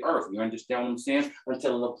hurt the earth. You understand what I'm saying?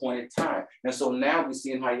 Until an appointed time. And so now we're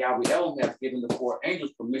seeing how Yahweh Elohim has given the four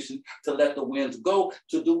angels permission to let the winds go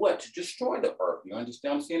to do what? To destroy the earth. You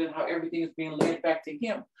understand what I'm saying? And how everything is being led back to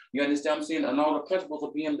him. You understand what I'm saying? And all the principles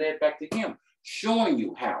are being led back to him, showing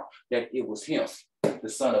you how that it was him, the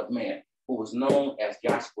Son of Man, who was known as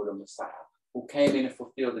Yahshua the Messiah, who came in and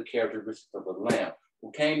fulfilled the characteristics of a lamb,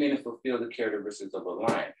 who came in and fulfilled the characteristics of a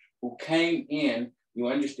lion, who came in, you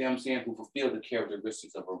understand what I'm saying, who fulfilled the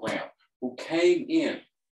characteristics of a ram, who came in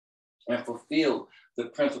and fulfilled the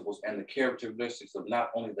principles and the characteristics of not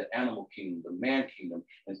only the animal kingdom, the man kingdom,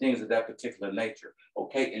 and things of that particular nature,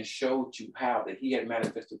 okay, and showed you how that he had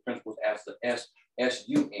manifested principles as the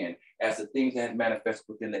S-U-N, as the things that had manifested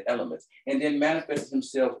within the elements, and then manifested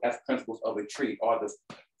himself as principles of a tree, or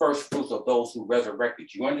the first fruits of those who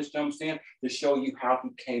resurrected. You understand what I'm saying? To show you how he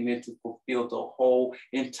came in to fulfill the whole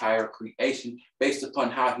entire creation, based upon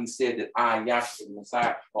how he said that I, Yahshua the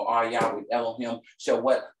Messiah, or I, Yahweh Elohim, shall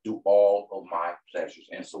what? Do all of my pleasures.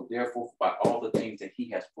 And so therefore, by all the things that he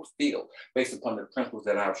has fulfilled, based upon the principles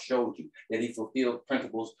that I've showed you, that he fulfilled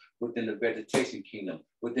principles within the vegetation kingdom,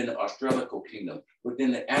 within the astrological kingdom,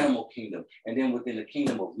 within the animal kingdom, and then within the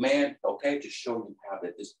kingdom of man, okay, to show you how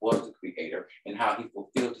that this was the creator and how he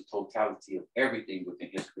fulfilled the totality of everything within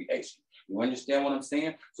his creation. You understand what I'm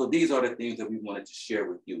saying? So these are the things that we wanted to share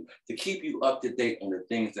with you, to keep you up to date on the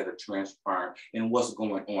things that are transpiring and what's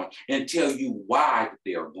going on, and tell you why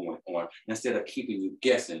they are going on, instead of keeping you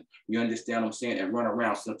guessing. You understand what I'm saying? And run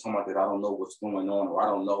around still talking about that I don't know what's going on, or I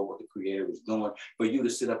don't know what the creator is doing. For you to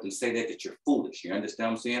sit up and say that you're foolish. You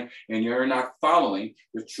understand what I'm saying? And you're not following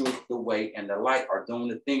the truth, the way, and the light, are doing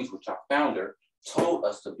the things which our founder told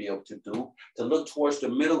us to be able to do, to look towards the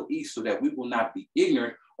Middle East so that we will not be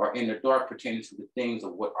ignorant or in the dark pertaining to the things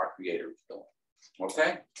of what our creator is doing.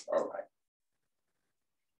 Okay? All right.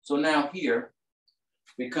 So now here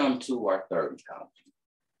we come to our third ecology.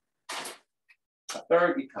 Our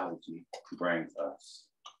third ecology brings us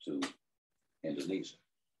to Indonesia.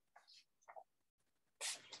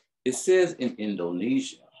 It says in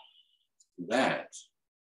Indonesia that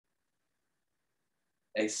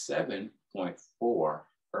a 7.4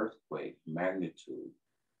 earthquake magnitude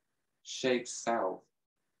shakes South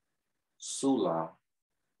Sulawesi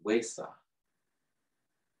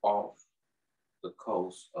off the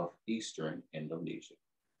coast of eastern Indonesia.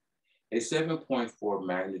 A 7.4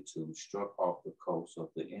 magnitude struck off the coast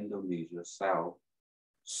of the Indonesia South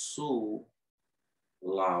Sulawesi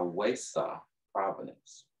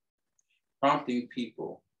province, prompting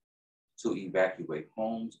people to evacuate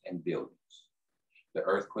homes and buildings. The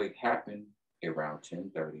earthquake happened around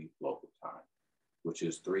 10:30 local time, which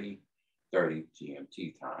is 3:30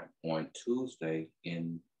 GMT time on Tuesday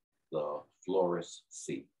in the Flores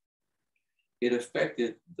Sea. It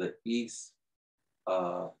affected the East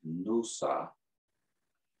Nusa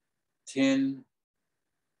Tenggara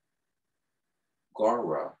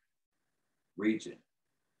region.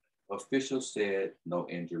 Officials said no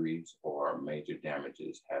injuries or major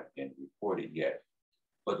damages have been reported yet,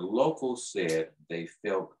 but locals said they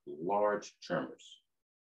felt large tremors.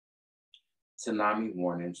 Tsunami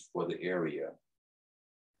warnings for the area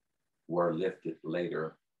were lifted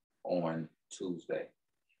later on Tuesday.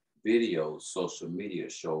 Videos, social media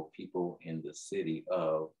show people in the city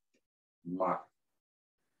of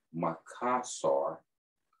Makassar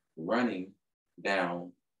running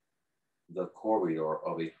down the corridor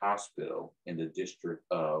of a hospital in the district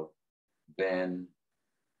of Banteeg,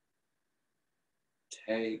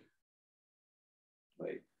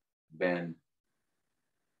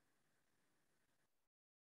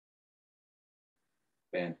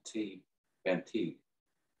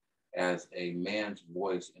 as a man's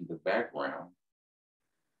voice in the background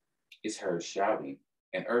is heard shouting,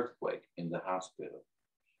 "An earthquake" in the hospital.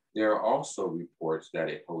 There are also reports that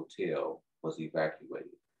a hotel was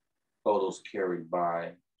evacuated. Photos carried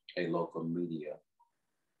by a local media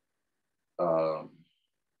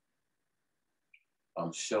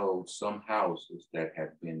showed some houses that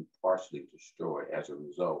had been partially destroyed as a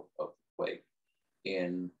result of the quake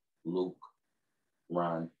in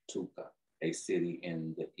Lukrantuka, a city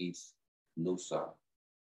in the East Nusa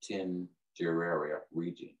Tenggara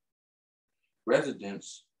region.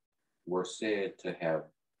 Residents were said to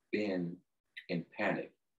have been in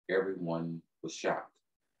panic. Everyone was shocked.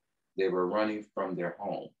 They were running from their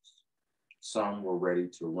homes. Some were ready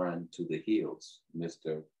to run to the hills,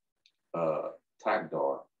 Mr.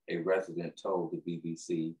 Tagdar, a resident, told the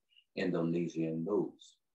BBC Indonesian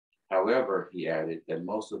news. However, he added that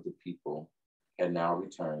most of the people had now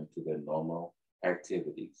returned to their normal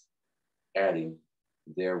activities, adding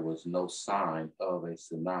there was no sign of a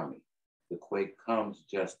tsunami. The quake comes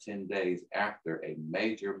just 10 days after a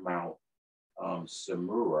major Mount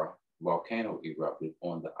Semeru volcano erupted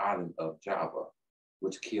on the island of Java,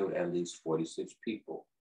 which killed at least 46 people.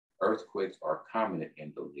 Earthquakes are common in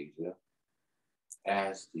Indonesia,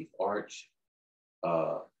 as the Arch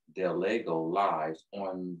del Lago lies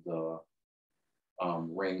on the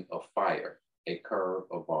Ring of Fire, a curve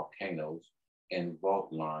of volcanoes and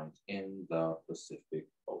fault lines in the Pacific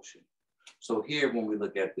Ocean. So here, when we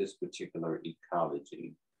look at this particular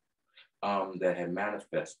ecology that had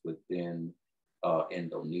manifested within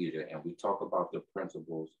Indonesia, and we talk about the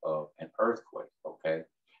principles of an earthquake, okay?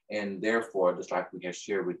 And therefore, just like we have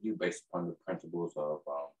shared with you based upon the principles of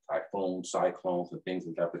typhoons, cyclones, and things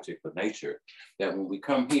of that particular nature, that when we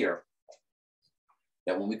come here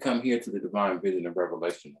to the divine vision and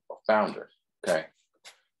revelation of a founder, okay,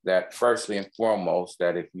 that firstly and foremost,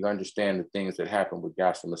 that if you understand the things that happened with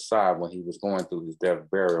Yahshua Messiah when he was going through his death,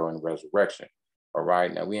 burial, and resurrection, all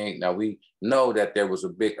right, now we know that there was a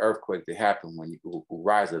big earthquake that happened when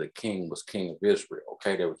Rise of the King was king of Israel,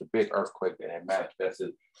 okay? There was a big earthquake that had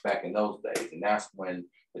manifested back in those days, and that's when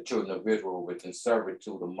the children of Israel were in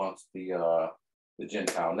servitude amongst the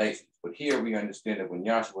Gentile nations. But here we understand that when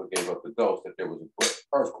Yahshua gave up the ghost, that there was a great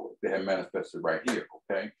earthquake that had manifested right here,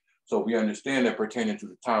 okay? So we understand that pertaining to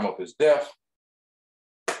the time of his death,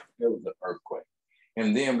 there was an earthquake.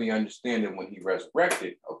 And then we understand that when he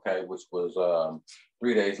resurrected, okay, which was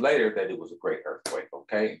 3 days later, that it was a great earthquake,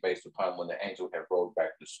 okay, based upon when the angel had rolled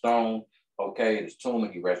back the stone, okay, in his tomb,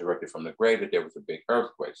 and he resurrected from the grave, that there was a big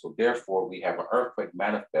earthquake. So therefore, we have an earthquake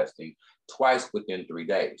manifesting twice within 3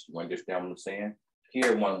 days. You understand what I'm saying?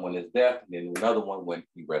 Here, one when his death, and then another one when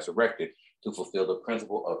he resurrected to fulfill the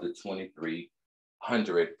principle of the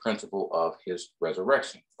 2300 principle of his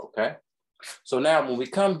resurrection, okay? So now when we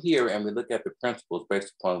come here and we look at the principles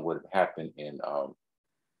based upon what happened in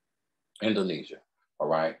Indonesia, all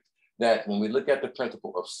right, that when we look at the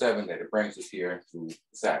principle of 7, that it brings us here to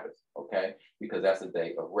Sabbath, okay, because that's a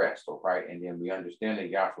day of rest, all right, and then we understand that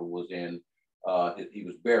Yahshua was in He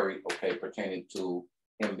was buried, okay, pertaining to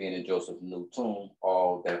him being in Joseph's new tomb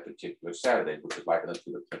all that particular Saturday, which is likened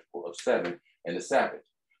unto the principle of 7 and the Sabbath.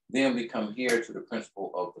 Then we come here to the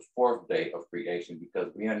principle of the 4th day of creation,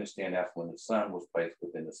 because we understand that's when the sun was placed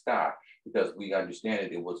within the sky, because we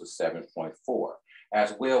understand it was a 7.4.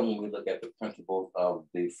 As well, when we look at the principles of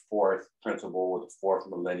the 4th principle, or the 4th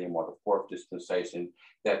millennium, or the 4th dispensation,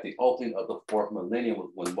 that the opening of the 4th millennium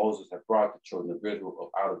was when Moses had brought the children of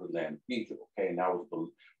Israel out of the land of Egypt. Okay, and that was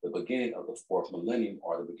the beginning of the 4th millennium,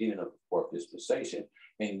 or the beginning of the 4th dispensation.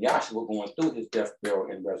 And Yahshua going through his death,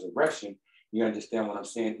 burial, and resurrection, you understand what I'm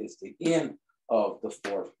saying? It's the end of the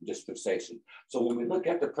 4th dispensation. So when we look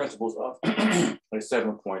at the principles of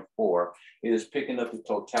 7.4, it is picking up the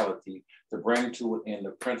totality to bring to it in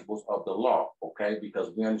the principles of the law, okay?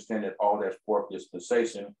 Because we understand that all that 4th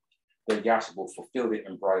dispensation, that Yahshua fulfilled it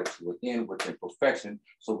and brought it to an end within perfection.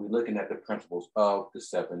 So we're looking at the principles of the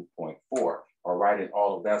 7.4, all right? And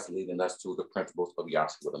all of that's leading us to the principles of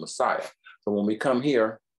Yahshua the Messiah. So when we come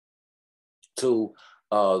here to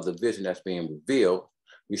the vision that's being revealed,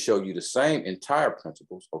 we show you the same entire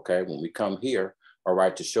principles, okay? When we come here, all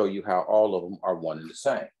right, to show you how all of them are one and the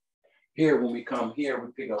same. Here, when we come here,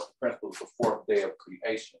 we pick up the principles of the 4th day of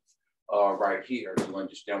creation, right here. You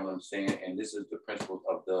understand what I'm saying? And this is the principles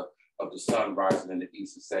of the sun rising in the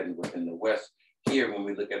east and setting within the west. Here, when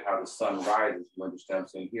we look at how the sun rises, you understand what I'm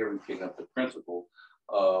saying? Here, we pick up the principle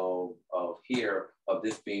of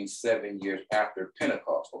this being 7 years after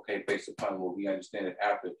Pentecost, okay, based upon what we understand that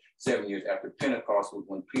after 7 years after Pentecost was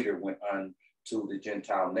when Peter went on to the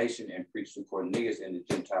Gentile nation and preached to Cornelius, and the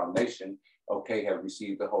Gentile nation, okay, have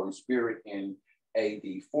received the Holy Spirit in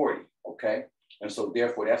AD 40, okay? And so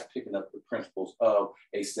therefore that's picking up the principles of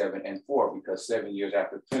a 7 and 4, because 7 years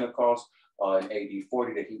after Pentecost, in AD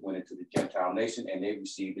 40, that he went into the Gentile nation and they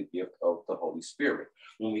received the gift of the Holy Spirit.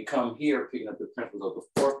 When we come here, picking up the principles of the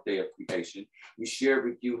 4th day of creation, we share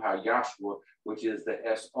with you how Yahshua, which is the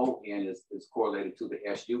S-O-N, is correlated to the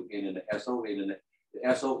S-U-N, and the S-O-N and the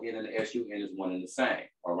S-O-N and the S-U-N is one and the same,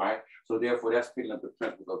 all right? So therefore, that's picking up the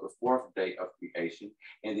principles of the 4th day of creation.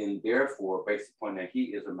 And then therefore, based upon that, he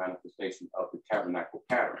is a manifestation of the tabernacle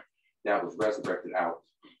pattern that was resurrected out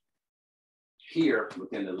here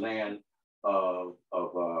within the land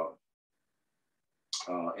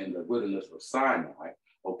in the wilderness of Sinai,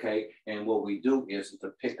 okay? And what we do is to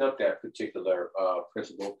pick up that particular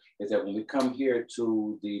principle is that when we come here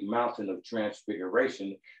to the mountain of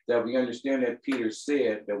transfiguration, that we understand that Peter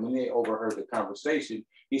said that when they overheard the conversation,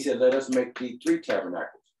 he said, let us make thee 3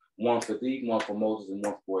 tabernacles. One for thee, one for Moses, and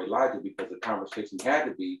one for Elijah, because the conversation had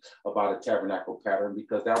to be about a tabernacle pattern,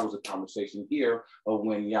 because that was a conversation here of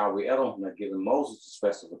when Yahweh Elohim had given Moses the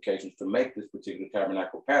specifications to make this particular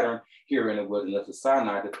tabernacle pattern here in the wilderness of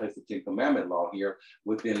Sinai to place the 10 Commandment law here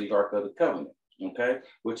within the Ark of the Covenant, okay?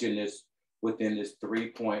 Which within this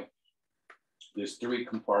 3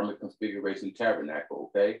 compartment configuration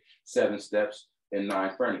tabernacle, okay? 7 steps and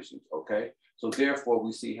 9 furnishings, okay? So therefore,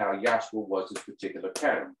 we see how Yahshua was this particular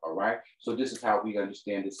pattern, all right? So this is how we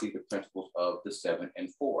understand to see the principles of the 7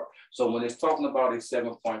 and 4. So when it's talking about a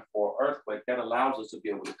 7.4 earthquake, that allows us to be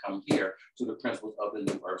able to come here to the principles of the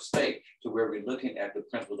new earth state, to where we're looking at the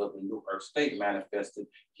principles of the new earth state manifested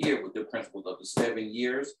here with the principles of the 7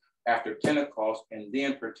 years after Pentecost, and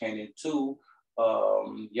then pertaining to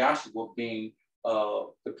Yahshua being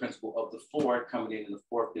the principle of the 4 coming in the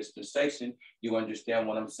 4th dispensation. You understand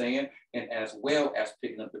what I'm saying? And as well as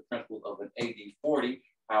picking up the principle of an AD 40,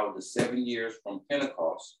 how the 7 years from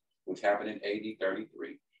Pentecost, which happened in AD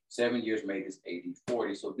 33, 7 years made this AD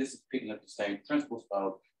 40. So this is picking up the same principles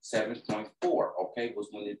of 7.4, okay, was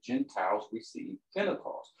when the Gentiles received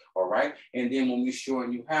Pentecost, all right? And then when we're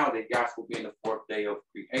showing you how that Yahshua being the 4th day of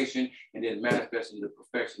creation and then manifesting the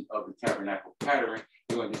perfection of the tabernacle pattern,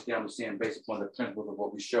 you understand what I'm saying, based upon the principles of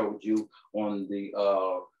what we showed you on the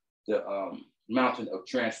mountain of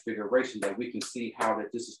transfiguration, that we can see how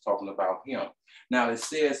that this is talking about him. Now it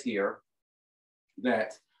says here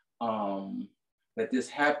that that this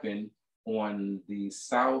happened on the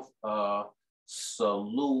South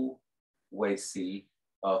Sulawesi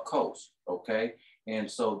coast, okay? And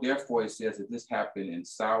so therefore it says that this happened in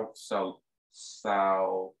South Sulawesi,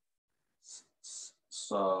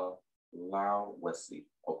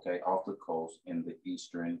 okay, off the coast in the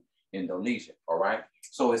eastern Indonesia, all right?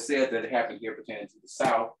 So it said that it happened here pertaining to the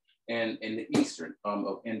south and in the eastern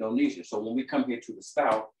of Indonesia. So when we come here to the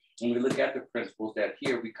south, when we look at the principles, that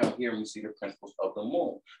here we come here and we see the principles of the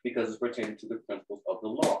moon, because it's pertaining to the principles of the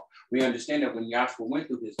law. We understand that when Yahshua went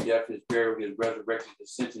through his death, his burial, his resurrection, his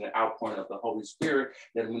ascension, and outpouring of the Holy Spirit,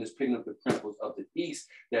 that when it's picking up the principles of the east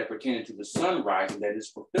that pertain to the sun rising, that is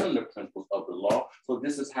fulfilling the principles of the law. So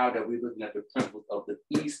this is how that we're looking at the principles of the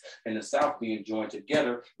east and the south being joined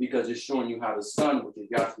together, because it's showing you how the sun, which is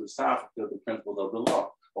Yahshua's south, fulfilled the principles of the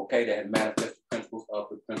law. Okay, that had manifested principles of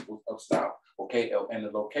the principles of south. Okay, and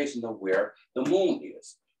the location of where the moon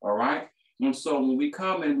is. All right. And so when we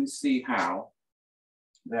come and we see how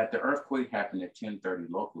that the earthquake happened at 10:30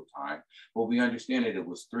 local time, but we understand that it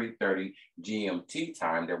was 3:30 GMT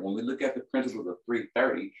time, that when we look at the principles of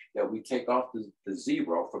 3:30, that we take off the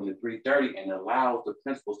zero from the 3:30 and allows the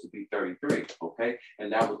principles to be 33, okay?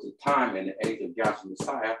 And that was the time in the age of Yahshua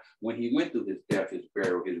Messiah when he went through his death, his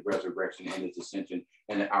burial, his resurrection, and his ascension,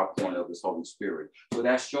 and the outpouring of his Holy Spirit. So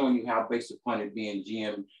that's showing you how, based upon it being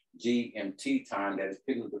GMT time, that is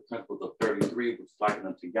picking up the principles of 33, which is likened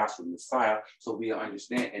unto Yahshua Messiah, so we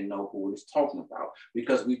understand and know who it is talking about.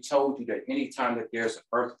 Because we told you that anytime that there's an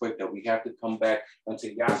earthquake, that we have to come back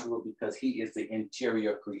unto Yahshua, because he is the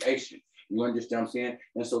interior creation. You understand what I'm saying?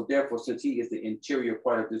 And so therefore, since he is the interior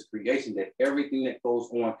part of this creation, that everything that goes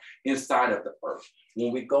on inside of the earth,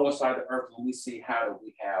 when we go inside the earth, when we see how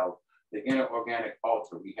we have the inner organic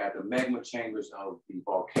altar, we have the magma chambers of the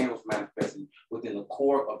volcanoes manifesting within the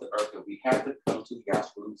core of the earth, that we have to come to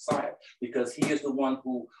Yahshua Messiah, because he is the one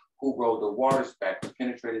who rolled the waters back,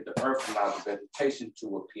 penetrated the earth, allowed the vegetation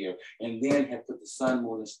to appear, and then had put the sun,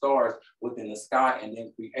 moon, and stars within the sky, and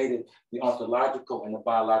then created the ontological and the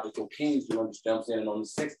biological kings. You understand what I'm saying? And on the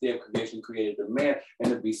sixth day of creation, created the man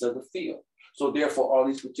and the beasts of the field. So therefore, all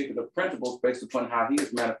these particular principles, based upon how he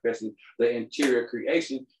is manifesting the interior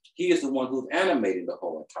creation, he is the one who's animating the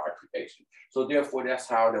whole entire creation. So therefore, that's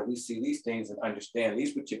how that we see these things and understand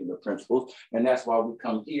these particular principles. And that's why we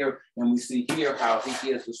come here and we see here how he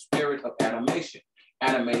is the spirit of animation,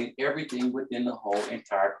 animating everything within the whole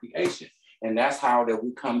entire creation. And that's how that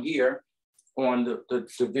we come here on the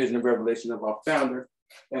vision and revelation of our founder.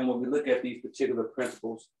 And when we look at these particular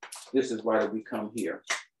principles, this is why that we come here.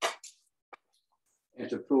 And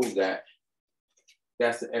to prove that,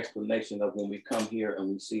 that's the explanation of when we come here and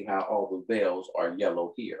we see how all the veils are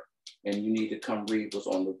yellow here. And you need to come read what's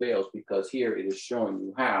on the veils, because here it is showing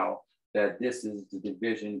you how that this is the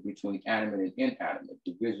division between animate and inanimate,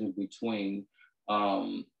 division between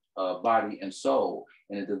body and soul,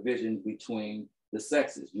 and a division between the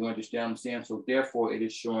sexes. You understand what I'm saying? So therefore, it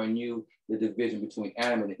is showing you the division between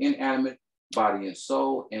animate and inanimate, body and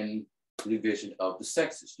soul, and the division of the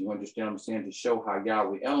sexes. You understand what I'm saying? To show how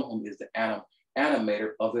Yahweh Elohim is the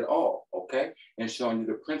animator of it all, okay? And showing you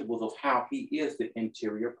the principles of how he is the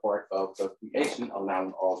interior part of the creation,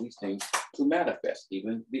 allowing all these things to manifest,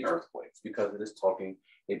 even the earthquakes, because it is talking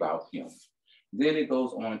about him. Then it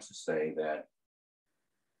goes on to say that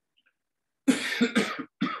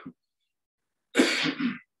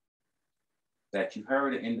that you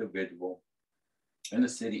heard an individual in the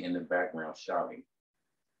city in the background shouting,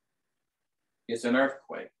 "It's an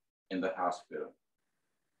earthquake in the hospital."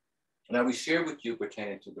 Now, we share with you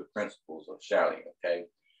pertaining to the principles of shouting, okay?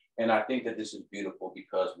 And I think that this is beautiful,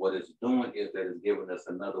 because what it's doing is that it's giving us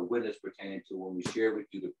another witness pertaining to when we share with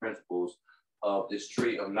you the principles of this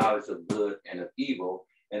tree of knowledge of good and of evil,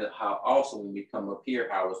 and how also when we come up here,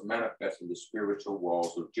 how it's manifesting the spiritual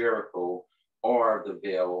walls of Jericho, or the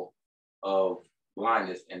veil of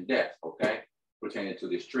blindness and death, okay? Pertaining to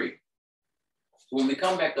this tree. So when we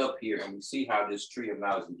come back up here and we see how this tree of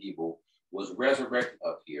knowledge of evil was resurrected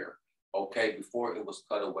up here, okay, before it was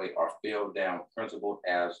cut away or fell down, principled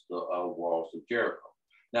as the walls of Jericho.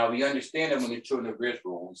 Now, we understand that when the children of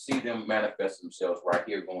Israel, when we see them manifest themselves right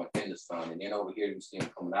here going in the sun, and then over here we see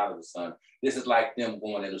them coming out of the sun, this is like them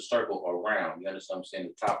going in a circle around. You understand what I'm saying?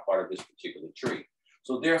 The top part of this particular tree.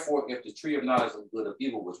 So therefore, if the tree of knowledge of good and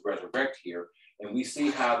evil was resurrected here, and we see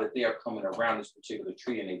how that they are coming around this particular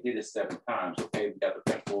tree, and they did it 7 times, okay, we got the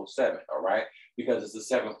principle of 7, all right? Because it's a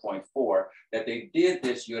 7.4, that they did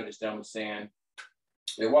this, you understand what I'm saying?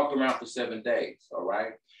 They walked around for 7 days, all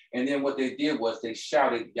right? And then what they did was they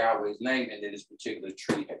shouted Yahweh's name, and then this particular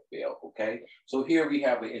tree had failed, okay? So here we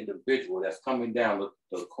have an individual that's coming down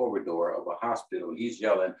the corridor of a hospital, and he's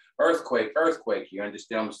yelling, "Earthquake, earthquake," you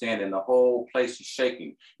understand what I'm saying? And the whole place is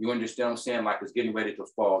shaking. You understand what I'm saying? Like it's getting ready to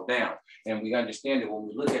fall down. And we understand that when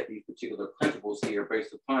we look at these particular principles here,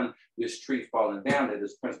 based upon this tree falling down, that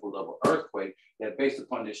is principles of an earthquake, that based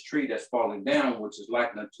upon this tree that's falling down, which is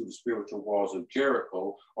likened unto the spiritual walls of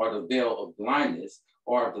Jericho, or the veil of blindness,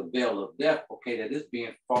 or the veil of death, okay, that is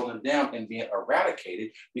being fallen down and being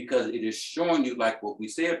eradicated, because it is showing you, like what we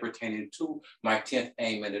said pertaining to my 10th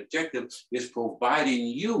aim and objective, is providing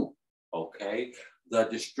you, okay, the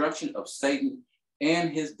destruction of Satan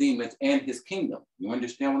and his demons and his kingdom. You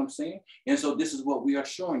understand what I'm saying? And so this is what we are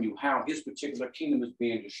showing you, how his particular kingdom is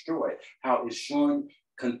being destroyed, how it's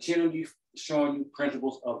continually showing you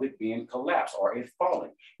principles of it being collapsed or it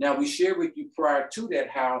falling. Now, we shared with you prior to that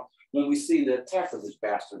how when we see the attack of this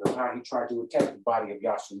bastard, of how he tried to attack the body of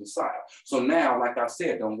Yahshua Messiah. So now, like I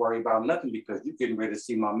said, don't worry about nothing, because you're getting ready to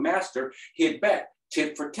see my master hit back,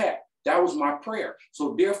 tit for tat. That was my prayer.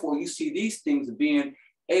 So therefore, you see these things being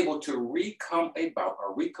able to recome about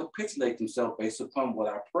or recapitulate themselves based upon what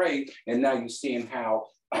I prayed. And now you're seeing how,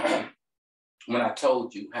 when I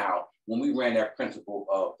told you how, when we ran that principle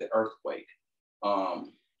of the earthquake,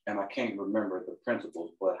 and I can't remember the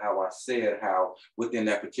principles, but how I said how within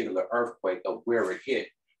that particular earthquake of where it hit,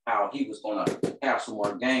 how he was going to have some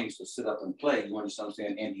more games to sit up and play. You understand what I'm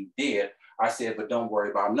saying? And he did. I said, but don't worry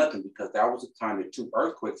about nothing, because that was the time that 2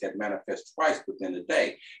 earthquakes had manifest twice within the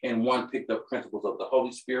day. And one picked up principles of the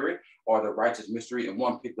Holy Spirit or the righteous mystery, and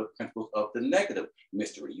one picked up principles of the negative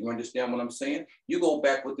mystery. You understand what I'm saying? You go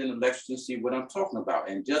back within the lectures and see what I'm talking about,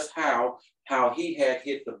 and just how he had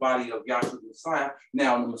hit the body of Yahshua Messiah.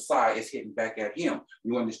 Now the Messiah is hitting back at him.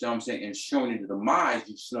 You understand what I'm saying? And showing into the minds,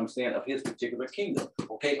 you see what I'm saying, of his particular kingdom,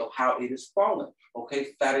 okay, of how it is fallen, okay,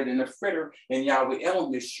 fatter than a fritter. And Yahweh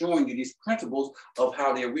Elohim is showing you these principles of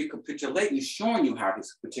how they're recapitulating, showing you how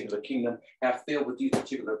this particular kingdom have failed with these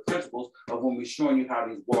particular principles of when we're showing you how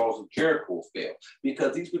these walls of Jericho fail.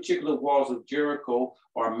 Because these particular walls of Jericho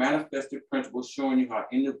are manifested principles showing you how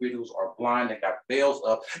individuals are blind, they got veils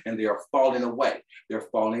up, and they are falling away. They're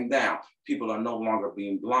falling down. People are no longer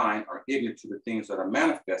being blind or ignorant to the things that are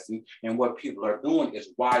manifesting. And what people are doing is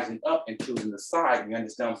rising up and choosing the side, you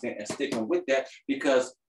understand what I'm saying, and sticking with that,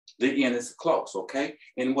 because the end is close, okay?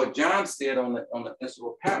 And what John said on the Epistle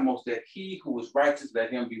of Patmos, that he who is righteous,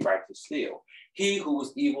 let him be righteous still. He who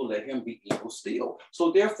is evil, let him be evil still.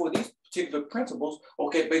 So therefore, these particular principles,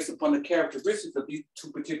 okay, based upon the characteristics of these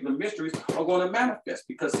 2 particular mysteries, are going to manifest,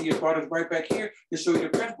 because he has brought us right back here to show you the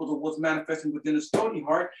principles of what's manifesting within the stony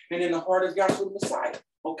heart and in the heart of Yahshua Messiah.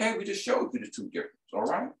 Okay, we just showed you the 2 differences, all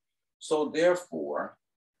right? So therefore,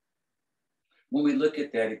 when we look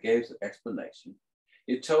at that, it gave us an explanation.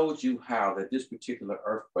 It told you how that this particular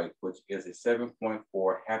earthquake, which is a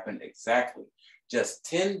 7.4, happened exactly just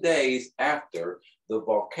 10 days after the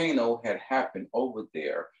volcano had happened over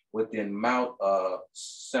there within Mount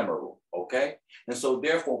Semeru, okay? And so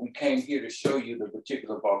therefore, we came here to show you the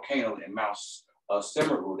particular volcano in Mount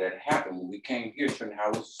Semeru that happened. When we came here showing how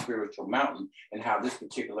it's a spiritual mountain and how this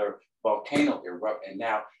particular volcano erupted. And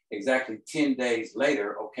now exactly 10 days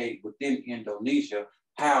later, okay, within Indonesia,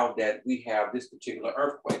 how that we have this particular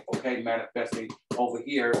earthquake, okay, manifesting over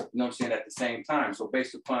here, you know what I'm saying, at the same time. So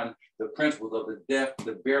based upon the principles of the death,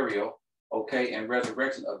 the burial, okay, and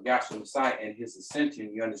resurrection of Yahshua Messiah and his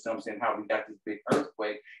ascension, you understand what I'm saying, how we got this big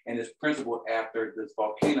earthquake and this principle after this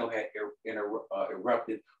volcano had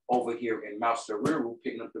erupted over here in Mount Semeru,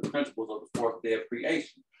 picking up the principles of the 4th day of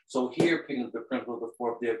creation. So here, picking up the principle of the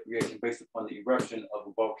 4th day of creation based upon the eruption of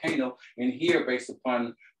a volcano, and here based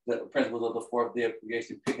upon the principles of the 4th day of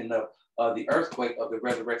creation, picking up the earthquake of the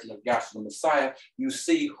resurrection of Yahshua Messiah, you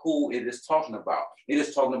see who it is talking about. It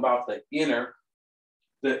is talking about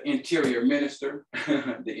the interior minister,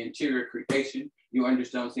 the interior creation, you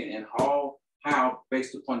understand what I'm saying, and how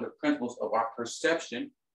based upon the principles of our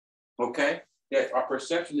perception, okay, that our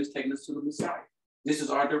perception is taking us to the Messiah. This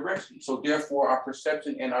is our direction. So therefore, our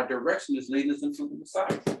perception and our direction is leading us into the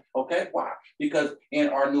Messiah. Okay, why? Because in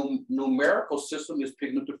our numerical system is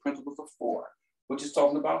picking up the principles of 4, which is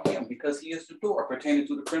talking about him, because he is the door pertaining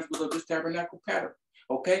to the principles of this tabernacle pattern.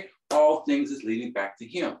 Okay, all things is leading back to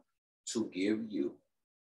him to give you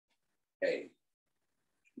a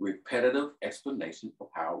repetitive explanation of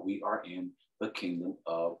how we are in the kingdom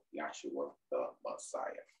of Yahshua the Messiah.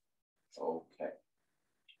 Okay,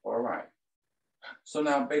 all right. So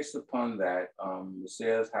now based upon that, it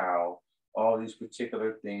says how all these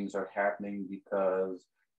particular things are happening because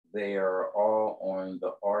they are all on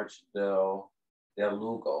the Arch del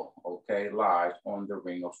Lugo, okay, lies on the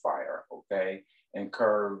ring of fire, okay, and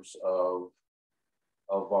curves of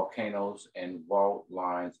volcanoes and fault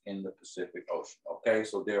lines in the Pacific Ocean, okay?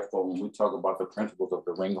 So therefore, when we talk about the principles of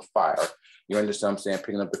the ring of fire, you understand what I'm saying,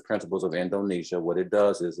 picking up the principles of Indonesia, what it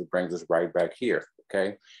does is it brings us right back here,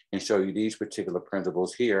 okay? And show you these particular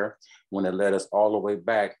principles here when it led us all the way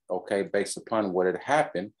back, okay, based upon what had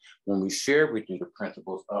happened when we shared with you the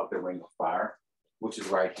principles of the ring of fire, which is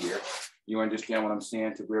right here. You understand what I'm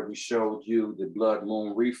saying, to where we showed you the blood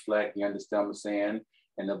moon reflect, you understand what I'm saying?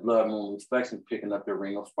 And the blood moon reflection picking up the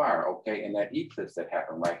ring of fire, okay? And that eclipse that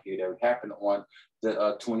happened right here, that happened on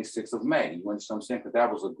the 26th of May. You understand what I'm saying? Because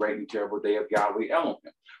that was a great and terrible day of Yahweh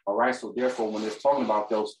Elohim. All right, so therefore, when it's talking about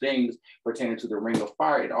those things pertaining to the ring of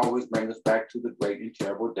fire, it always brings us back to the great and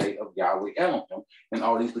terrible day of Yahweh Elohim and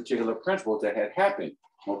all these particular principles that had happened,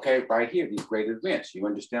 okay, right here, these great events. You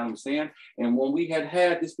understand what I'm saying? And when we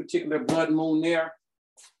had this particular blood moon there,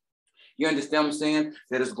 you understand what I'm saying?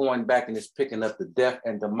 That it's going back and it's picking up the death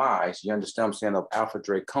and demise, you understand what I'm saying, of Alpha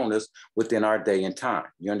Draconis within our day and time.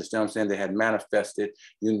 You understand what I'm saying? They had manifested,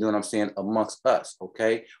 you know what I'm saying, amongst us,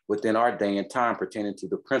 okay? Within our day and time pertaining to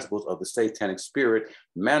the principles of the satanic spirit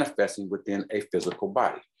manifesting within a physical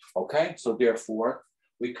body, okay? So therefore,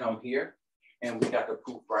 we come here and we got the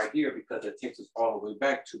proof right here because it takes us all the way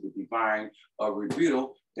back to the divine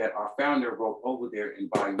rebuttal that our founder wrote over there in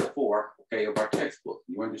volume 4, okay, of our textbook.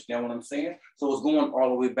 You understand what I'm saying? So it's going all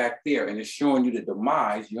the way back there and it's showing you the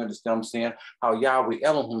demise, you understand what I'm saying, how Yahweh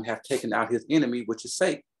Elohim have taken out his enemy, which is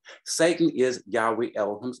Satan. Satan is Yahweh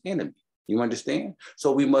Elohim's enemy. You understand?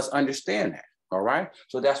 So we must understand that, all right?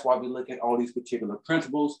 So that's why we look at all these particular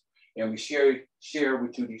principles and we share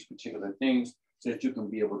with you these particular things so that you can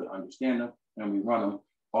be able to understand them, and we run them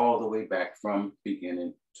all the way back from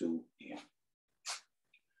beginning to end.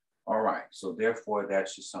 All right, so therefore that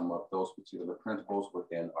should sum up those particular principles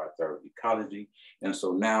within our third ecology. And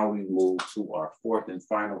so now we move to our fourth and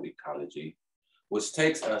final ecology, which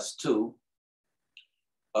takes us to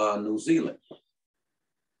New Zealand.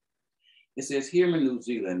 It says here in New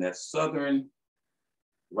Zealand that southern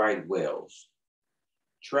right whales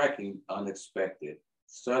tracking unexpected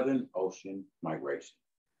Southern Ocean migration.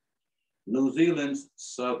 New Zealand's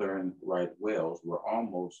southern right whales were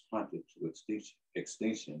almost hunted to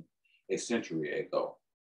extinction a century ago.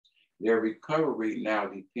 Their recovery now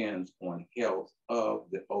depends on health of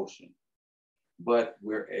the ocean. But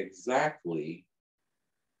where exactly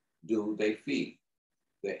do they feed?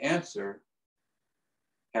 The answer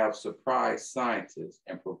have surprised scientists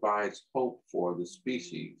and provides hope for the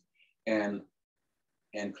species and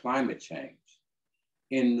climate change.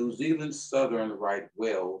 In New Zealand, southern right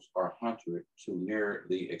whales are hunted to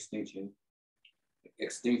nearly extinction.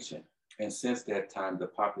 And since that time, the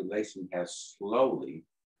population has slowly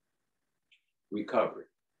recovered.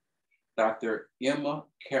 Dr. Emma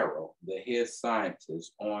Carroll, the head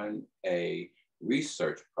scientist on a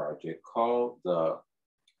research project called the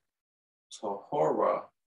Tohora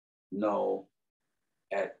no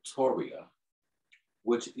Atoria,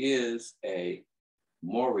 which is a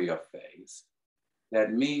Moria phase,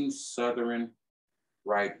 that means southern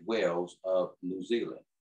right whales of New Zealand.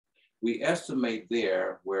 We estimate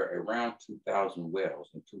there were around 2,000 whales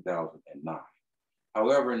in 2009.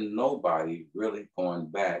 However, nobody really gone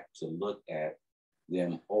back to look at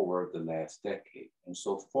them over the last decade. And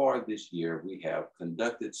so far this year, we have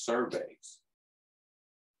conducted surveys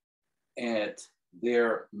at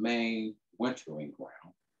their main wintering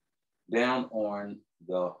ground down on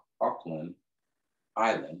the Auckland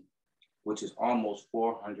Island, which is almost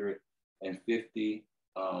 450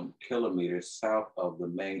 kilometers south of the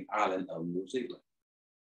main island of New Zealand.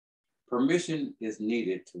 Permission is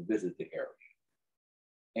needed to visit the area,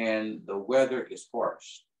 and the weather is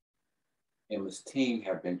harsh. Emma's team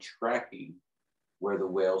have been tracking where the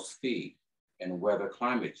whales feed and whether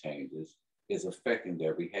climate changes is affecting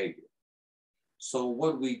their behavior. So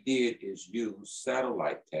what we did is use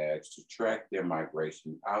satellite tags to track their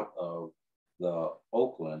migration out of the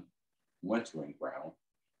Auckland wintering ground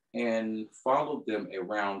and followed them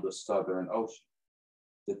around the Southern Ocean.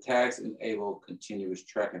 The tags enable continuous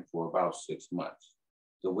tracking for about 6 months.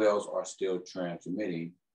 The whales are still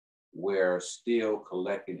transmitting. We're still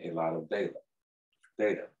collecting a lot of data.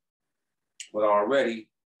 But already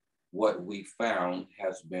what we found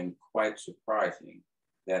has been quite surprising,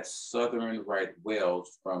 that southern right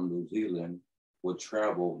whales from New Zealand would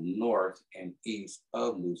travel north and east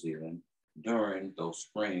of New Zealand during those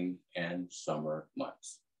spring and summer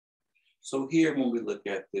months. So here, when we look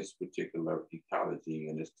at this particular ecology,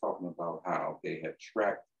 and it's talking about how they had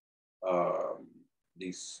tracked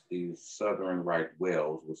these southern right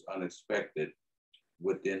whales was unexpected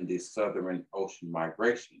within the Southern Ocean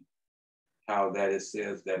migration, how that it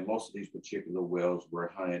says that most of these particular whales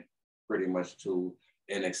were hunted pretty much to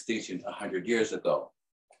an extinction 100 years ago.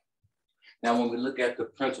 Now, when we look at the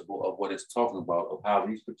principle of what it's talking about, of how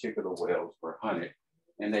these particular whales were hunted,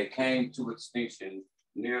 and they came to extinction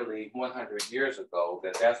nearly 100 years ago,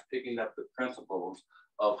 that's picking up the principles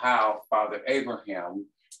of how Father Abraham,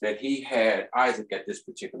 that he had Isaac at this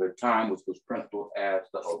particular time, which was principled as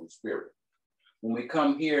the Holy Spirit. When we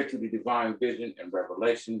come here to the divine vision and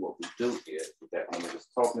revelation, what we do is that when we're just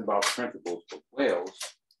talking about principles of whales,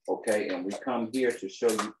 okay, and we come here to show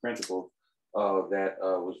you principles that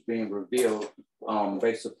was being revealed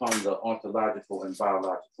based upon the ontological and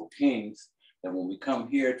biological kings. And when we come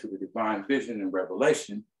here to the divine vision and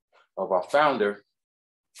revelation of our founder,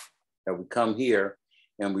 that we come here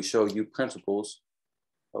and we show you principles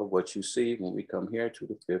of what you see when we come here to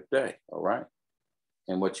the fifth day, all right?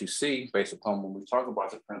 And what you see based upon when we talk about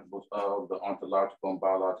the principles of the ontological and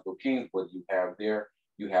biological kings, what you have there,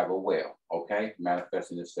 you have a whale, okay?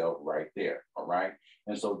 Manifesting itself right there, all right?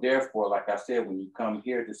 And so therefore, like I said, when you come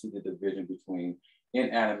here to see the division between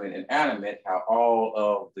inanimate and animate, how all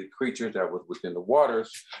of the creatures that was within the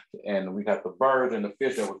waters, and we got the birds and the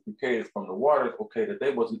fish that was created from the waters, okay, that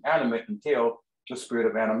they wasn't animate until the spirit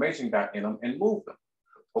of animation got in them and moved them,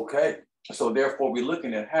 okay? So therefore, we're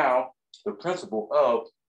looking at how the principle of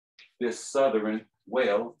this southern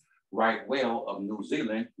whale, right whale of New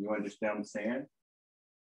Zealand, you understand what I'm saying,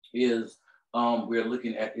 is we're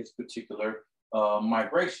looking at its particular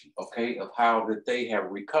migration, okay, of how that they have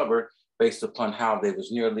recovered based upon how they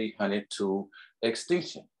was nearly hunted to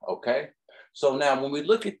extinction, okay? So now when we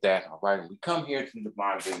look at that, all right, and we come here to the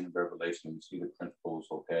divine vision and revelation, we see the principles,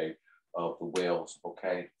 okay, of the whales,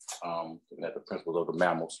 okay, looking at the principles of the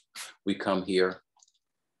mammals. We come here,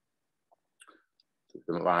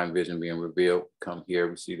 the divine vision being revealed, come here,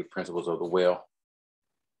 we see the principles of the whale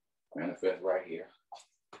manifest right here,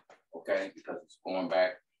 okay, because it's going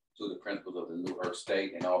back to the principles of the new earth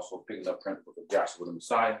state and also picking up principles of Yahshua the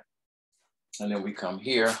Messiah. And then we come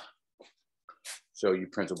here, show you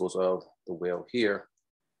principles of the whale here.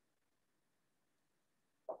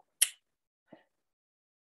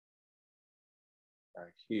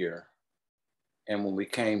 Right here. And when we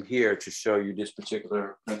came here to show you this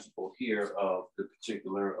particular principle here of the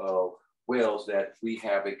particular whales, that we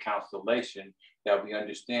have a constellation that we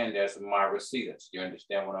understand as Myrocetus. You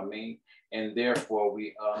understand what I mean? And therefore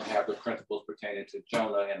we have the principles pertaining to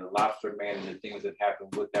Jonah and the lobster man and the things that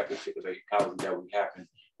happened with that particular ecology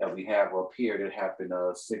that we have up here that happened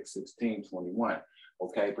 6/16/21,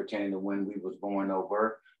 okay, pertaining to when we was going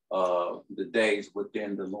over the days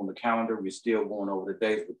within the lunar calendar. We're still going over the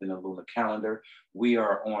days within the lunar calendar. We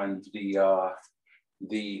are on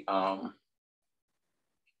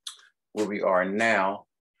where we are now.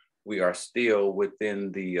 We are still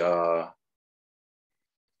within the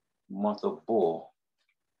month of Bull,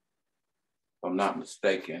 if I'm not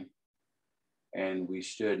mistaken. And we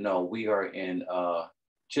should know we are in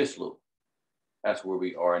Chislu. That's where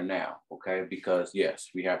we are now, okay? Because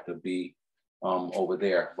yes, we have to be over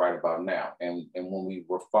there right about now. And when we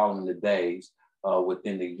were following the days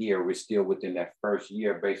within the year, we're still within that first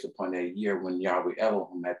year based upon that year when Yahweh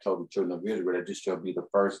Elohim had told the children of Israel that this shall be the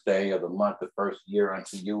first day of the month, the first year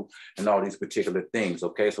unto you, and all these particular things,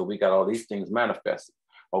 okay? So we got all these things manifested,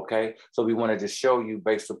 okay? So we wanted to show you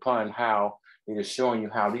based upon how it is showing you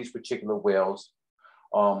how these particular whales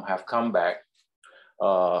have come back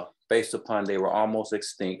based upon they were almost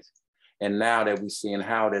extinct. And now that we're seeing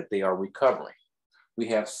how that they are recovering. We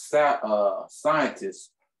have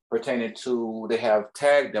scientists pertaining to, they have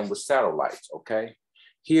tagged them with satellites, okay?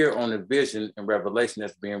 Here on the vision and revelation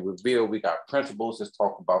that's being revealed, we got principles that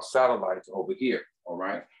talk about satellites over here, all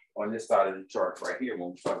right? On this side of the chart right here,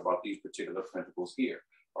 when we talk about these particular principles here,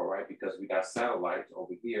 all right? Because we got satellites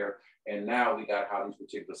over here, and now we got how these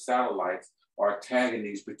particular satellites are tagging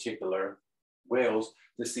these particular whales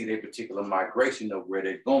to see their particular migration of where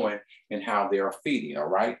they're going and how they are feeding, all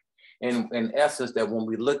right? And in essence, that when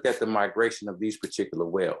we looked at the migration of these particular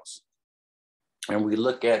whales, and we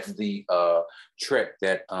look at the trek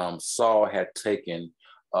that Saul had taken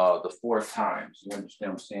the 4 times, you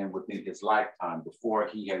understand what I'm saying, within his lifetime, before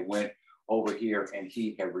he had went over here and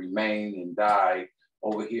he had remained and died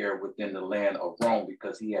over here within the land of Rome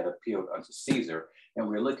because he had appealed unto Caesar. And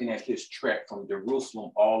we're looking at his trek from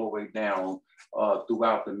Jerusalem all the way down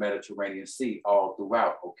throughout the Mediterranean Sea, all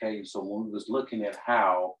throughout, okay? So when we was looking at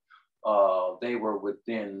how they were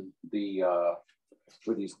within the,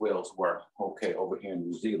 where these whales were, okay, over here in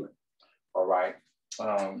New Zealand, all right?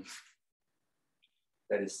 That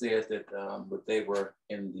it says that but they were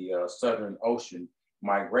in the Southern Ocean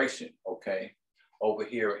migration, okay, over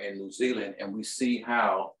here in New Zealand. And we see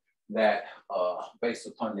how that based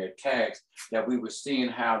upon their tags, that we were seeing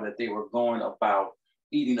how that they were going about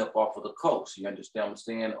eating up off of the coast. You understand what I'm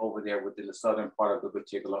saying? Over there within the southern part of the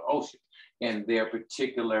particular ocean. And their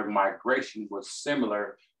particular migration was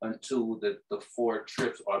similar unto the 4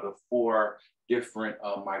 trips or the 4 different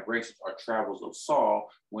migrations or travels of Saul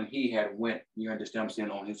when he had went, you understand what I'm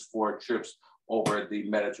saying, on his 4 trips over the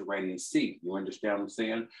Mediterranean Sea. You understand what I'm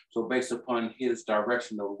saying? So based upon his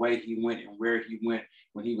direction, the way he went and where he went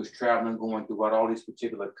when he was traveling, going throughout all these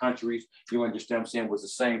particular countries, you understand what I'm saying, was the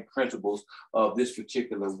same principles of this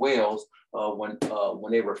particular whales when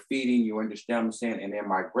they were feeding, you understand what I'm saying, and their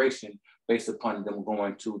migration based upon them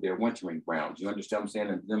going to their wintering grounds. You understand what I'm saying?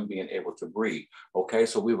 And them being able to breed. Okay,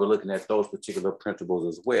 so we were looking at those particular principles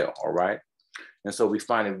as well, all right? And so we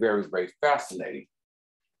find it very, very fascinating.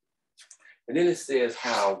 And then it says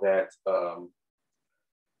how that,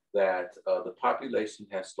 the population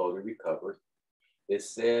has slowly recovered. It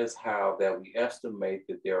says how that we estimate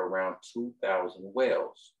that there are around 2,000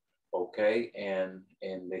 whales, okay? And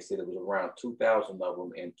they said it was around 2,000 of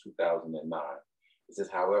them in 2009. It says,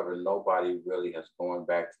 however, nobody really has gone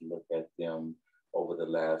back to look at them over the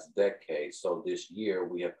last decade. So this year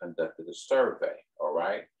we have conducted a survey, all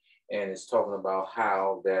right? And it's talking about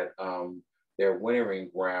how that their wintering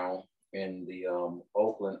ground in the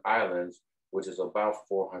Oakland Islands, which is about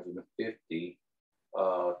 450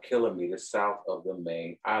 kilometers south of the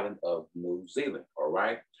main island of New Zealand, all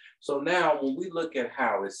right? So now when we look at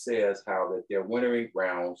how it says how that their wintering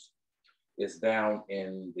grounds is down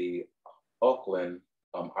in the Auckland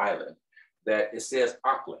Island, that it says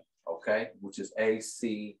Auckland, okay, which is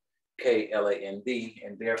Auckland,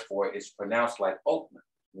 and therefore it's pronounced like Oakland.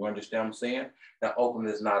 You understand what I'm saying? Now, Oakland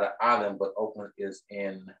is not an island, but Oakland is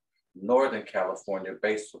in Northern California.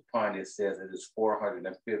 Based upon it says it is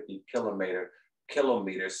 450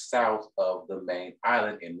 kilometers south of the main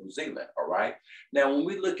island in New Zealand, all right? Now, when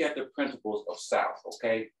we look at the principles of South,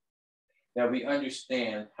 okay, now we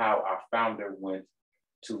understand how our founder went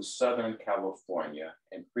to Southern California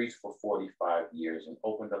and preached for 45 years and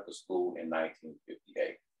opened up a school in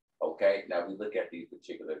 1958. Okay, now we look at these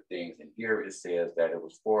particular things, and here it says that it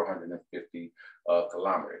was 450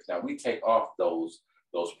 kilometers. Now we take off those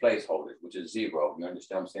placeholders, which is 0. You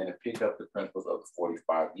understand what I'm saying? And pick up the principles of the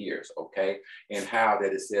 45 years, okay? And how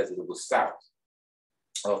that it says that it was south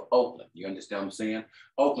of Oakland. You understand what I'm saying?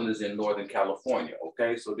 Oakland is in Northern California,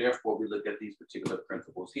 okay? So therefore we look at these particular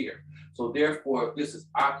principles here. So therefore, if this is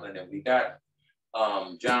Auckland and we got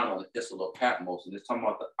John on the Isle of Patmos, and it's talking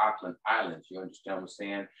about the Auckland Islands, you understand what I'm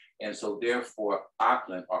saying? And so therefore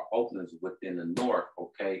Auckland or Oakland is within the north,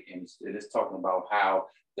 okay? And it's talking about how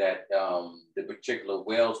that the particular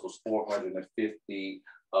Wales was 450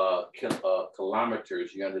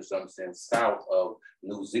 kilometers, you understand what I'm saying, south of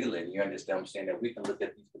New Zealand. You understand what I'm saying? That we can look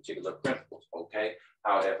at these particular principles, okay?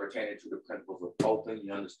 How that pertaining to the principles of Oakland,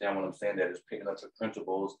 you understand what I'm saying? That is picking up the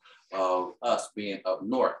principles of us being up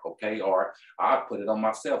north, okay? Or I put it on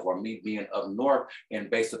myself, or me being up north, and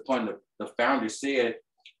based upon the founder said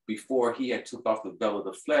before he had took off the veil of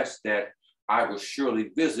the flesh that I will surely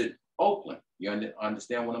visit Oakland. You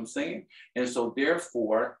understand what I'm saying? And so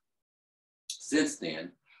therefore, since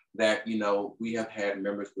then, that, you know, we have had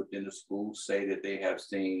members within the school say that they have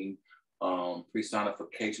seen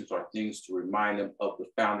personifications or things to remind them of the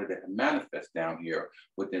founder that manifests down here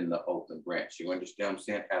within the Oakland branch. You understand what I'm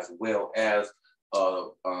saying? As well as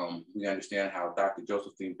we understand how Dr.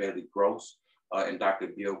 Josephine Bailey Gross and Dr.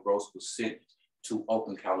 Bill Gross was sent to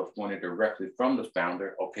Oakland, California directly from the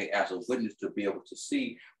founder, okay, as a witness to be able to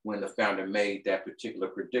see when the founder made that particular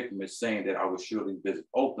predicament saying that I would surely visit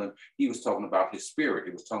Oakland. He was talking about his spirit.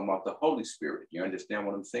 He was talking about the Holy Spirit. You understand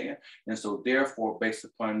what I'm saying? And so therefore, based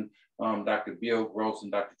upon Dr. Bill Gross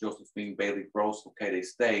and Dr. Josephine Bailey Gross, okay, they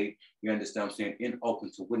stayed, you understand what I'm saying, in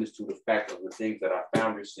Oakland to witness to the fact of the things that our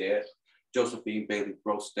founder said. Josephine Bailey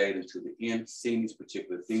Gross stayed into the end, seeing these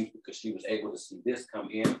particular things because she was able to see this come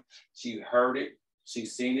in. She heard it, she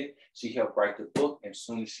seen it, she helped write the book, and as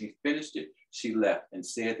soon as she finished it, she left and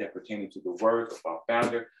said that pertaining to the words of our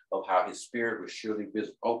founder of how his spirit would surely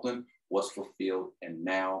visit Oakland was fulfilled, and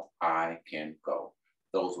now I can go.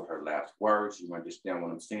 Those were her last words. You understand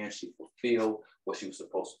what I'm saying? She fulfilled what she was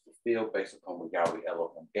supposed to fulfill based upon what Yahweh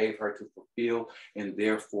Elohim gave her to fulfill. And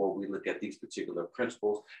therefore, we look at these particular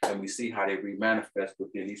principles and we see how they remanifest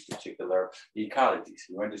within these particular ecologies.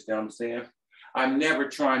 You understand what I'm saying? I'm never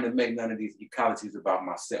trying to make none of these ecologies about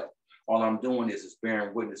myself. All I'm doing is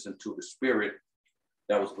bearing witness into the spirit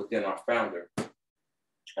that was within our founder.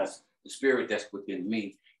 That's the spirit that's within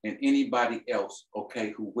me and anybody else, okay,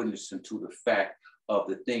 who witnessed into the fact of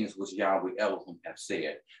the things which Yahweh Elohim have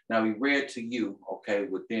said. Now we read to you, okay,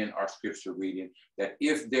 within our scripture reading, that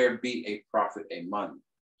if there be a prophet among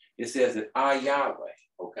you, it says that I, Yahweh,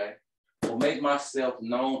 okay, will make myself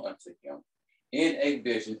known unto him, in a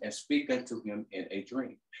vision and speak unto him in a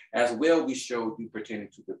dream. As well, we showed you pertaining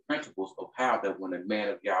to the principles of how that when a man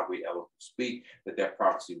of Yahweh Elohim speak, that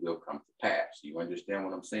prophecy will come to pass. You understand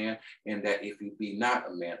what I'm saying? And that if he be not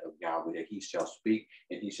a man of Yahweh, that he shall speak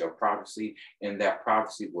and he shall prophecy, and that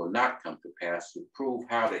prophecy will not come to pass, to prove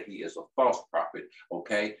how that he is a false prophet.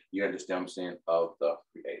 Okay, you understand what I'm saying? Of the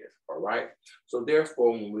Creator. All right. So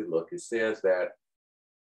therefore, when we look, it says that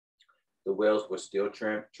the wells were still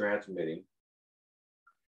transmitting.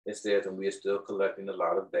 It says, and we are still collecting a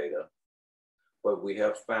lot of data. What we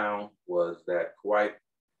have found was that quite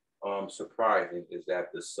surprising is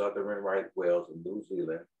that the southern right whales of New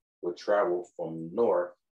Zealand would travel from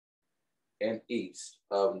north and east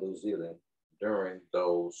of New Zealand during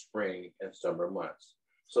those spring and summer months.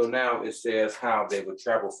 So now it says how they would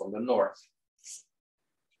travel from the north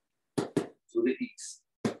to the east.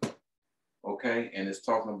 Okay, and it's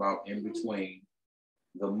talking about in between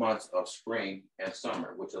the months of spring and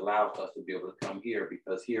summer, which allows us to be able to come here,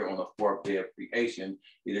 because here on the fourth day of creation,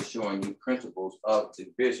 it is showing you principles of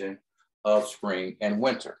division of spring and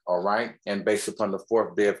winter, all right? And based upon the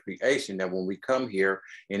fourth day of creation, that when we come here,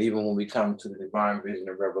 and even when we come to the divine vision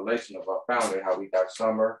and revelation of our founder, how we got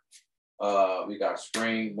summer, we got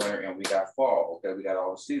spring, winter, and we got fall, okay? We got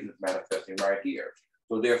all the seasons manifesting right here.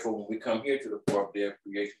 So therefore, when we come here to the fourth day of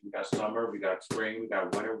creation, we got summer, we got spring, we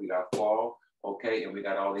got winter, we got fall, okay, and we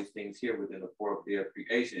got all these things here within the fourth day of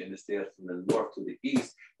creation, and it says from the north to the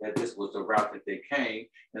east that this was the route that they came.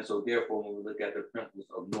 And so therefore, when we look at the principles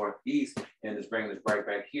of northeast, and it's bringing us right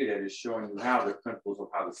back here, that is showing you how the principles of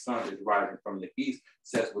how the sun is rising from the east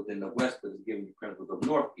sets within the west, but it's giving you principles of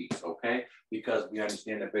northeast, okay? Because we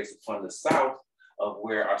understand that based upon the south of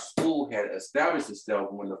where our school had established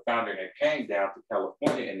itself when the founder had came down to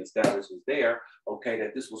California and established it there, okay,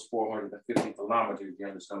 that this was 450 kilometers, you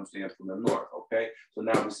understand what I'm saying, from the north, okay? So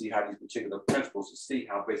now we see how these particular principles, to see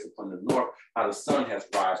how based upon the north, how the sun has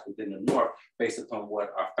risen within the north, based upon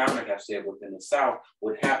what our founder has said within the south,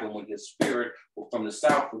 would happen when his spirit from the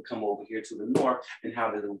south would come over here to the north, and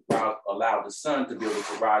how they would allow the sun to be able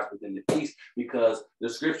to rise within the east, because the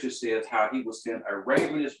scripture says how he will send a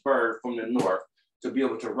ravenous bird from the north to be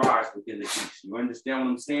able to rise within the east. You understand what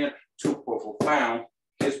I'm saying? To profound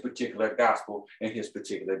his particular gospel and his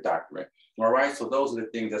particular doctrine. All right, so those are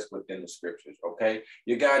the things that's within the scriptures, okay?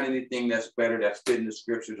 You got anything that's better, that's fitting the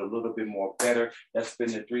scriptures a little bit more better, that's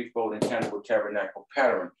fitting the threefold and tangible tabernacle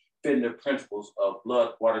pattern, fitting the principles of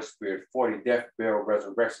blood, water, spirit, 40, death, burial,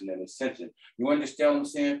 resurrection, and ascension. You understand what I'm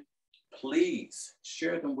saying? Please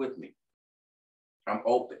share them with me. I'm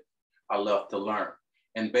open. I love to learn.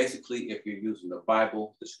 And basically, if you're using the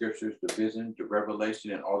Bible, the scriptures, the vision, the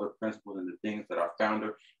revelation, and all the principles and the things that our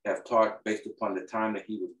founder have taught based upon the time that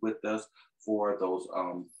he was with us for those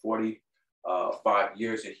 45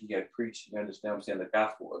 years that he had preached, you understand what I'm saying, the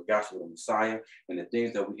gospel of the Messiah, and the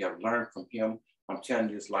things that we have learned from him. I'm telling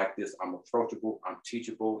you, it's like this. I'm approachable, I'm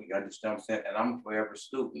teachable, you understand what I'm saying? And I'm a forever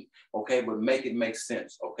student, okay? But make it make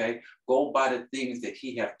sense, okay? Go by the things that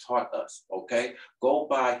he have taught us, okay? Go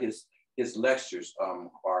by his lectures,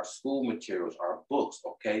 our school materials, our books,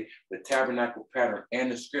 okay? The tabernacle pattern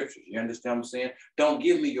and the scriptures. You understand what I'm saying? Don't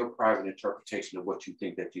give me your private interpretation of what you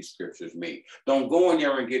think that these scriptures mean. Don't go in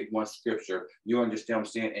there and get one scripture, you understand what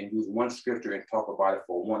I'm saying, and use one scripture and talk about it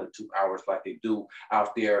for 1 or 2 hours like they do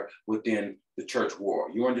out there within the church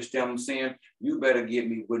world. You understand what I'm saying? You better give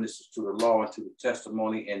me witnesses to the law and to the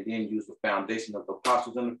testimony, and then use the foundation of the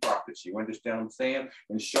apostles and the prophets. You understand what I'm saying?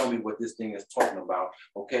 And show me what this thing is talking about,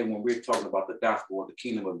 okay, when we're talking about the gospel of the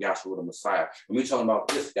kingdom of Yahshua the Messiah. And we're talking about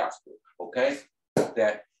this gospel, okay,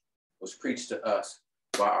 that was preached to us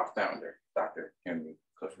by our founder, Dr. Henry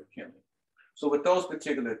Cuthbert Kinley. So with those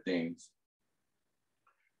particular things,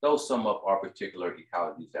 those sum up our particular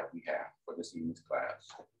ecologies that we have for this evening's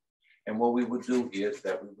class. And what we would do is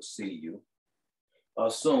that we will see you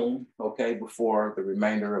soon, okay, before the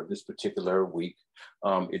remainder of this particular week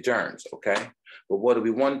adjourns, okay? But what we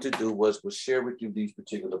wanted to do was share with you these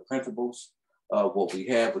particular principles, what we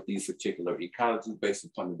have with these particular ecologies based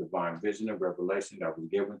upon the divine vision and revelation that was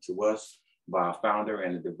given to us by our founder,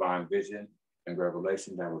 and the divine vision and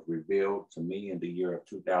revelation that was revealed to me in the year of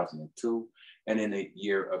 2002 and in the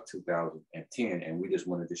year of 2010. And we just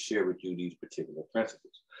wanted to share with you these particular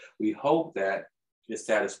principles. We hope that it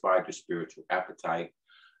satisfied your spiritual appetite,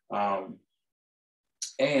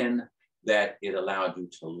 and that it allowed you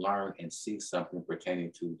to learn and see something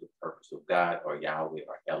pertaining to the purpose of God, or Yahweh,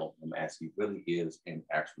 or Elohim, as he really is and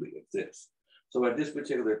actually exists. So at this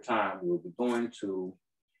particular time, we'll be going to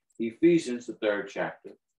Ephesians, the 3rd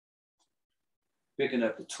chapter, picking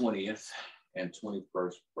up the 20th and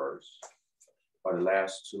 21st verse. are the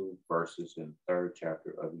last two verses in the third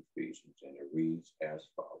chapter of Ephesians, and it reads as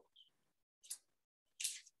follows.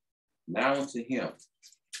 Now unto him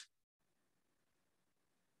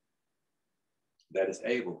that is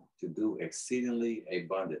able to do exceedingly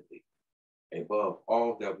abundantly, above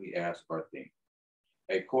all that we ask or think,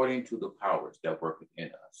 according to the powers that work in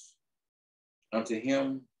us. Unto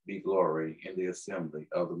him be glory in the assembly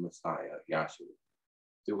of the Messiah, Yahshua,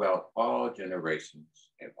 throughout all generations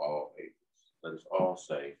and all ages. Let us all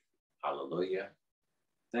say, hallelujah.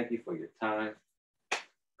 Thank you for your time.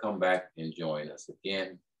 Come back and join us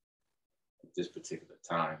again at this particular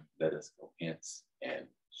time. Let us go hence and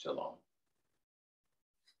shalom.